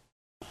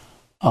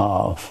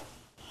of.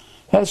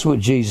 That's what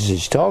Jesus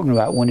is talking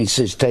about when he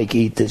says, take,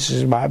 eat, this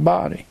is my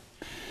body.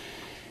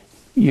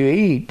 You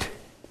eat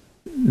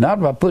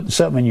not by putting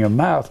something in your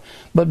mouth,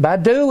 but by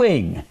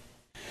doing.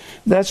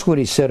 That's what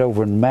he said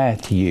over in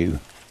Matthew. He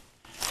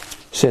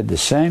said the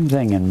same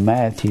thing in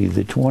Matthew,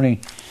 the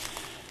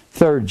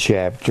 23rd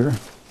chapter.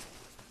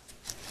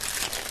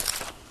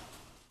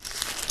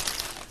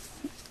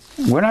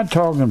 We're not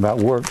talking about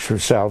works for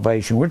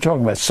salvation. We're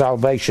talking about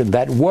salvation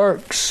that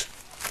works.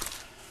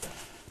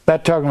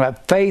 About talking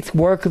about faith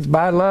worketh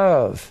by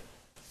love.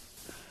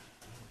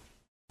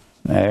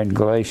 There in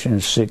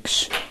Galatians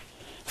 6,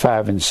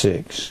 5 and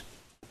 6.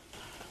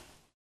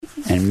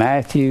 And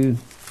Matthew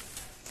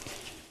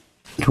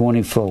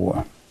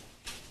 24.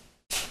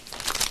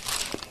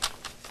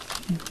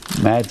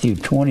 Matthew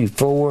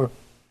 24,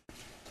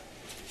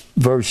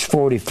 verse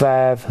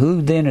 45.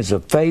 Who then is a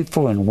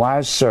faithful and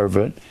wise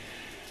servant,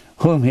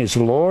 whom his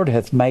Lord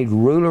hath made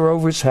ruler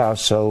over his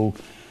household,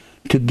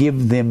 to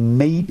give them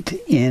meat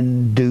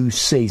in due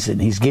season?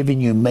 He's giving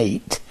you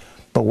meat.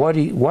 But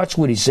watch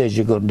what he says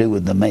you're going to do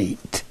with the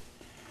meat.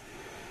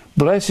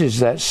 Blessed is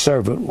that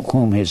servant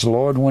whom his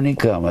Lord, when he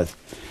cometh,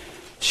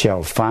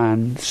 shall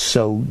find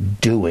so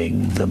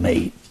doing the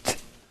meat.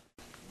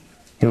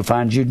 He'll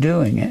find you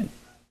doing it.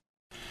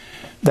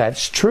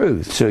 That's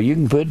truth. So you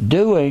can put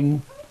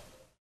doing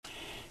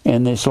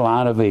in this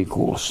line of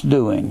equals.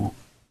 Doing.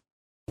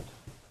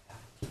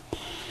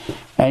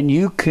 And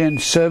you can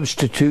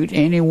substitute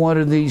any one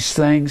of these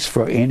things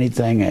for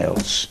anything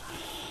else.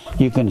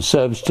 You can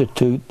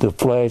substitute the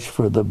flesh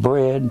for the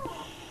bread,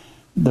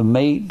 the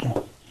meat.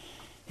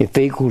 If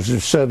equals are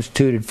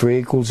substituted for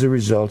equals, the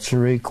results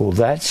are equal.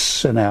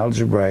 That's an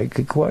algebraic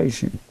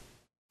equation.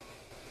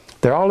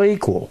 They're all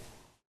equal.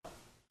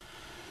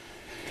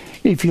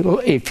 If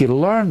you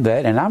learn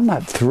that, and I'm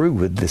not through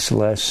with this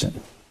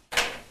lesson.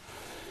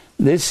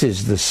 This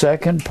is the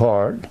second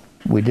part.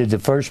 We did the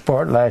first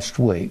part last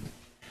week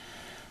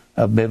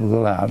of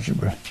biblical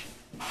algebra.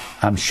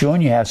 I'm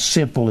showing you how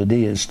simple it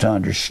is to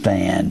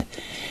understand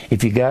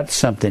if you got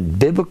something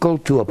biblical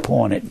to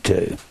appoint it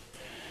to.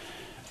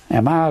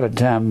 Am I out of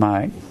time,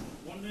 Mike?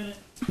 1 minute.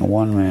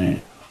 1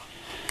 minute.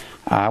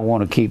 I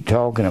want to keep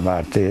talking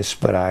about this,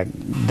 but I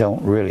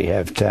don't really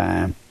have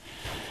time.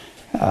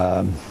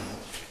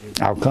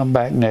 I'll come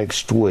back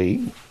next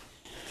week.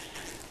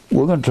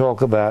 We're going to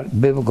talk about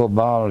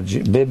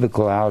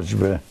biblical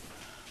algebra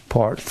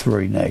part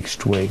 3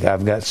 next week.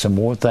 I've got some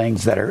more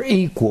things that are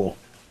equal.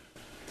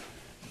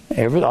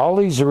 All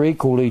these are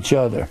equal to each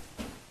other.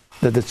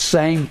 They're the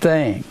same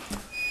thing.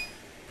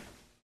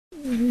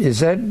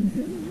 Is that...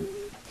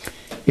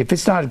 If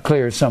it's not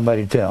clear,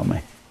 somebody tell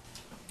me.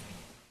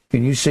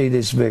 Can you see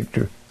this,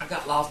 Victor? I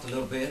got lost a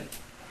little bit.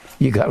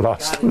 You got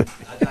lost a little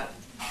bit.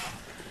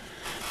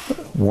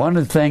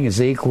 One thing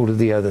is equal to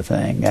the other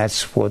thing.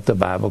 That's what the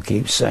Bible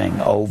keeps saying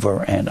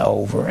over and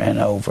over and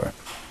over.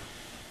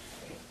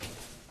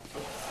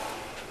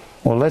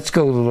 Well, let's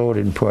go to the Lord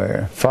in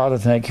prayer. Father,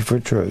 thank you for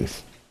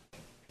truth.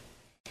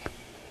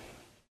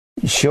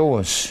 Show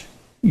us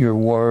your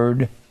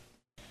word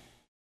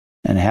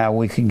and how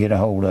we can get a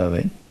hold of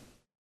it.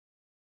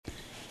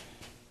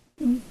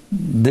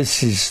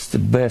 This is the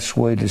best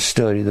way to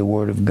study the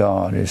Word of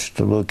God, is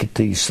to look at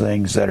these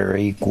things that are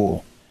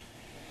equal.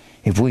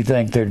 If we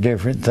think they're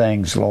different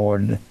things,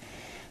 Lord,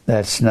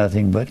 that's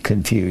nothing but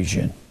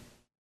confusion.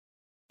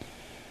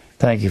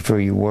 Thank you for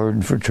your word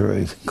and for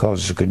truth.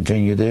 Cause us to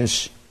continue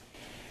this.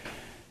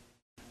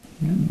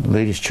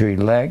 Lead us to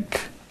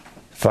elect.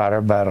 Fight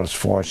our battles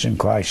for us in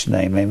Christ's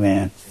name.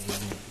 Amen.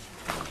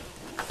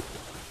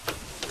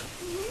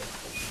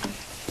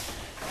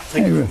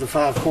 Thank you for the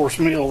 5-course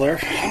meal there.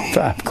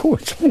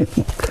 5-course meal.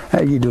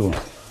 How you doing?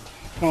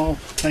 Oh,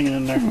 hanging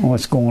in there.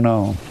 What's going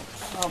on?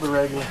 All the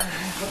regular.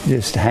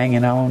 Just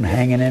hanging on,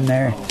 hanging in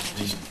there?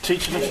 Just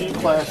teaching a few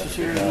classes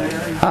here and there.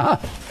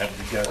 Have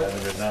you guys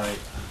have a good night?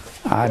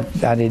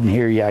 I didn't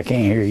hear you. I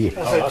can't hear you.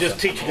 I said just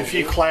teaching a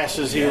few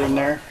classes here and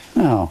there.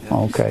 Oh,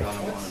 okay.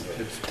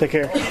 Take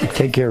care.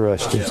 Take care,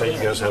 Rusty. So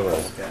you guys have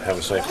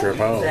a safe trip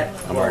home.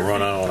 I'm gonna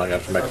run on. I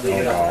got to make a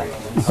phone call.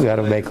 We got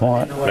to make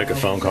what? Make a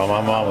phone call.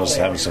 My mom was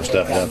having some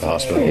stuff done at the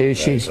hospital. Is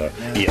she? So,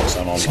 yes,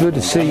 I'm on. It's good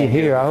to see you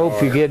here. I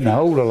hope you're getting a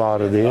hold of a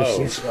lot of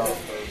this.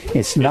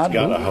 It's not.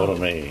 Got a hold of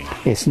me.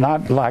 It's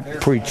not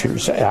like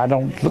preachers. I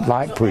don't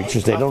like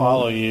preachers. They I don't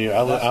follow you.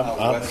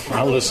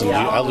 I listen to you.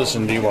 I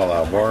listen to you while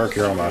I work.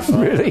 You're on my phone,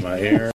 Really? in my ear.